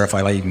not sure if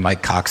I even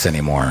like cocks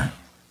anymore.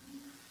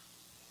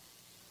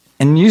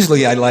 And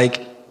usually I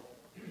like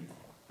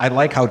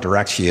how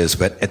direct she is,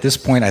 but at this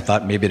point I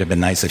thought maybe it'd have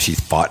been nice if she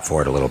fought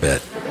for it a little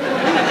bit.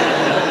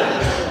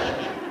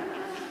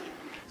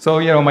 So,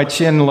 my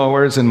chin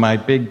lowers and my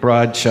big,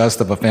 broad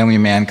chest of a family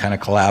man kind of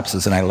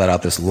collapses, and I let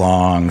out this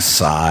long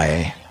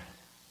sigh.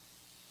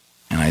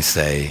 And I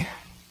say,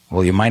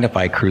 well, you mind if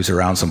I cruise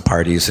around some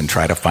parties and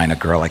try to find a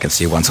girl I can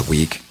see once a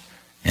week?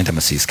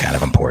 Intimacy is kind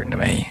of important to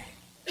me.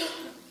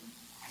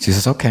 She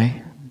says,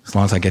 okay, as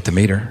long as I get to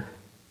meet her.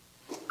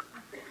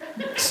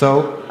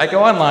 So I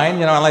go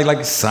online,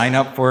 I sign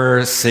up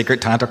for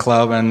Sacred Tantra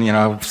Club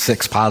and,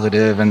 Sex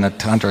Positive and the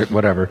Tantra,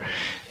 whatever.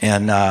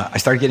 And I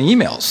started getting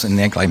emails, and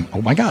they're like,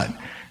 oh my God,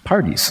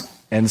 parties.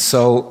 And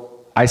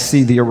so I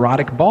see the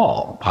erotic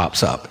ball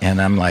pops up,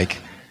 and I'm like,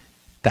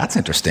 that's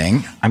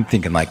interesting. I'm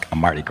thinking like a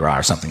Mardi Gras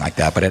or something like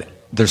that, but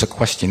there's a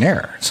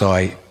questionnaire. So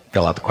I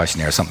fill out the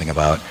questionnaire, something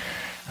about,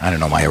 I don't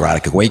know, my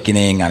erotic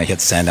awakening, and I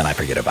hit send, and I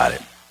forget about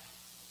it.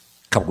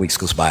 A couple weeks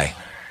goes by,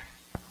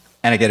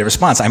 and I get a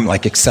response. I'm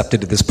like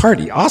accepted to this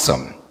party.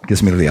 Awesome.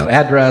 Gives me the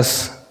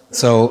address.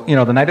 So,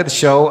 the night of the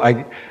show,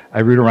 I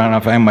root around, I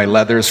find my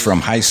leathers from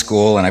high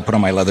school, and I put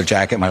on my leather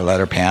jacket, my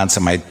leather pants,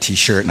 and my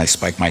t-shirt, and I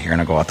spike my hair,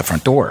 and I go out the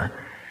front door.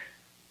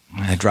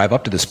 And I drive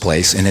up to this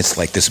place, and it's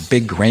like this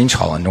big Grange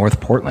Hall in North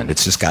Portland.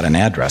 It's just got an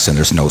address, and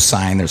there's no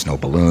sign, there's no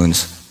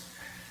balloons.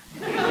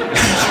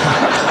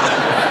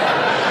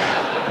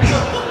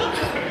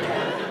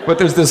 But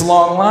there's this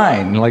long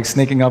line, like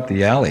sneaking up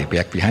the alley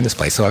back behind this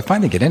place. So I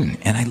finally get in,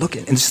 and I look,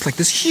 and it's just like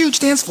this huge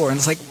dance floor, and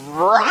it's like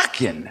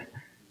rocking.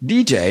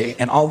 DJ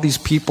and all these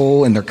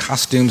people in their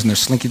costumes and their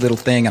slinky little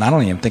thing, and I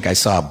don't even think I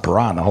saw a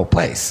bra in the whole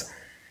place.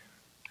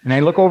 And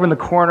I look over in the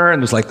corner,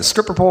 and there's like the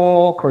stripper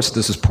pole. Of course,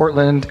 this is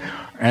Portland.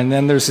 And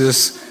then there's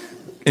this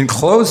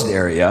enclosed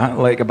area,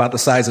 like about the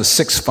size of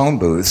 6 phone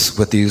booths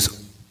with these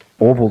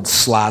oval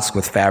slots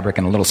with fabric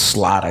and a little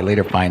slot. I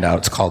later find out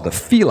it's called the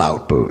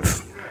feel-out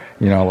booth.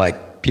 You know,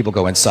 like people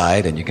go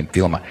inside and you can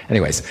feel them.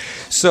 Anyways,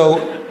 so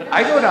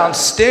I go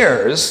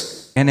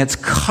downstairs and it's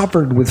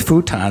covered with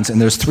futons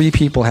and there's 3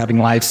 people having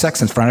live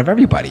sex in front of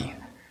everybody.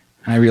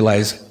 And I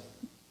realize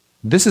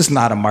this is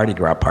not a Mardi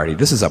Gras party.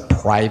 This is a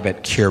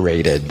private,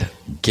 curated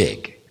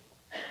gig.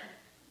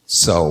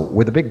 So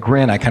with a big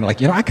grin, I kind of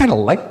I kind of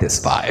like this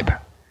vibe.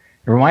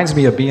 It reminds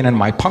me of being in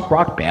my punk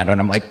rock band when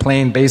I'm like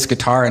playing bass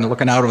guitar and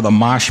looking out over the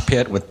mosh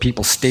pit with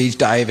people stage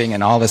diving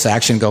and all this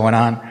action going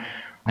on.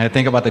 And I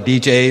think about the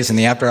DJs and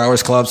the after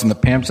hours clubs and the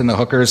pimps and the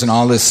hookers and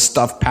all this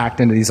stuff packed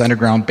into these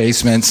underground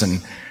basements.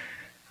 And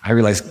I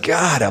realize,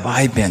 God, have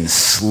I been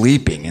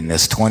sleeping in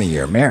this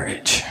 20-year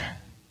marriage?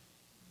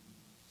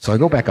 So I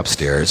go back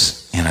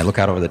upstairs and I look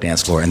out over the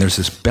dance floor and there's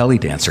this belly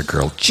dancer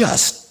girl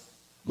just,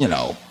 with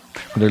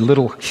her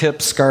little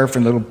hip scarf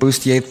and little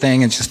bustier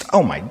thing and just,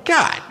 oh my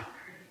God.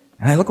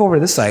 And I look over to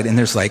this side, and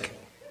there's like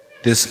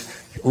this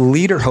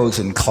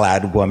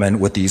lederhosen-clad woman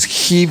with these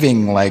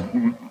heaving, like,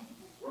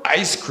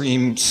 ice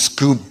cream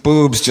scoop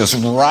boobs just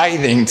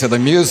writhing to the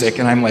music.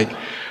 And I'm like,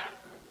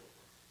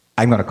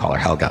 I'm going to call her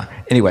Helga.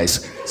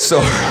 Anyways, so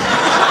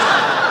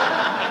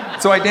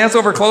I dance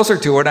over closer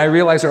to her, and I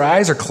realize her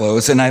eyes are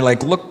closed, and I,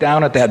 like, look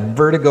down at that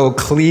vertigo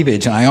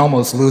cleavage, and I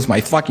almost lose my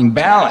fucking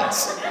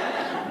balance.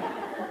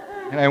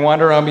 And I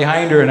wander around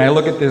behind her, and I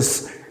look at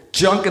this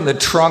junk in the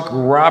trunk,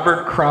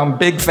 Robert Crumb,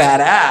 big fat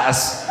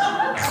ass,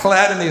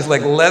 clad in these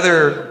like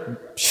leather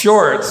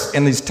shorts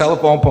and these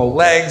telephone pole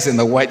legs and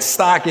the white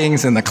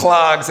stockings and the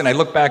clogs. And I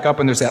look back up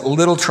and there's that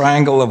little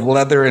triangle of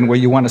leather and where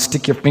you want to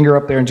stick your finger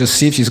up there and just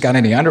see if she's got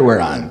any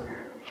underwear on.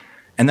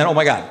 And then, oh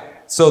my God.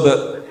 So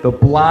the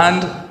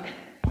blonde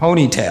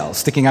ponytail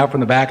sticking out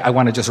from the back, I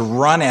want to just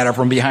run at her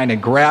from behind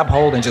and grab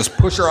hold and just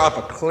push her off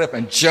a cliff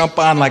and jump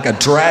on like a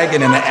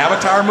dragon in the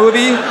Avatar movie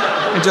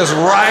and just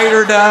ride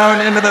her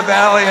down into the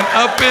valley and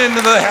up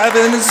into the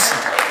heavens.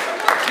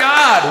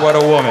 God, what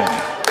a woman.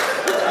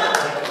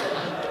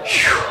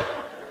 Whew.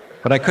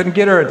 But I couldn't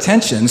get her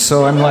attention,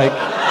 so I'm like...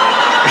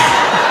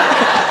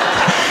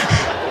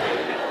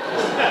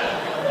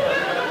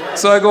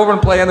 So I go over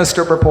and play on the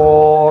stripper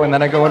pole, and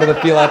then I go into the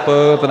feel-out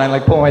booth, and I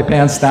like pull my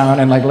pants down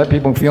and like let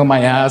people feel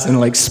my ass and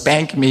like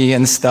spank me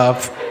and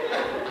stuff.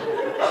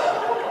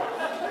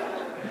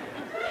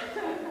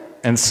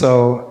 And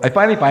so I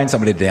finally find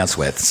somebody to dance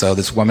with. So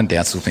this woman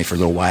dances with me for a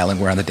little while,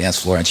 and we're on the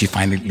dance floor, and she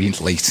finally leans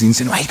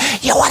in like,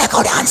 "You want to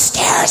go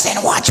downstairs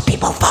and watch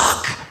people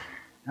fuck?"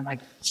 I'm like,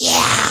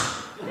 "Yeah."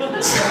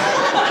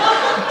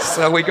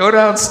 So we go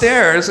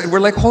downstairs, and we're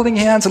like holding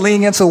hands and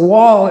leaning against the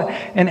wall.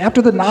 And after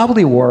the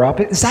novelty wore off,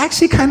 it's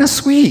actually kind of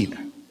sweet.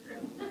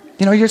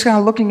 You're just kind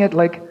of looking at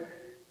like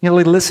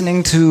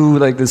listening to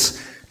like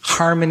this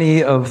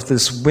harmony of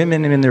this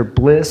women in their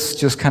bliss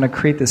just kind of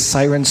create this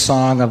siren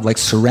song of like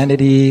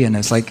serenity. And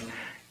it's like,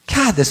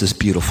 God, this is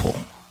beautiful.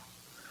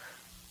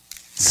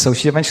 So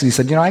she eventually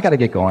said, I got to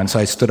get going. So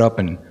I stood up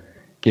and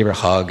gave her a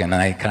hug, and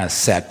then I kind of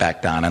sat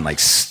back down and like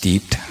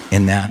steeped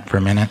in that for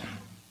a minute.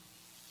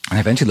 And I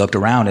eventually looked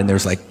around, and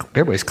there's like,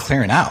 everybody's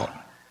clearing out.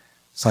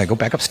 So I go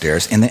back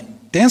upstairs, and the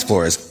dance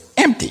floor is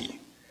empty,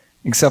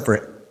 except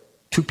for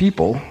 2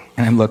 people.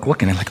 And I'm looking,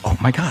 and I'm like, oh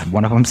my God,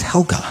 one of them's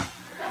Helga.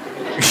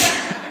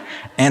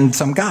 And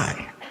some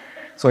guy.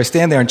 So I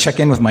stand there and check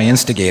in with my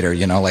instigator,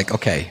 like,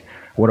 okay,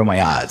 what are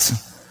my odds?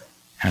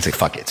 And I say,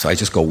 fuck it. So I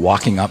just go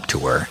walking up to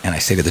her, and I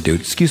say to the dude,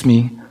 excuse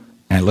me.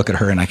 And I look at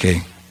her, and I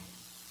say,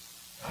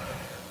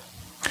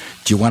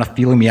 do you want to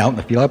feel me out in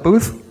the feel-out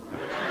booth?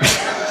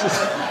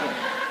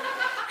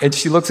 And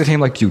she looks at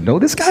him like, do you know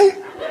this guy?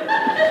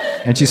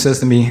 And she says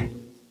to me,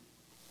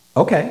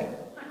 okay.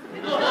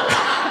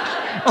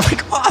 I'm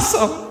like,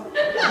 awesome.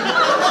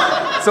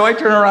 So I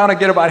turn around and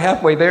get about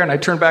halfway there, and I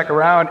turn back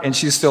around, and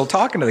she's still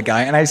talking to the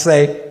guy, and I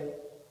say,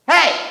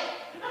 hey!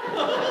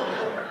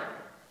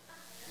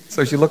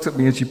 So she looks at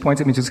me, and she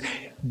points at me and says,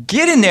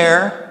 get in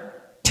there,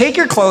 take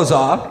your clothes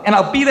off, and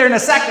I'll be there in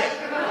a second.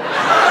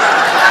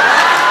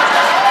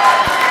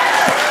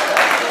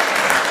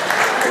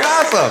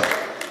 Awesome.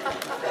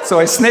 So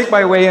I snake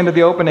my way into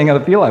the opening of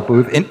the feel-out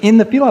booth, and in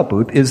the feel-out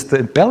booth is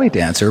the belly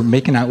dancer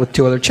making out with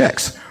 2 other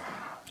chicks.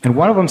 And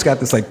one of them's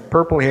got this like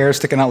purple hair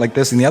sticking out like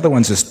this, and the other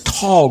one's this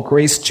tall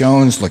Grace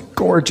Jones, like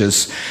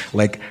gorgeous,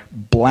 like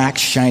black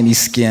shiny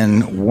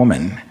skin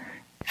woman.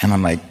 And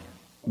I'm like,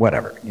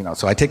 whatever,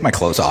 So I take my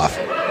clothes off,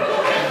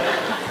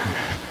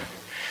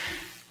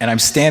 and I'm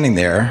standing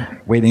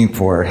there waiting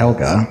for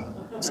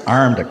Helga's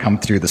arm to come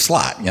through the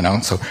slot,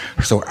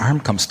 So her arm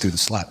comes through the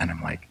slot, and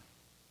I'm like,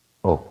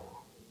 oh.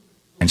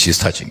 And she's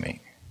touching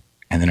me.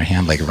 And then her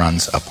hand like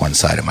runs up one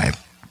side of my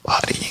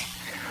body.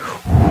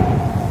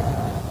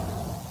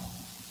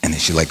 And then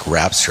she like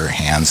wraps her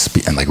hands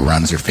and like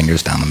runs her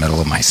fingers down the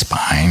middle of my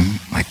spine.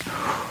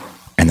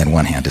 And then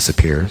one hand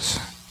disappears.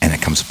 And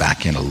it comes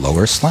back in a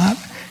lower slot.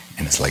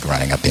 And it's like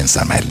running up the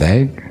inside of my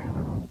leg.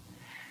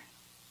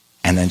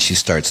 And then she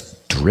starts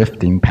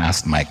drifting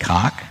past my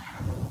cock.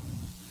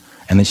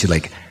 And then she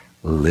like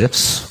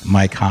lifts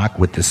my cock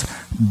with this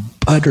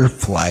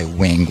butterfly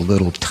wing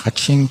little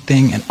touching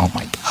thing, and oh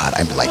my God,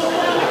 I'm like...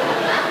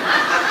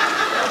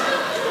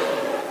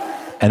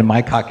 And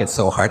my cock gets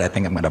so hard, I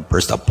think I'm gonna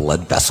burst a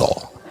blood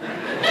vessel.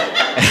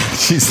 And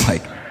she's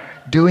like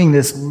doing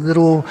this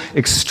little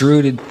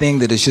extruded thing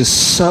that is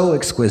just so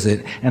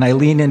exquisite, and I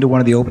lean into one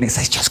of the openings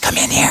and say, just come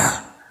in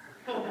here.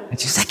 And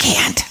she says, I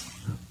can't.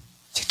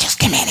 She said, just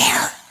come in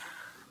here.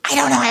 I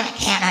don't know if I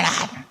can or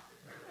not.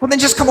 Well, then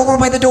just come over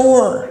by the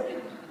door. I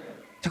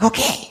said,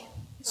 okay.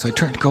 So I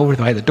turn to go over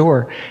by the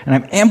door, and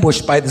I'm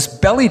ambushed by this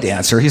belly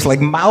dancer. He's like,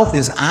 mouth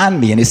is on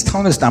me, and his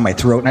tongue is down my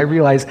throat, and I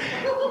realize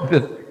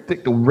the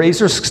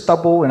razor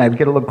stubble, and I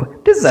get a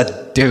look, this is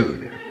a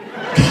dude.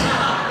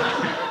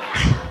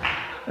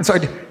 And so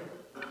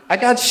I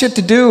got shit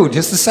to do,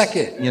 just a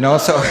second, you know,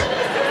 so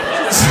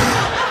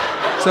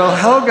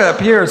Helga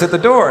appears at the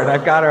door, and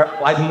I've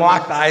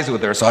locked eyes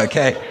with her, so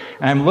okay.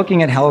 And I'm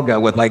looking at Helga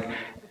with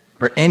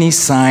for any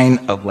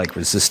sign of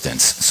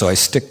resistance. So I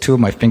stick two of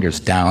my fingers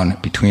down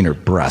between her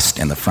breast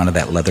and the front of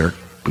that leather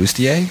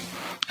bustier,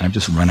 and I'm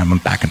just running them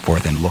back and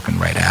forth and looking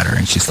right at her,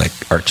 and she's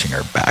arching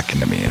her back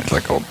into me, and it's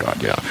oh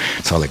God, yeah.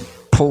 So I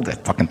pulled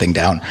that fucking thing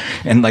down,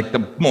 and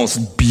the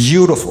most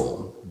beautiful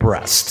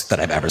breast that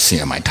I've ever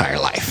seen in my entire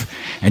life.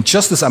 And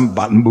just as I'm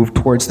about to move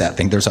towards that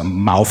thing, there's a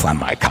mouth on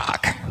my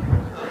cock.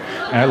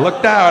 And I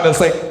look down, and it's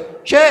like,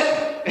 shit!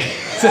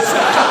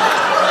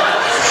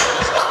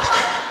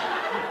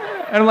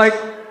 And I'm like,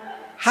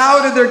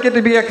 how did there get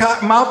to be a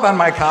mouth on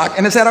my cock,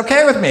 and is that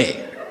okay with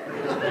me?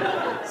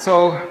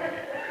 So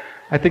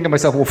I think to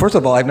myself, well, first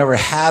of all, I've never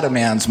had a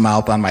man's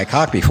mouth on my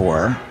cock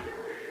before.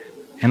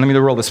 And let me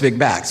roll this big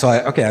back. So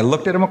I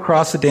looked at him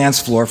across the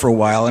dance floor for a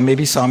while, and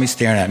maybe he saw me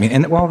staring at me.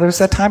 And well, there's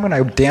that time when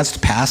I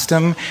danced past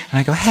him, and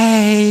I go,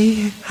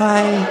 hey,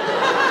 hi.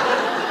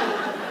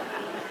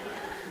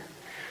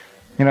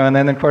 You know, and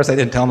then of course I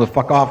didn't tell him to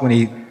fuck off when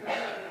he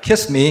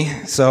kissed me,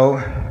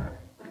 so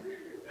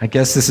I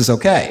guess this is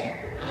okay.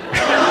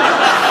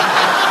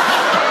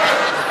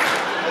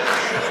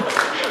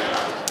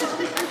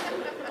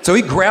 So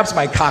he grabs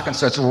my cock and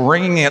starts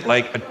wringing it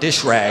like a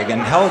dish rag,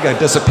 and Helga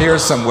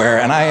disappears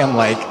somewhere, and I am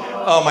like,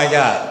 oh my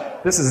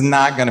God, this is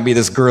not gonna be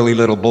this girly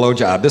little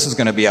blowjob. This is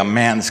gonna be a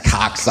man's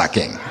cock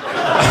sucking.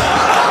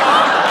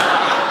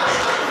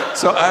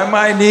 So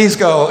my knees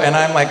go, and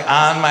I'm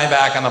on my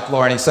back on the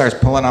floor, and he starts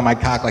pulling on my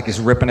cock like he's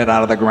ripping it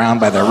out of the ground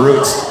by the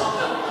roots.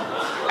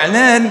 And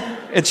then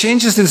it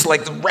changes this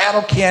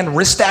rattle can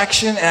wrist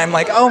action, and I'm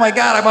like, oh my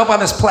God, I'm up on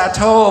this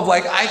plateau of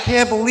I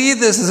can't believe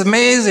this is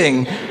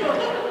amazing.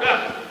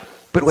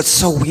 But what's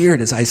so weird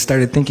is I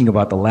started thinking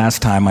about the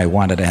last time I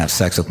wanted to have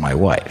sex with my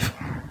wife.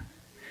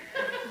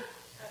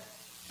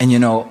 And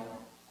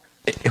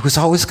it was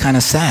always kind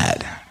of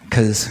sad,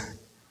 because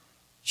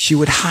she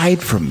would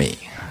hide from me.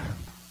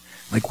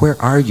 Where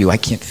are you? I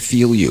can't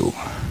feel you.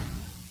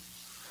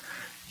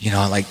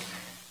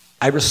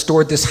 I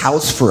restored this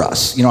house for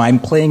us. I'm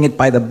playing it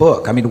by the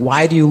book. I mean,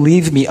 why do you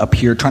leave me up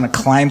here trying to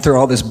climb through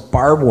all this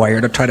barbed wire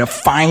to try to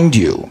find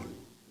you?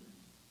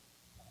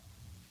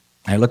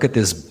 I look at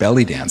this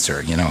belly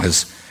dancer,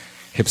 his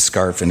hip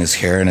scarf and his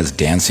hair and his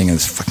dancing and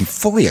his fucking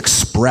fully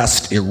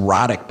expressed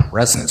erotic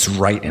presence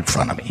right in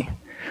front of me,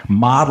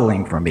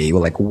 modeling for me,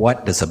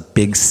 what does a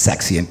big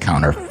sexy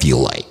encounter feel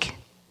like?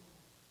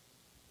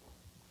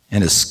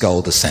 And his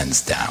skull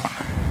descends down,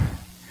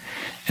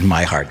 and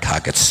my hard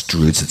cock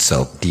extrudes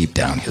itself deep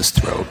down his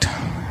throat.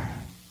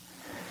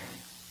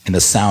 And the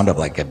sound of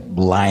a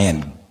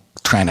lion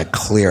trying to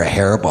clear a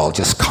hairball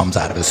just comes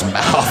out of his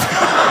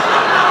mouth.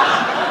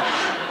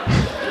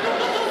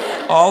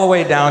 All the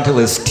way down till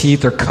his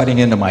teeth are cutting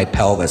into my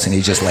pelvis, and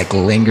he just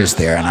lingers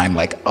there, and I'm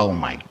like, oh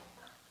my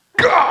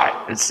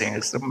God, this thing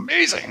is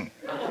amazing.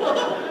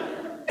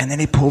 And then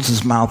he pulls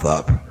his mouth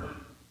up,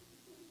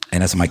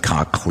 and as my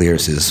cock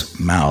clears his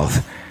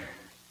mouth,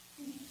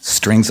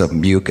 strings of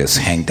mucus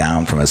hang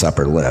down from his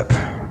upper lip,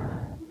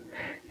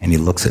 and he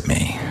looks at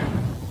me,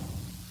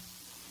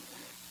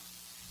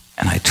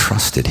 and I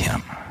trusted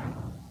him.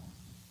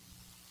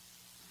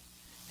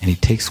 And he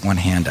takes one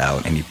hand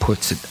out, and he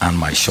puts it on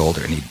my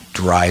shoulder, and he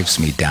drives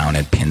me down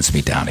and pins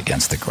me down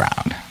against the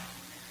ground.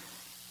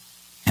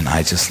 And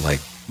I just let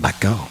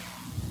go.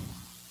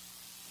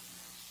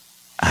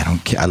 I don't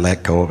care. I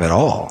let go of it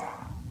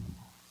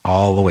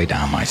all the way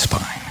down my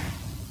spine.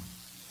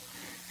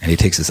 And he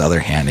takes his other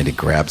hand, and he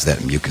grabs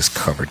that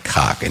mucus-covered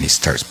cock, and he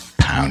starts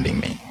pounding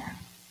me.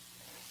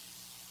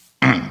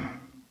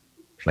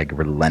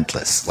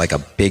 Relentless, like a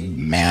big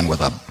man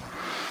with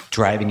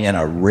driving in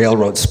a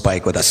railroad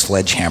spike with a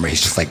sledgehammer.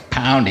 He's just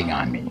pounding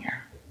on me.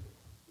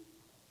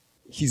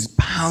 He's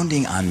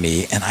pounding on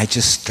me, and I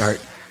just start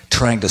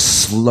trying to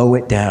slow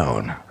it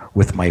down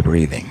with my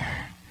breathing.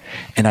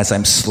 And as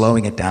I'm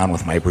slowing it down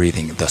with my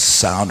breathing, the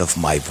sound of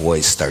my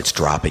voice starts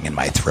dropping in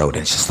my throat,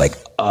 and it's just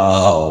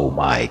oh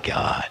my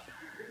God.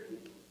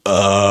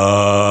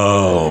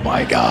 Oh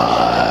my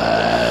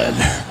God.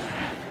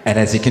 And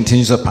as he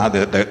continues upon,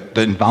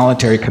 the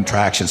involuntary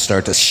contractions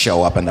start to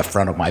show up in the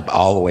front of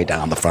all the way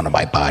down the front of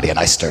my body, and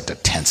I start to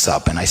tense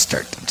up, and I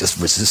start to just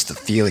resist the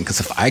feeling,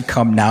 because if I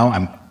come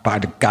now, by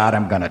God,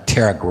 I'm going to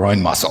tear a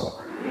groin muscle.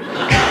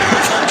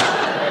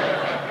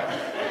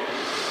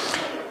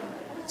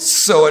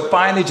 So it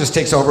finally just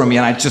takes over me,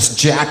 and I just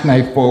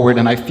jackknife forward,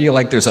 and I feel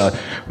like there's a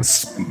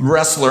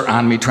wrestler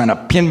on me trying to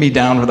pin me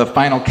down for the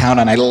final count,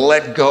 and I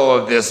let go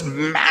of this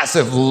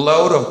massive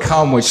load of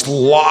cum which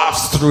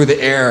lofts through the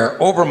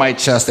air over my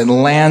chest and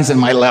lands in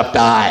my left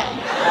eye.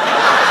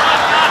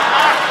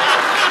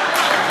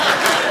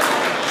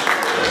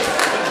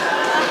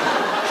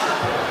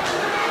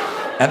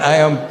 And I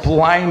am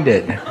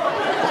blinded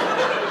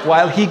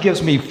while he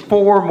gives me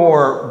 4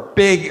 more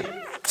big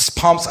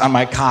pumps on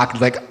my cock,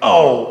 like,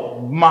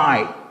 oh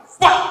my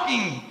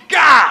fucking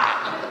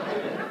God!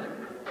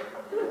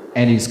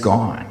 And he's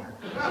gone.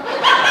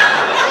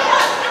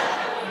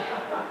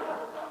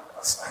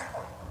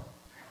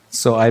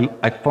 So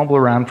I fumble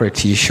around for a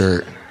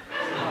t-shirt,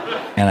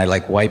 and I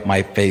like wipe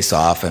my face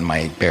off and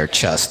my bare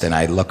chest, and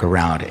I look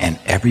around, and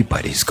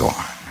everybody's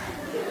gone.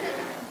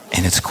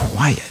 And it's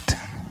quiet.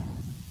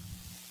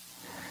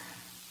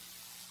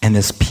 And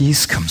this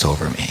peace comes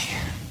over me.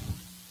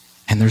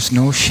 And there's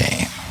no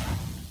shame.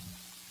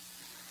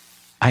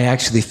 I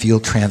actually feel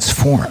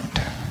transformed.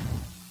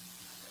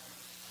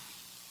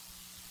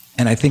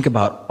 And I think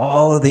about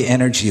all of the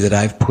energy that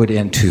I've put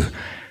into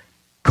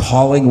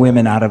calling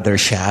women out of their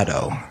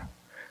shadow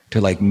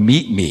to like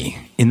meet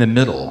me in the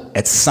middle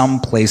at some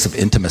place of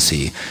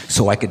intimacy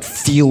so I could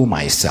feel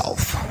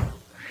myself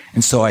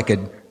and so I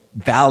could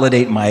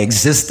validate my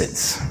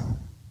existence,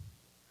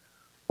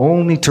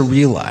 only to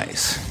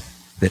realize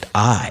that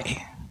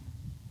I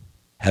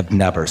have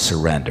never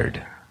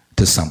surrendered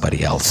to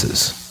somebody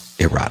else's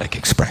erotic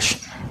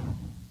expression.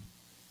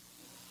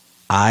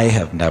 I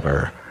have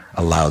never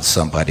allowed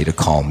somebody to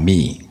call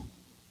me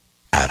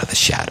out of the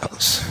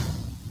shadows.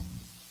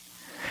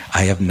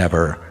 I have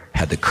never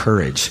had the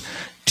courage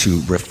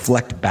to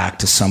reflect back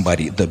to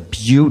somebody the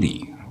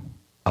beauty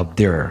of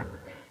their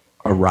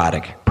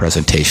erotic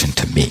presentation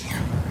to me.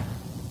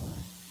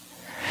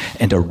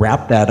 And to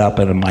wrap that up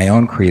into my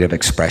own creative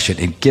expression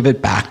and give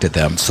it back to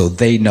them so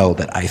they know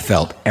that I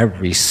felt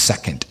every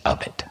second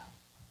of it.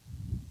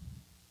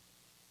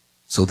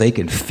 So they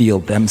can feel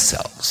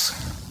themselves.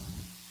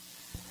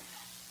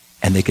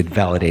 And they could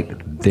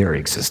validate their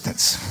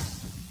existence.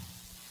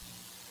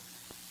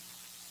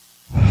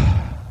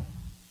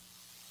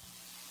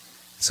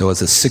 So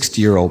as a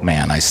 60-year-old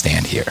man, I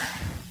stand here.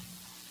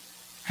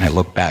 And I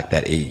look back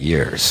that 8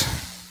 years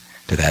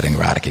to that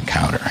erotic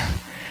encounter.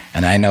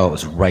 And I know it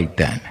was right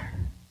then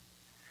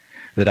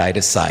that I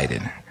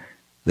decided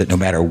that no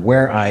matter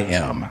where I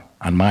am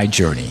on my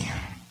journey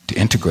to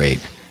integrate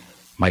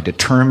my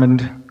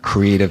determined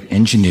creative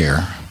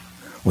engineer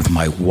with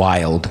my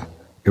wild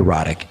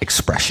erotic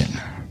expression,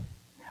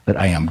 that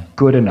I am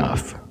good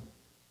enough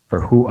for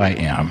who I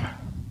am.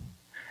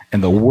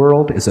 And the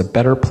world is a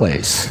better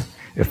place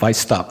if I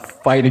stop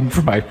fighting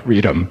for my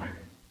freedom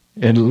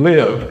and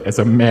live as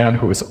a man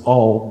who is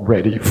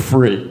already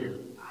free.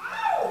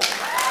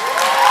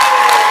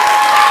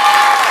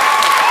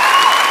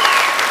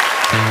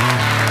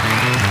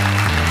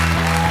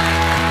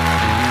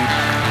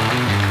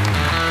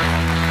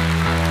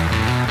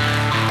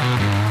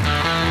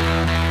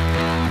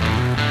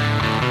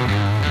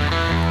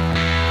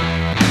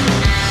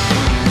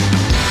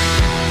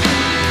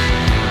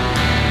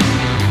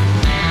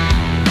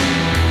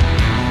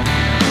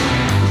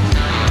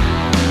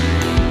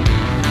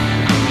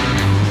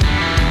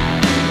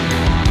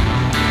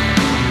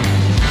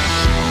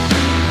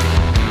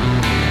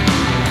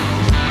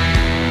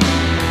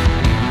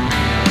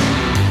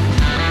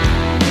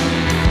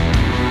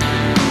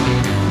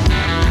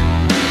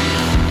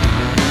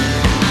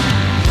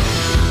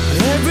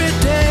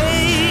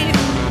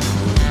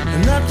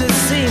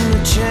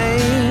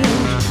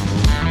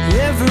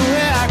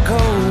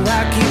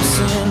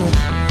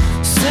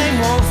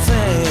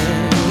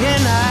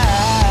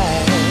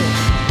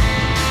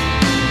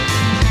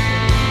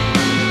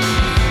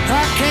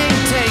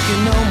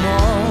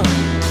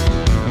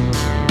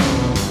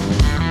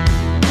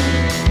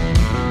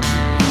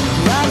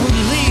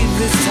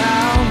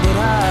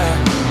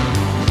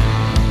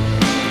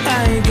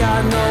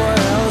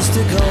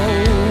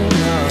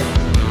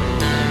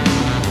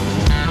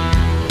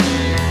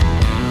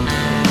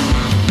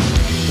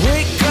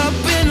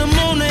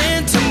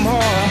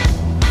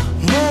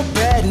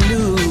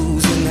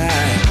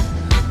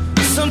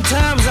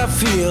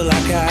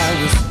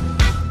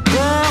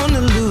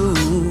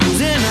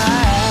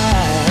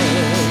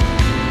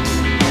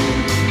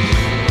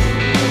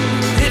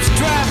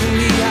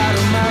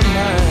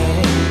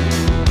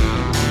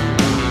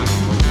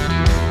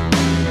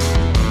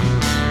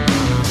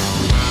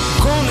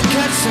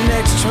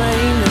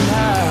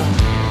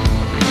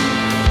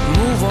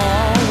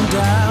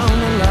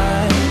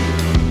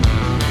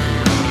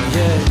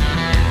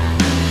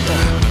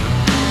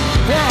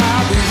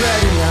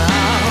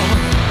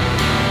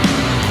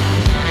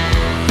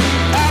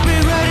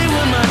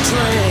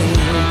 Train.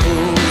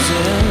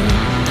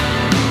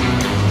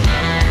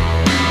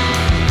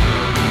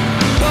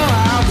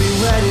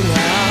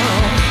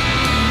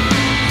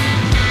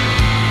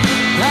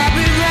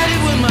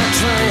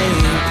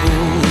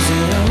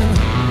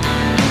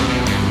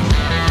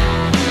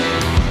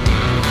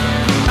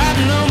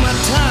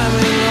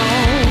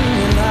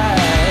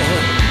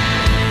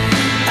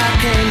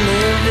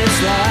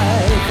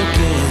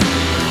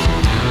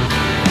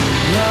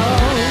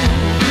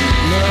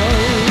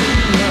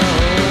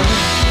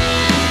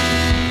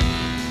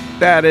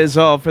 That is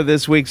all for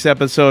this week's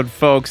episode,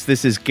 folks.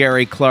 This is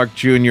Gary Clark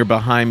Jr.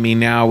 behind me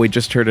now. We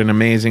just heard an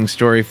amazing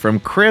story from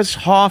Chris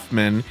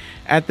Hoffman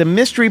at the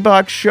Mystery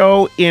Box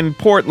Show in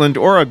Portland,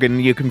 Oregon.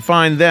 You can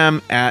find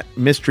them at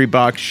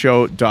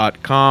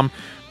mysteryboxshow.com.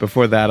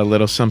 Before that, a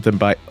little something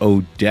by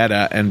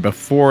Odetta. And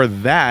before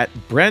that,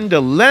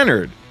 Brenda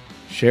Leonard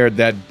shared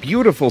that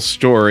beautiful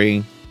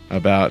story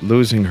about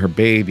losing her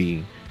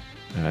baby.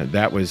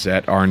 That was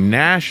at our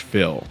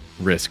Nashville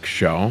Risk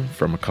show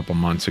from a couple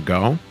months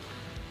ago.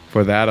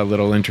 For that, a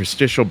little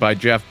interstitial by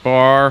Jeff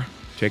Barr.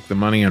 Take the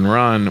Money and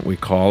Run, we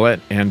call it.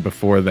 And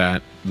before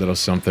that, little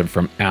something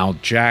from Al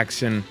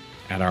Jackson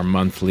at our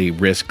monthly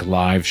Risk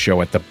Live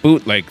show at the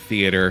Bootleg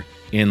Theater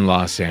in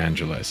Los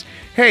Angeles.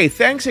 Hey,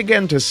 thanks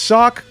again to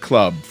Sock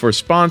Club for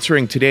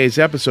sponsoring today's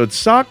episode.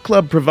 Sock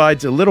Club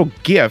provides a little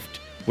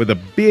gift with a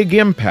big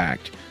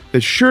impact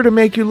that's sure to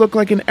make you look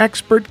like an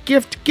expert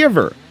gift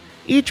giver.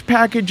 Each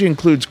package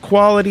includes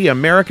quality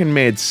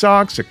American-made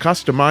socks, a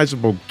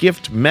customizable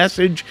gift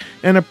message,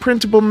 and a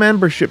printable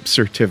membership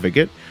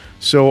certificate,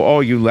 so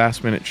all you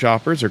last-minute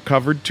shoppers are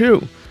covered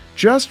too.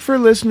 Just for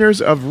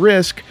listeners of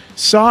Risk,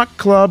 Sock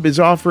Club is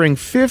offering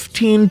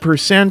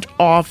 15%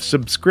 off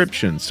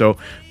subscriptions, so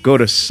go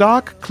to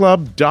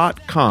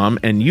sockclub.com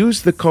and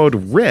use the code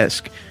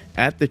RISK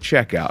at the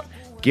checkout.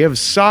 Give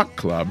Sock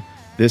Club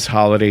this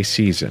holiday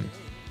season.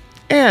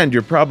 And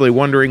you're probably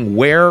wondering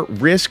where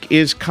Risk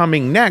is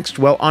coming next.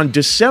 Well, on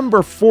December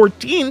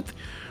 14th,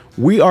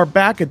 we are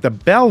back at the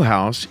Bell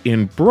House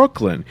in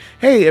Brooklyn.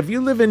 Hey, if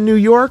you live in New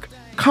York,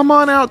 come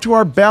on out to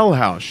our Bell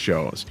House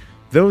shows.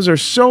 Those are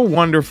so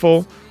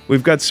wonderful.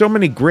 We've got so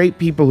many great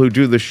people who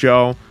do the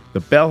show. The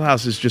Bell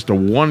House is just a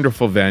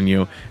wonderful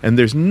venue, and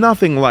there's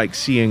nothing like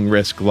seeing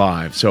Risk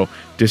live. So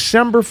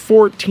December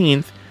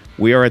 14th,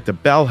 we are at the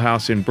Bell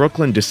House in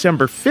Brooklyn.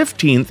 December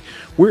 15th,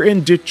 we're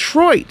in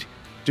Detroit,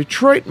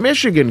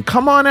 Michigan.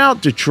 Come on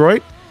out,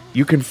 Detroit.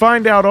 You can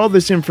find out all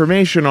this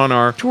information on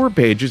our tour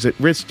pages at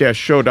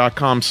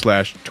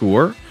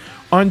risk-show.com/tour.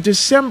 On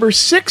December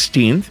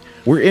 16th,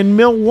 we're in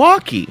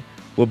Milwaukee.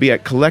 We'll be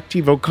at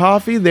Collectivo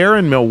Coffee there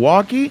in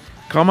Milwaukee.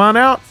 Come on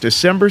out,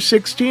 December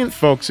 16th,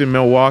 folks in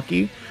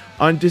Milwaukee.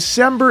 On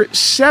December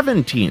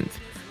 17th,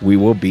 we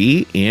will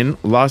be in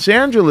Los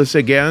Angeles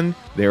again,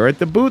 there at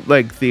the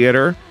Bootleg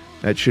Theater.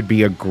 That should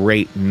be a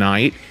great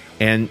night.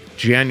 And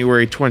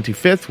January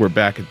 25th, we're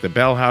back at the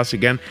Bell House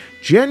again.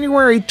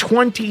 January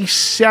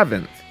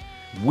 27th,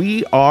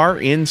 we are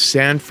in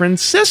San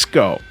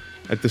Francisco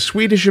at the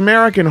Swedish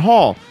American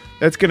Hall.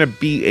 That's going to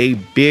be a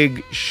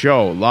big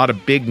show. A lot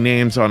of big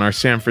names on our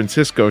San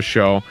Francisco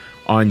show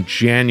on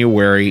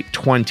January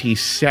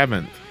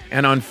 27th.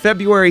 And on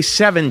February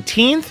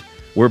 17th,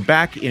 we're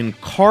back in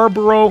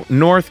Carrboro,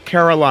 North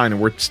Carolina.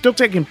 We're still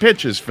taking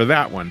pitches for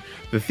that one.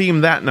 The theme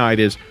that night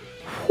is,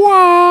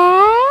 what?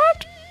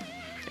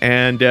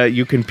 And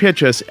you can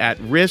pitch us at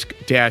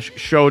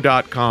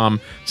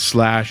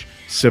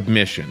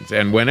risk-show.com/submissions.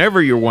 And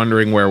whenever you're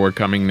wondering where we're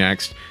coming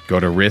next, go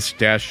to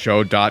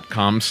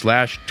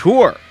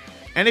risk-show.com/tour.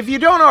 And if you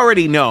don't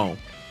already know,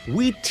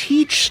 we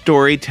teach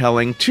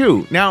storytelling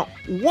too. Now,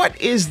 what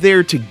is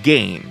there to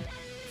gain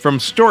from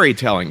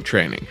storytelling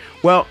training?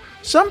 Well,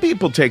 some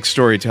people take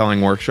storytelling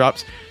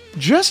workshops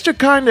just to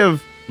kind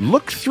of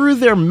look through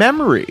their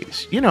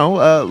memories,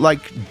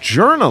 like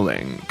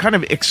journaling, kind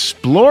of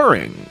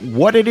exploring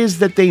what it is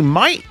that they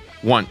might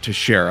want to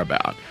share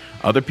about.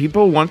 Other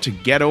people want to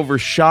get over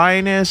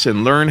shyness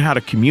and learn how to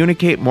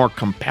communicate more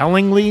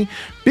compellingly.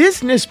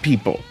 Business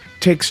people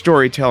take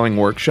storytelling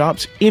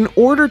workshops in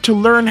order to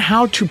learn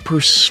how to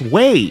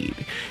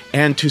persuade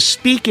and to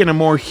speak in a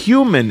more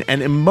human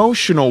and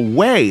emotional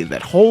way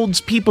that holds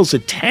people's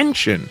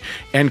attention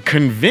and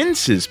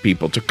convinces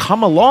people to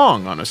come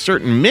along on a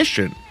certain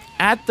mission.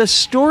 At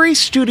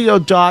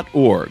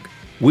thestorystudio.org,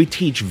 we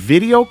teach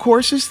video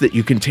courses that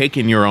you can take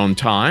in your own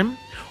time,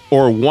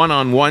 or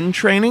one-on-one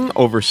training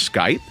over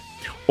Skype,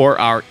 or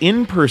our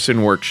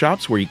in-person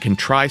workshops where you can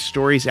try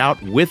stories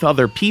out with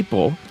other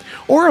people,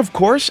 or, of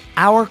course,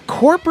 our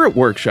corporate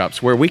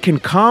workshops where we can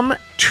come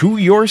to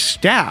your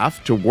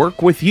staff to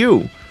work with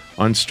you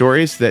on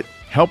stories that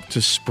help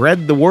to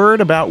spread the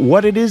word about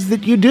what it is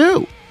that you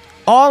do.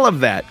 All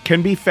of that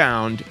can be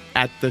found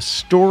at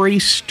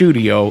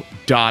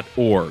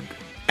thestorystudio.org.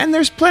 And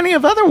there's plenty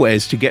of other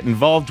ways to get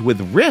involved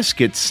with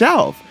Risk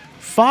itself.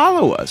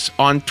 Follow us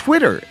on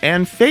Twitter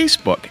and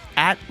Facebook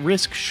at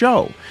Risk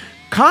Show.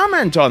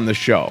 Comment on the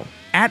show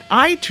at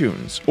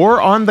iTunes or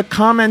on the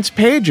comments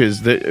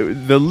pages,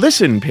 the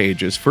listen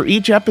pages for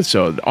each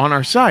episode on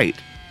our site.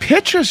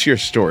 Pitch us your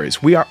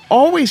stories. We are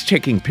always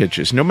taking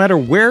pitches, no matter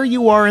where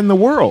you are in the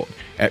world,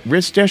 at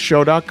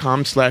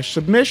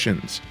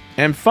risk-show.com/submissions.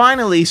 And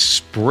finally,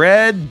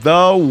 spread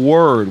the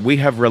word. We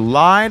have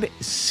relied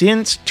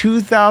since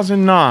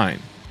 2009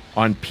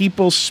 on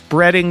people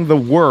spreading the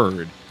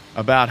word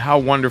about how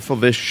wonderful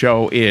this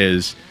show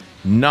is.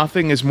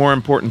 Nothing is more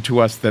important to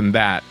us than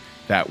that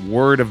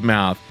word of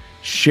mouth.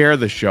 Share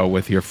the show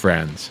with your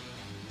friends.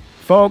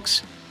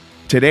 Folks,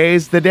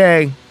 today's the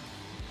day.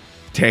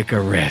 Take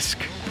a risk.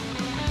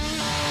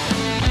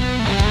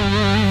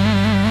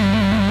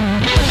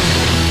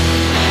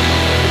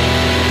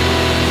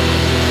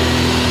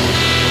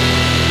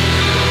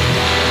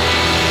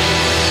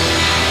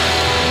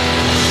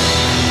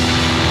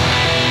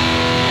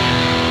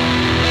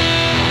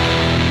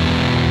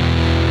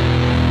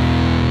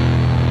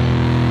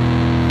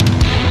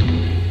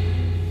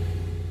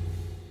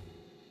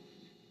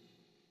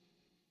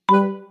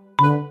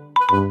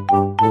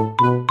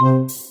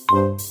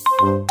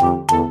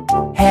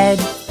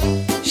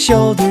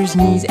 shoulders,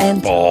 knees,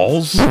 and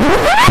balls.